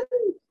prison,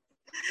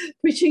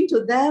 preaching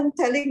to them,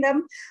 telling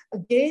them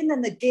again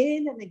and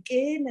again and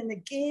again and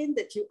again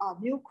that you are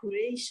new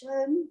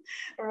creation,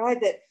 all right,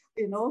 that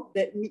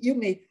you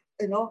may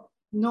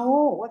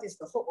know what is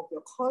the hope of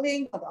your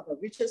calling, what are the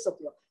riches of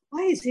your.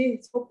 Why is he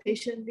so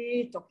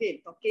patiently talking,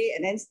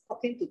 and then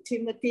talking to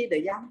Timothy, the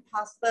young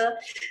pastor,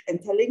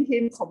 and telling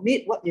him,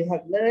 commit what you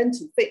have learned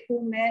to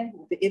faithful men who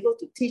will be able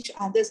to teach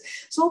others.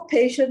 So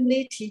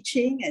patiently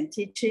teaching and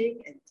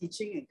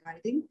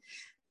guiding.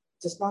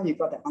 Just now you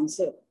got the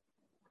answer.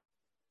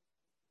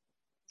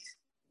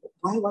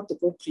 Why want to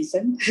go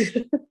prison?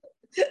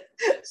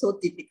 So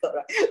difficult,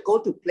 right? Go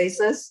to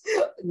places,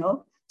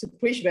 to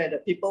preach where the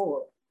people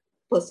will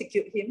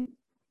persecute him,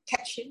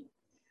 catch him.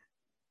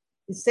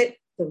 He said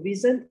the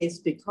reason is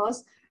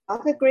because by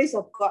the grace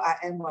of God,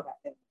 I am what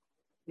I am.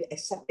 We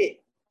accept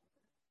it.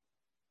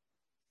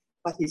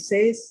 But he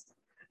says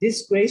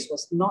this grace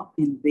was not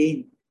in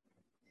vain.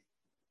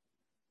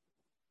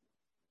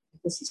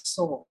 Because he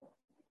saw.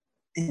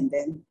 And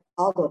then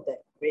out of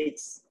that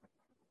grace,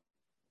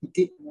 he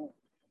did more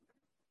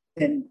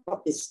than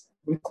what is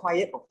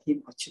required of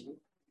him actually.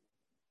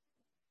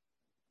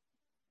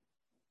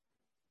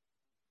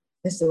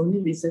 That's the only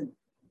reason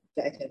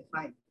that I can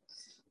find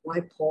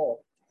why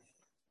Paul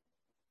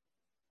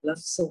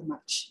loved so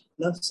much,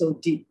 loved so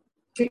deep,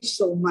 preached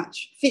so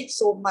much, feed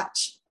so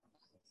much,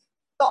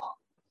 talk,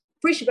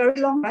 preach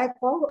very long, right,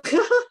 Paul?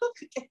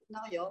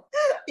 Now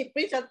he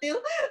preached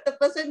until the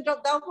person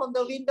dropped down from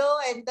the window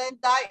and then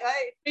died,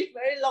 right? He preached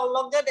very long,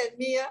 longer than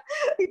me.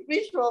 He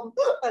preached from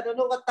I don't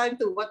know what time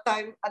to what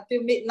time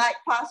until midnight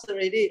passed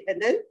already, and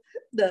then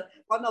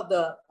one of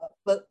the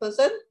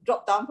person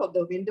dropped down from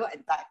the window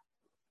and died.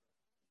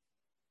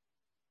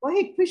 Why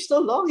he preached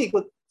so long? He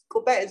could go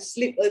back and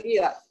sleep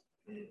earlier.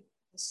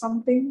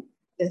 Something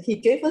that he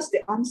gave us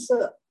the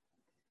answer.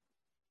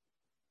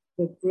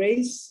 The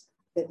grace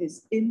that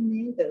is in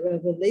me, the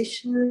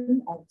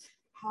revelation of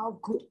how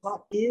good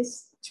God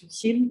is to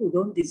him who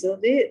don't deserve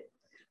it,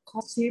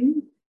 cause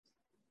him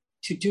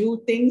to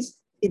do things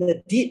in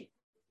a deep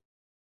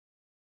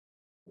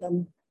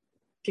that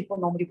people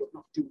normally would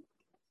not do.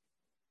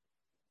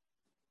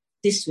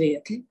 This way,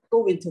 okay?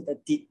 Go into the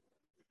deep.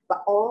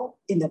 But all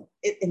in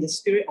the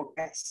spirit of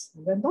rest.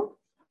 Remember?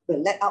 The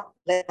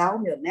let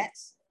down your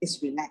nets is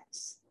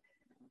relax.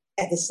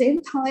 At the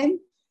same time,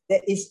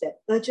 there is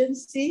that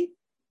urgency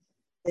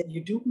that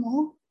you do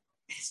more.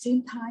 At the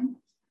same time,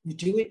 you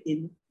do it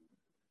in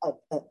a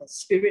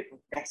spirit of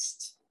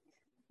rest.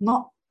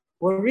 Not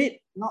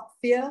worried, not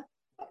fear,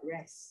 but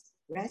rest.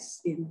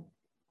 Rest in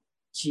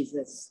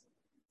Jesus.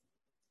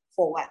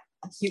 For what?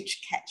 A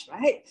huge catch,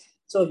 right?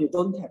 So you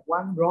don't have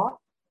one rod,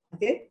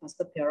 okay,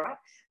 Pastor Pierre,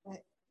 right?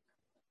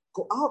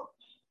 Go out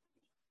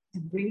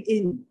and bring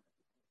in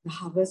the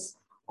harvest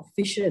of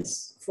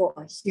fishes for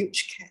a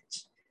huge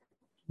catch.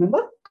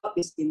 Remember, God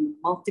is in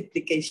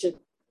multiplication.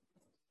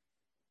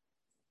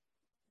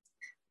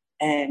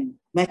 And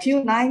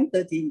Matthew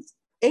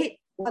 9:38,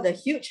 what a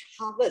huge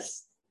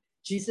harvest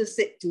Jesus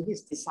said to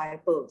his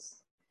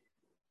disciples.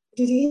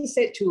 Did he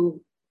say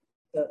to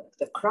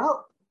the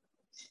crowd?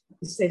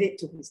 He said it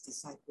to his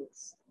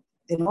disciples.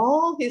 And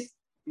all his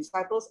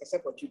disciples,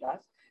 except for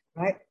Judas,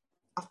 right?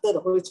 After the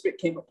Holy Spirit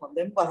came upon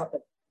them, what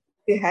happened?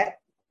 They had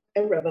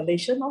a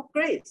revelation of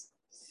grace.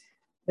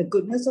 The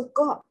goodness of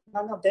God.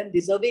 None of them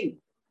deserving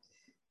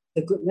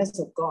the goodness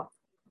of God.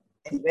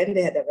 And when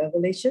they had a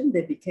revelation,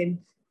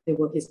 they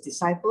were his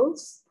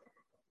disciples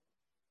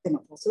and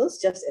apostles,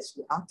 just as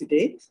we are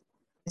today.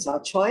 It's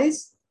our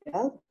choice,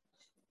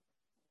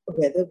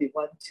 whether we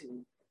want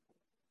to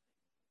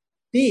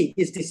be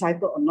his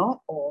disciple or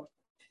not, or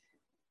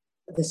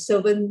the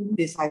servant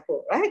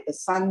disciple, right? The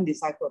son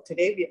disciple.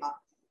 Today we are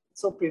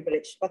so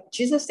privileged. But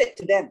Jesus said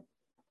to them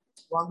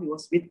while he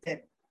was with them,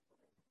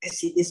 as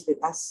he is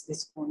with us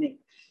this morning,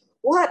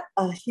 what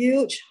a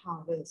huge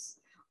harvest.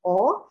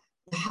 Or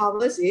the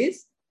harvest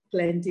is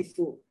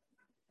plentiful.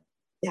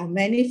 There are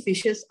many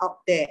fishes out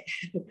there.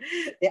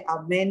 There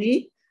are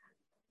many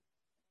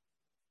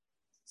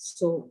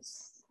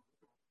souls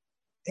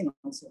and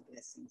also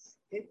blessings.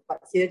 Okay?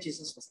 But here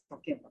Jesus was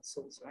talking about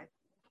souls, right?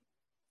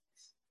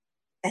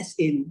 As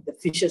in the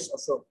fishes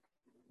also.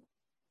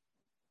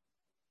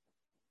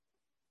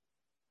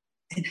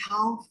 And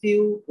how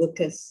few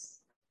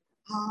workers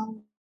How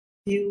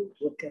few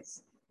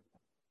workers.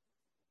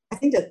 I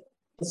think the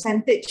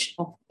percentage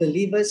of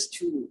believers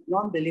to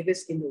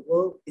non-believers in the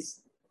world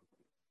is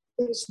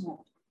very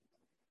small.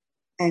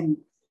 And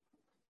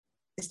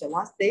it's the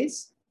last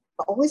days,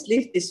 but always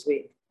live this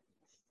way.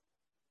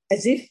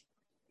 As if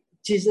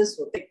Jesus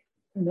will take,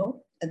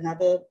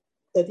 another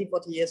 30,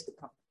 40 years to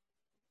come.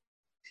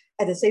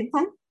 At the same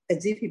time,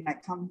 as if he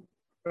might come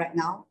right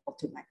now or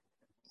tonight.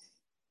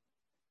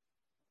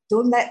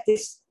 Don't let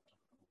this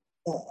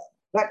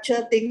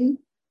rapture thing,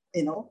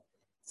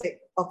 say,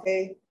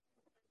 okay,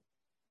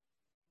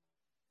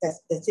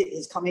 that's it,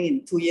 it's coming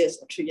in 2 years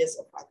or 3 years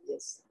or 5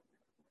 years.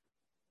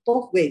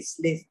 Both ways,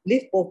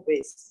 live both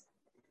ways.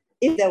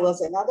 If there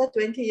was another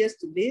 20 years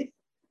to live,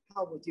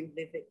 how would you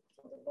live it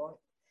for the Lord?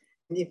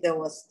 And if there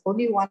was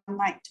only one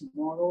night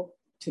tomorrow,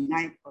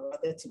 tonight, or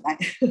rather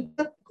tonight,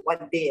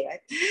 one day,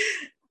 right?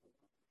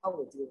 How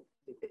would you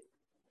live it?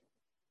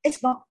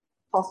 It's not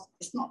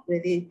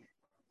really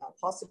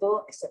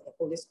possible except the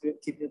Holy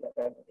Spirit give you the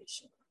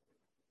revelation.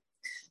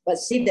 But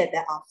see that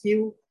there are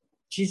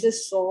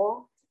Jesus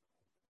saw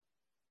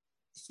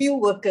few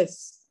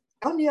workers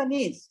on your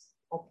knees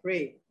or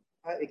pray.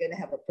 Right, we're going to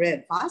have a prayer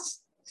and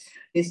fast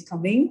this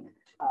coming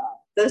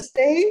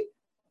Thursday.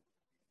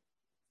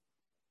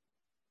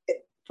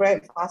 Prayer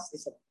and fast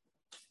is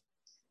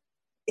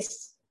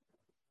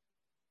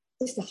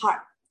it's the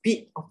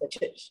heartbeat of the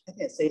church. I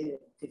think I said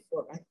it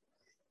before, right?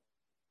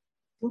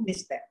 Don't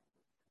miss that.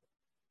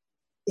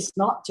 It's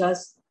not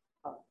just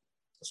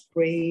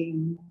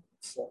praying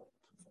for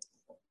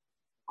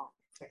our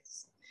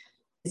prayers.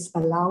 It's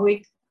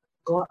allowing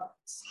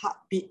God's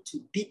heartbeat to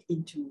beat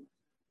in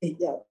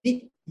your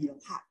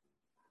heart.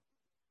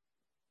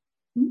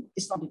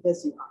 It's not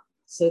because you are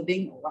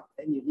serving or what,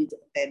 then you need to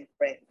attend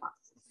prayer and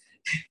fast.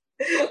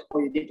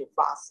 Or you need to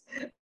fast.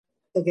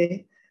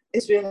 Okay?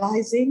 It's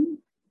realizing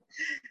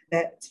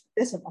that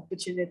there's an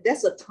opportunity,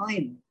 there's a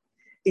time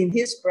in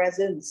his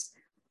presence.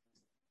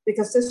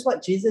 Because that's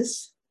what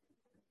Jesus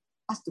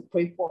asked to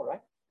pray for,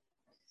 right?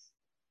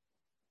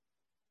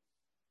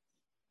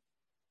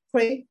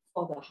 Pray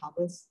for the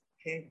harvest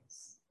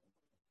hands.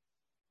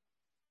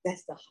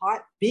 That's the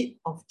heartbeat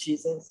of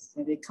Jesus.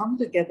 When we come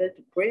together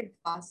to pray and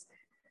fast,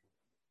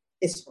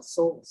 it's for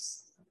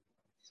souls.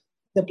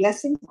 The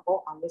blessings are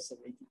all ours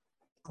already.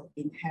 Our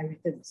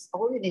inheritance.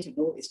 All you need to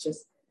know is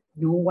just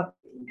know what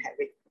we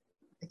inherit.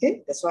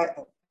 Okay? That's why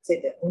I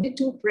said there are only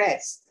 2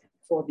 prayers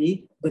for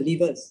the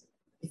believers.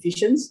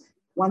 Ephesians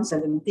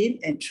 1:17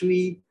 and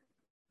 3:17,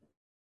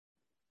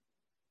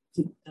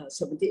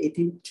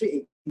 18,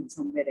 3:18,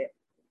 somewhere there.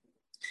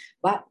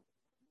 But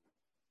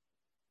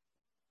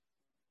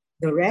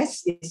the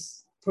rest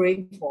is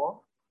praying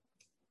for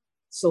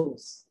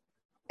souls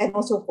and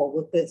also for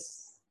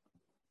workers.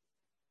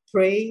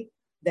 Pray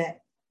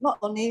that not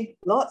only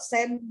Lord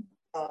send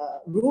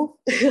Ruth,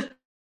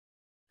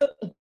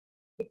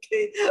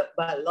 okay,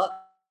 but Lord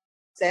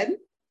send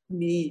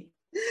me.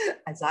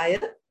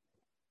 Isaiah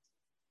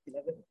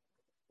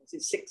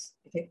 11:6.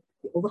 Okay,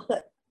 you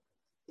overheard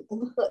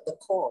the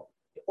call.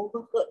 You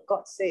overheard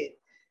God say,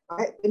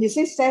 right? When you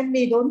say send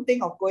me, don't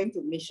think of going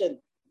to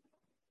mission.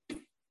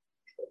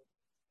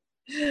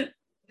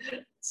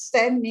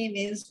 Send me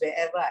means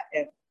wherever I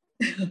am.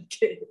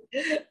 Okay,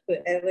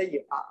 wherever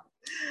you are.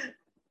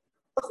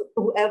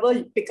 Whoever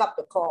you pick up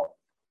the call.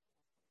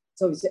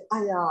 So you say,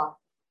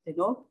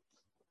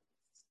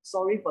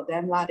 sorry for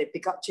them lah. They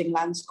pick up Ching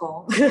Lan's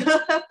call.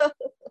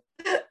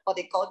 Or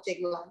they call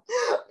Ching Lan.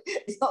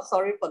 It's not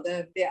sorry for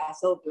them. They are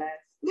so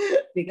blessed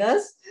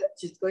because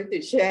she's going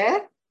to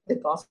share the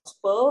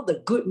gospel, the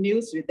good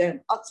news with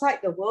them.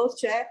 Outside the world,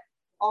 share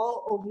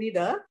only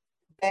the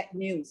bad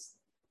news.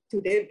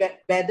 Today,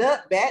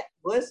 bad,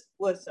 worse,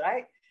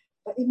 right?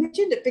 But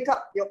imagine they pick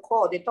up your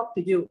call, they talk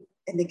to you,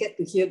 and they get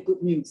to hear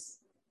good news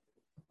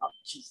about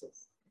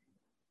Jesus.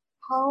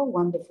 How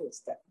wonderful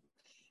is that?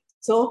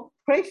 So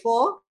pray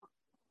for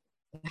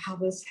the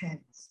harvest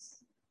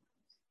hands.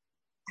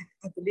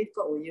 I believe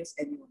God will use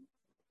anyone.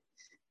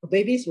 The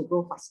babies will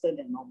grow faster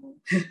than normal.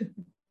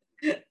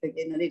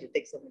 Again, no need to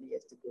take so many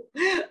years to grow.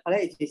 All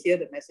right, if you hear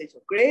the message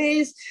of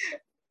grace,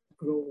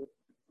 grow.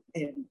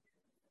 And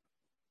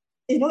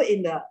in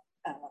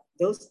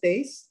those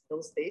days,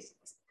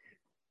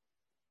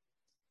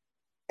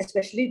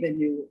 especially when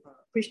you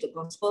preach the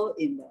gospel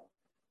in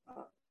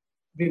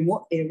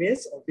remote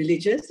areas or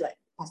villages like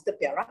Pastor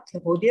Piara,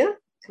 Cambodia,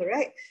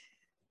 correct?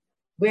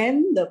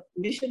 When the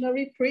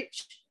missionary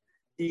preached,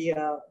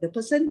 the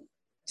person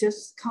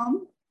just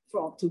come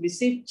to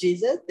receive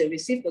Jesus, they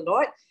receive the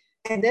Lord,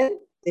 and then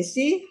they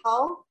see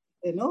how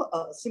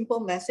a simple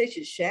message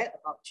is shared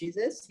about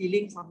Jesus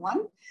healing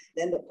someone.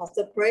 Then the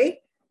pastor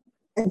pray,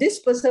 and this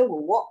person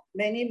will walk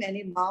many,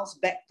 many miles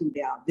back to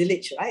their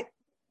village, right?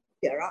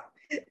 Piara.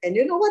 And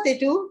you know what they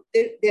do?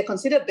 They're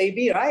considered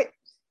baby, right?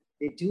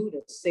 They do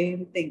the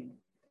same thing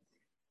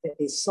that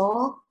they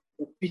saw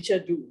the preacher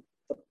do,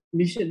 the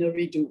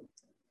missionary do.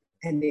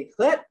 And they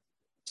heard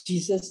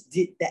Jesus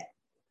did that.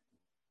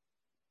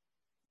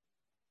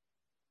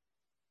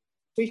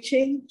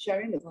 Preaching,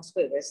 sharing the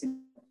gospel is very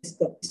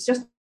simple. It's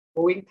just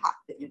growing part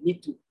that you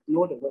need to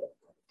know the word of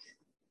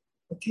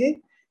God.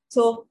 Okay,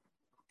 so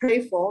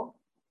pray for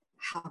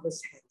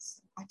harvest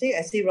hands. I think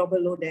I see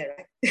Robert Lowe there,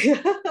 right?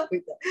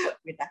 with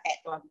the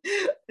hat on.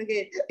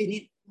 Okay, we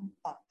need,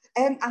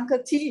 and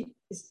Uncle T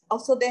is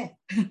also there.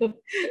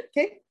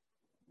 Okay,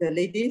 the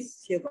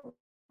ladies here,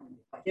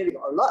 here we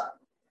got a lot.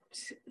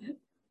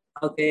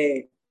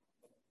 Okay,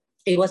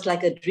 it was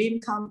like a dream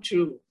come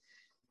true.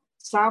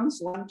 Psalms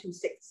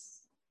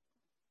 126,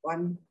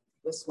 1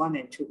 verse 1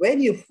 and 2.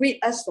 When you freed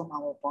us from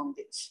our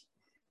bondage,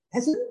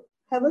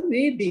 haven't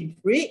we been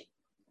freed?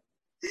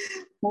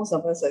 Most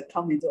of us have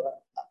come into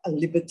a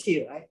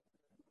liberty, right?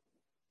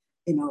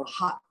 In our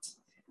heart,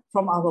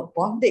 from our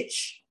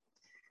bondage,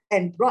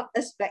 and brought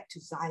us back to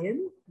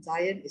Zion.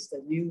 Zion is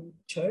the new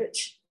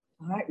church,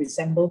 all right?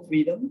 Resemble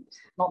freedom,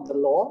 not the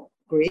law.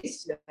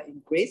 Grace, we are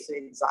in grace, we're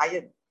in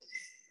Zion.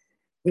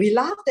 We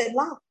laughed and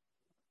laughed.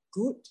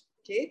 Good,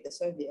 okay?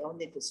 That's why we all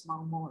need to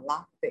smile more,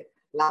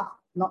 laugh,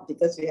 not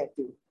because we have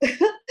to,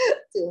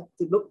 to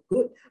look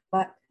good,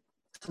 but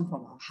come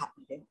from our heart,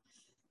 okay?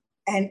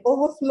 And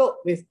overflowed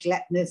with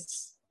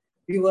gladness.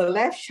 We were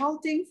left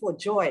shouting for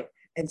joy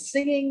and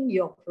singing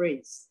your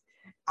praise.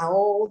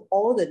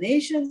 All the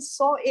nations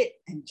saw it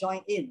and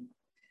joined in.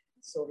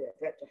 So we are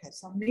glad to have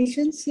some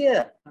nations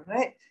here, all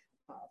right?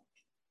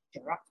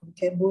 Perak from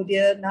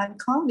Cambodia,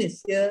 Nankam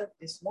is here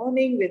this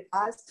morning with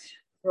us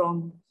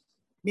from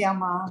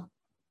Myanmar,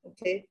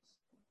 okay?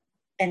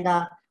 And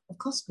of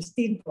course,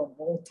 Christine from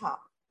Malta.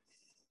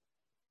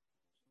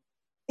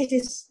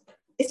 It's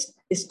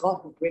God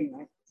who brings,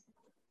 right?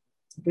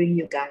 Bring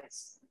you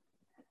guys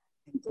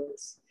and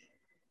girls.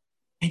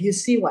 And you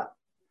see what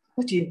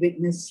do you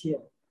witness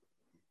here?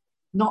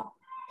 Not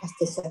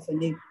Pastor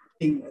Stephanie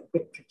being a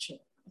good preacher.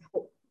 I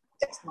hope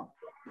that's not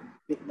what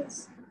you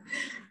witness.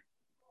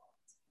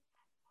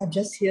 I'm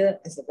just here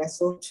as a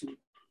vessel to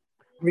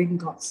bring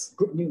God's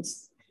good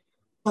news.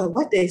 But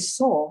what they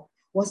saw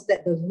was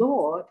that the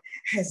Lord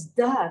has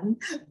done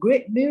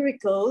great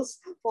miracles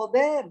for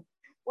them.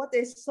 What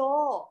they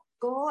saw,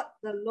 God,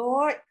 the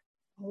Lord,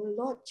 our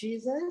Lord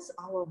Jesus,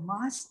 our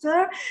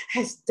Master,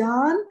 has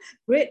done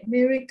great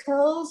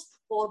miracles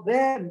for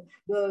them.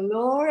 The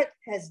Lord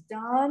has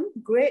done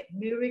great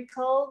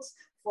miracles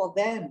for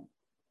them.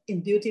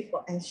 In Beauty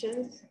for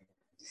Ashes,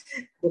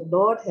 the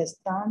Lord has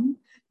done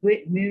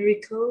great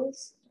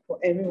miracles for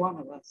every one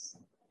of us.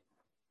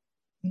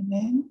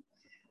 Amen.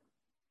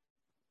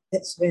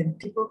 That's when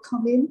people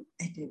come in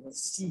and they will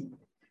see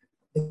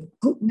the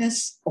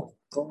goodness of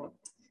God.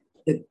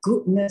 The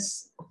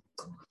goodness of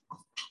God.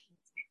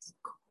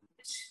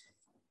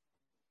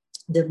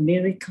 The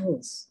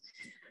miracles.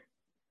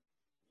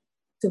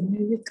 The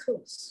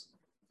miracles.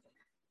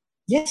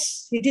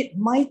 Yes, he did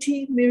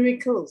mighty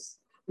miracles.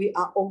 We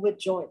are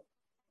overjoyed.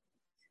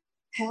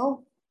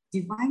 Health,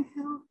 divine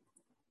health,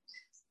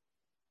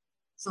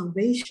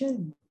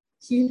 salvation,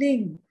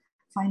 healing,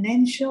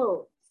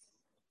 financial,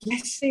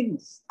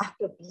 blessings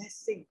after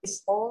blessing.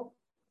 It's all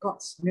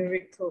God's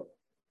miracle.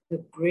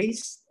 The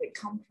grace that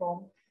comes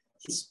from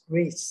his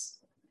grace.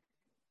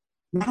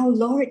 Now,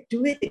 Lord,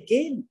 do it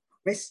again.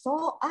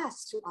 Restore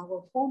us to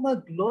our former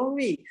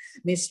glory.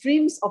 May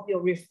streams of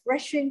your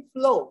refreshing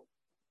flow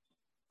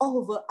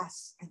over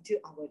us until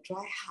our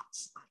dry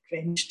hearts are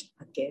drenched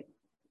again.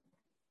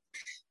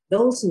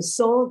 Those who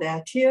sow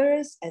their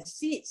tears as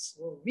seeds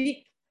will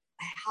reap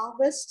a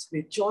harvest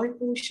with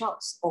joyful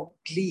shouts of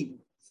glee.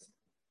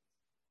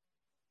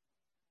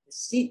 The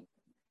seed,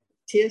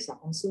 tears are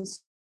also.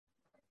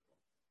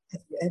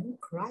 Have you ever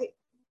cried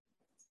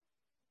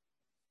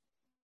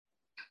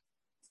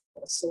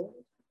for a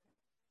soul?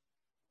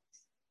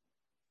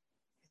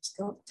 Has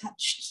God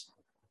touched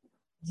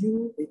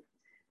you with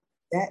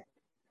that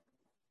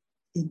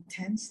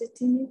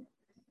intensity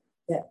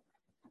that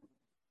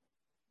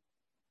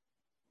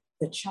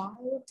the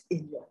child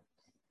in your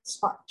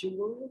spark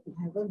jewel who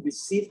haven't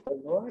received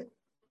the Lord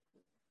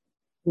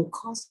will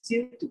cause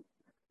you to,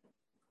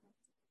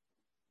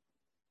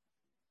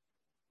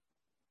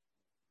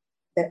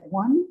 that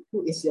one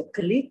who is your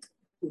colleague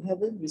who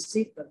haven't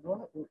received the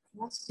Lord will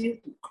cause you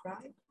to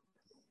cry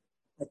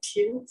the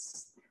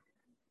tears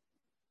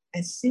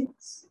and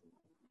sins?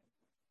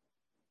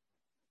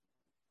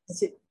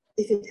 If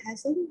it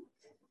hasn't,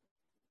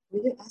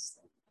 will you ask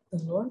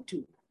the Lord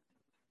to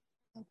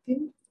help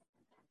you?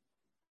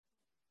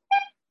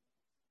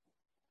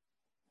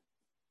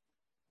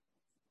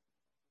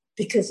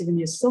 Because when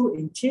you sow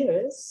in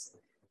tears,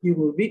 you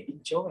will reap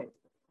in joy.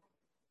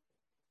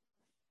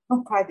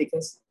 Not cry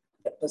because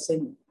that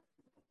person,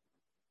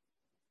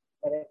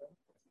 whatever,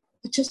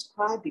 but just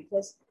cry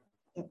because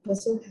that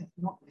person has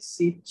not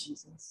received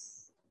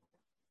Jesus.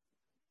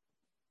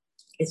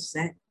 It's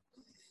sad.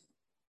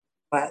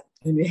 But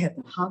when we have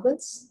the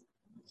harvest,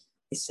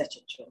 it's such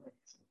a joy.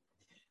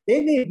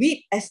 They may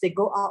weep as they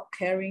go out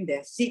carrying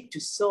their seed to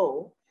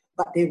sow,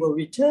 but they will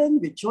return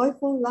with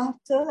joyful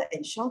laughter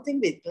and shouting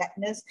with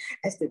gladness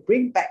as they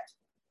bring back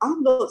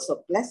armloads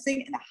of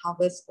blessing and a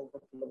harvest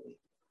overflowing.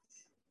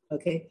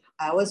 Okay,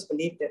 I always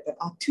believe that there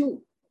are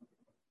two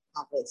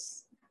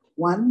harvests.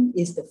 One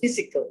is the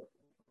physical,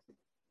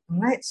 All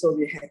right, so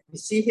we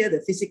see here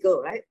the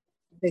physical, right?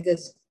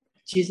 Because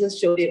Jesus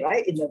showed it,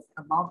 right, in the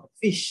amount of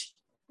fish.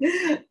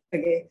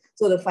 Okay,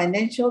 so the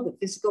financial, the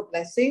physical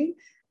blessing,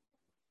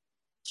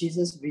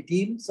 Jesus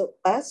redeemed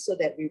us so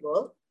that we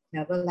will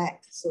never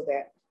lack, so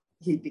that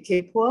he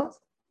became poor,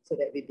 so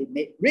that we be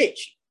made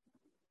rich.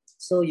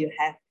 So you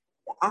have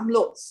the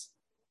armloads,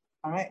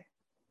 all right?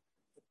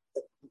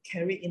 You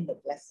carry in the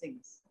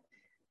blessings.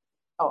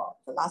 Oh,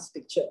 the last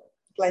picture,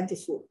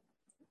 plentiful.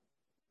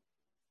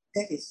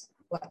 That is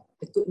what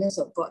the goodness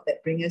of God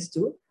that brings us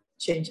to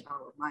change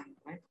our mind,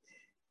 right?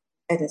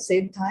 At the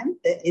same time,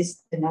 there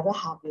is another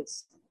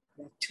harvest.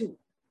 There are two,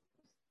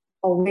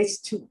 always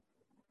two.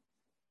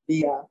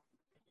 The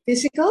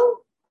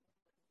physical,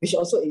 which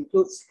also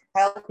includes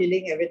health,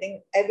 healing,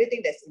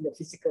 everything that's in the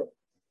physical.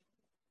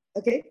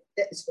 Okay,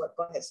 that is what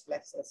God has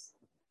blessed us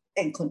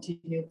and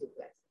continue to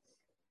bless.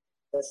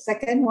 The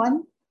second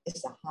one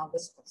is the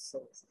harvest of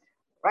souls.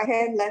 Right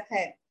hand, left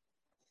hand.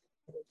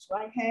 It's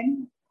right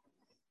hand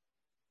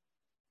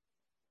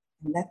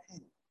and left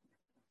hand.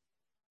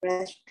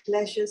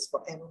 Pleasures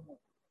forevermore.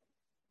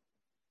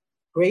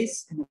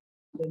 Grace and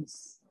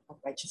abundance of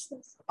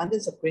righteousness.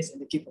 Abundance of grace and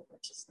the gift of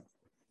righteousness.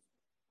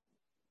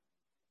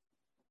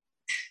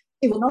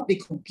 It will not be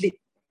complete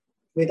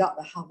without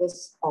the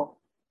harvest of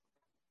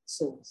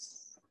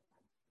souls.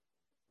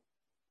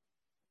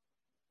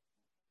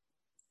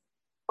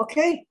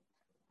 Okay.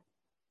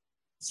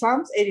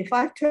 Psalms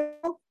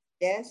 85:12.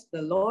 Yes,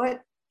 the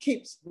Lord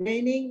keeps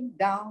raining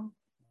down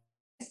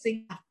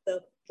blessing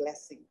after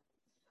blessing.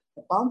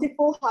 The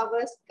bountiful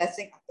harvest,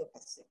 blessing after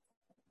blessing.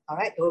 All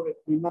right,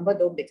 remember,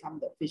 don't become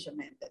the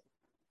fisherman that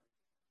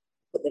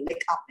put the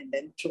leg up and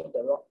then throw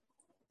the rock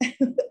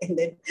and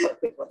then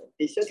wait for the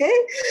fish,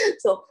 okay?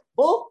 So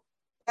both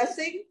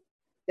blessing,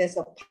 there's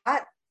a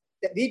part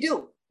that we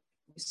do.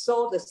 We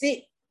sow the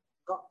seed,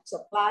 God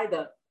supply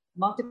the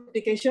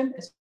multiplication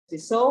as we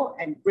sow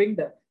and bring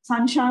the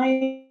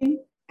sunshine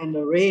and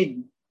the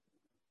rain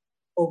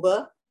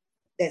over.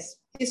 That's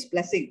his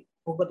blessing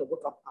over the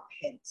work of our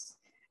hands.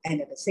 And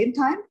at the same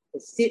time, the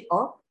seed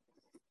of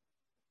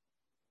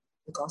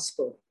the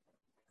gospel.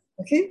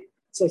 Okay,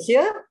 so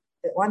here,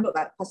 that one look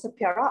like Pastor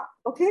Piara.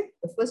 Okay,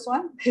 the first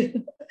one.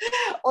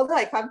 Although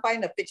I can't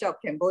find a picture of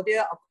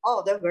Cambodia, of all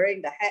of them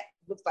wearing the hat,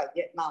 looks like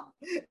Vietnam.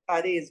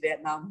 Friday is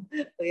Vietnam.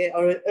 Okay,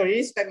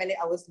 already spent many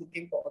hours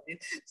looking for this.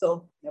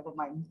 So never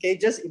mind. Okay,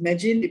 just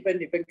imagine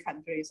different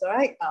countries, all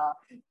right?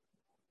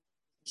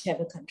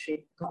 Whichever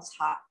country, God's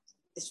heart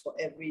is for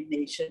every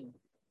nation.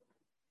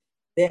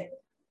 They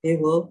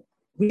will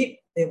reap,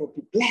 they will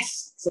be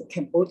blessed. So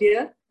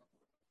Cambodia,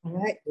 all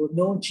right, will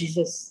know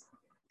Jesus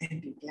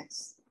and be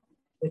blessed.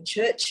 The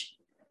church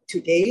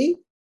today,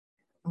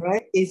 all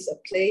right, is a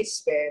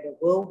place where the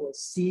world will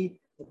see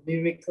the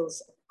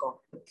miracles of God,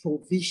 the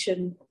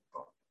provision of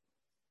God,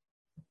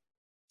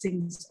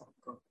 things of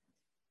God,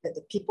 that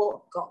the people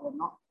of God will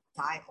not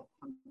die of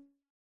hunger.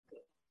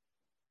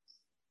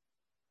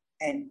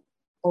 And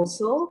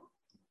also,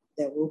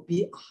 there will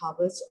be a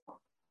harvest of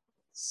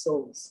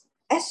souls.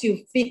 As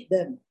you feed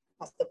them,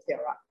 Pastor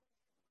Piara,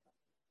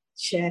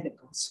 share the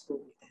gospel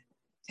with them.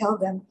 Tell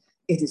them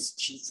it is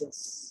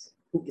Jesus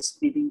who is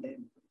feeding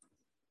them.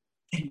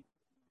 And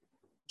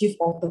give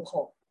all the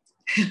call.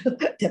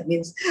 That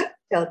means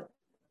tell them,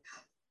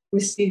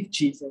 receive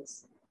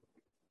Jesus,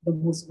 the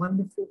most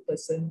wonderful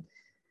person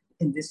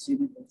in this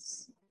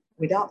universe.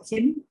 Without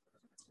him,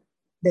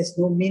 there's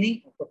no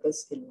meaning or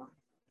purpose in life.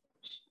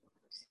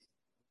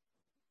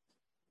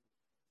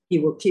 He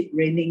will keep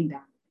raining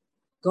down.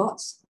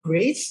 God's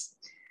grace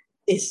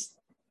is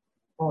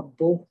on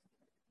both.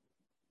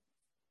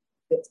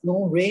 There's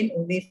no rain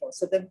only for a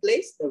certain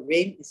place. The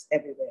rain is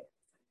everywhere.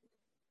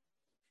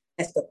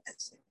 That's the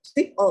blessing. I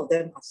think all of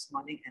them are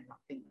smiling and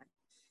laughing.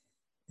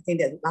 I think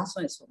the last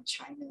one is from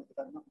China, if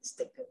I'm not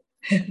mistaken.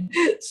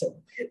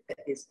 So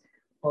that is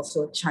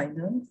also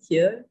China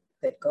here,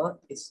 that God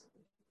is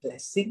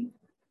blessing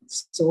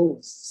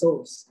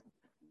souls.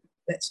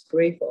 Let's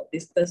pray for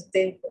this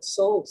Thursday for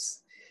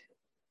souls.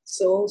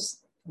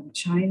 Souls from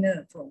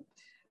China, from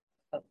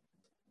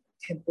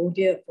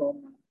Cambodia,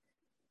 from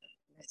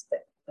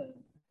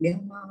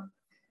Myanmar,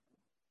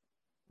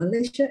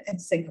 Malaysia,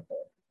 and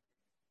Singapore.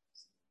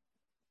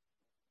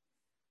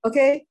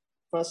 Okay,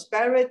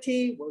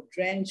 prosperity will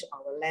drench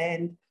our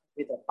land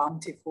with a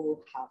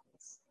bountiful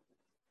harvest.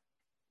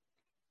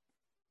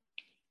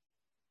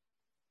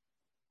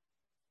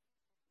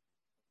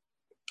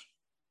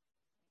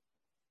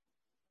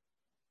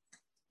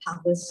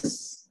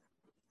 Harvests,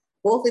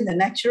 both in the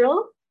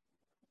natural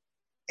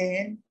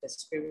and the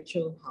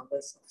spiritual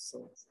harvest of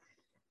souls.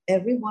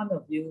 Every one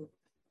of you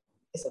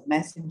is a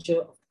messenger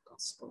of the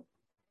gospel.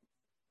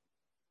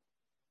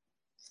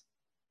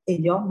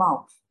 In your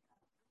mouth,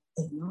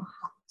 in your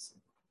heart,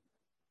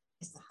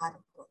 is the heart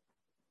of God.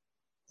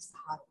 It's the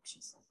heart of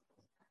Jesus.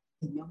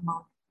 In your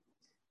mouth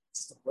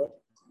is the word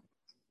of God,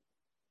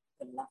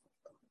 the love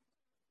of God,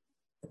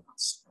 the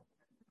gospel.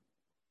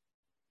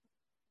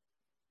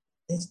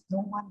 There's no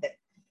one that,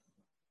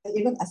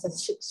 even as I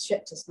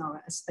shared just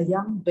now, as a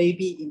young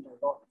baby in the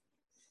Lord,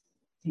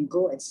 can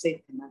go and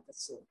save another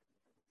soul.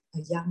 A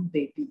young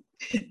baby,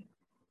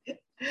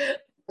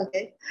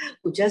 okay,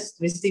 who just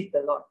received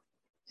the Lord,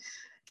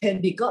 can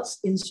be God's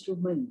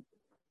instrument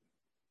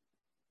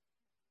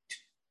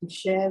to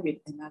share with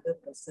another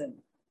person,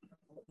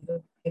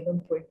 or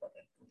even pray for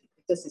them,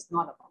 because it's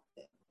not about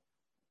them.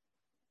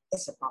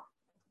 It's about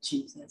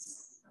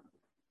Jesus.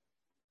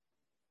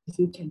 If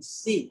you can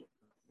see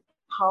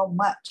how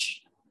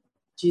much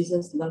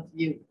Jesus loved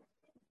you,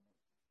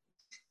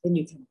 then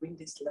you can bring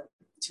this love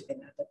to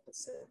another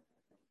person,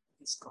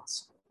 this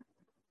gospel.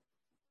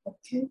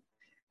 Okay?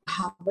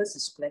 Harvest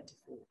is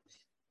plentiful.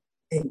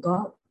 And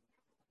God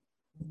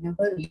will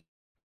never leave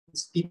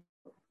his people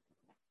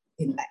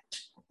in lack.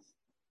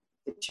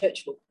 The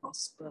church will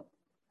prosper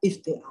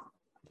if they are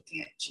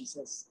looking at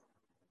Jesus.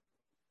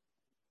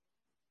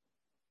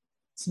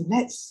 So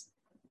let's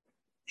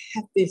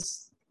have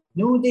this,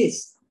 know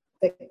this,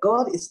 that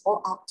God is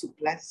all out to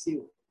bless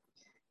you.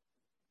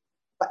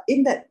 But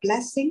in that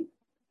blessing,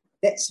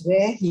 that's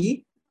where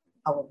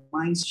our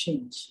minds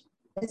change.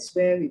 That's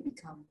where we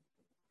become,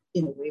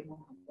 in a way, more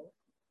humble.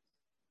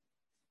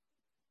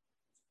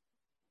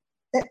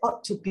 That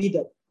ought to be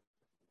the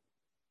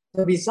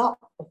result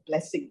of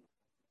blessing.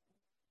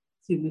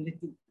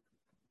 Humility,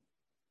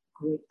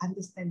 great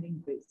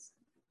understanding, grace.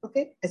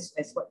 Okay, as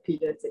what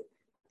Peter said,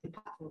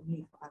 depart from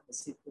me, for I'm a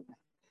sinful man.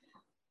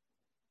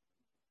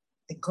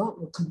 And God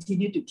will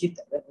continue to give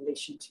that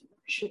revelation to you.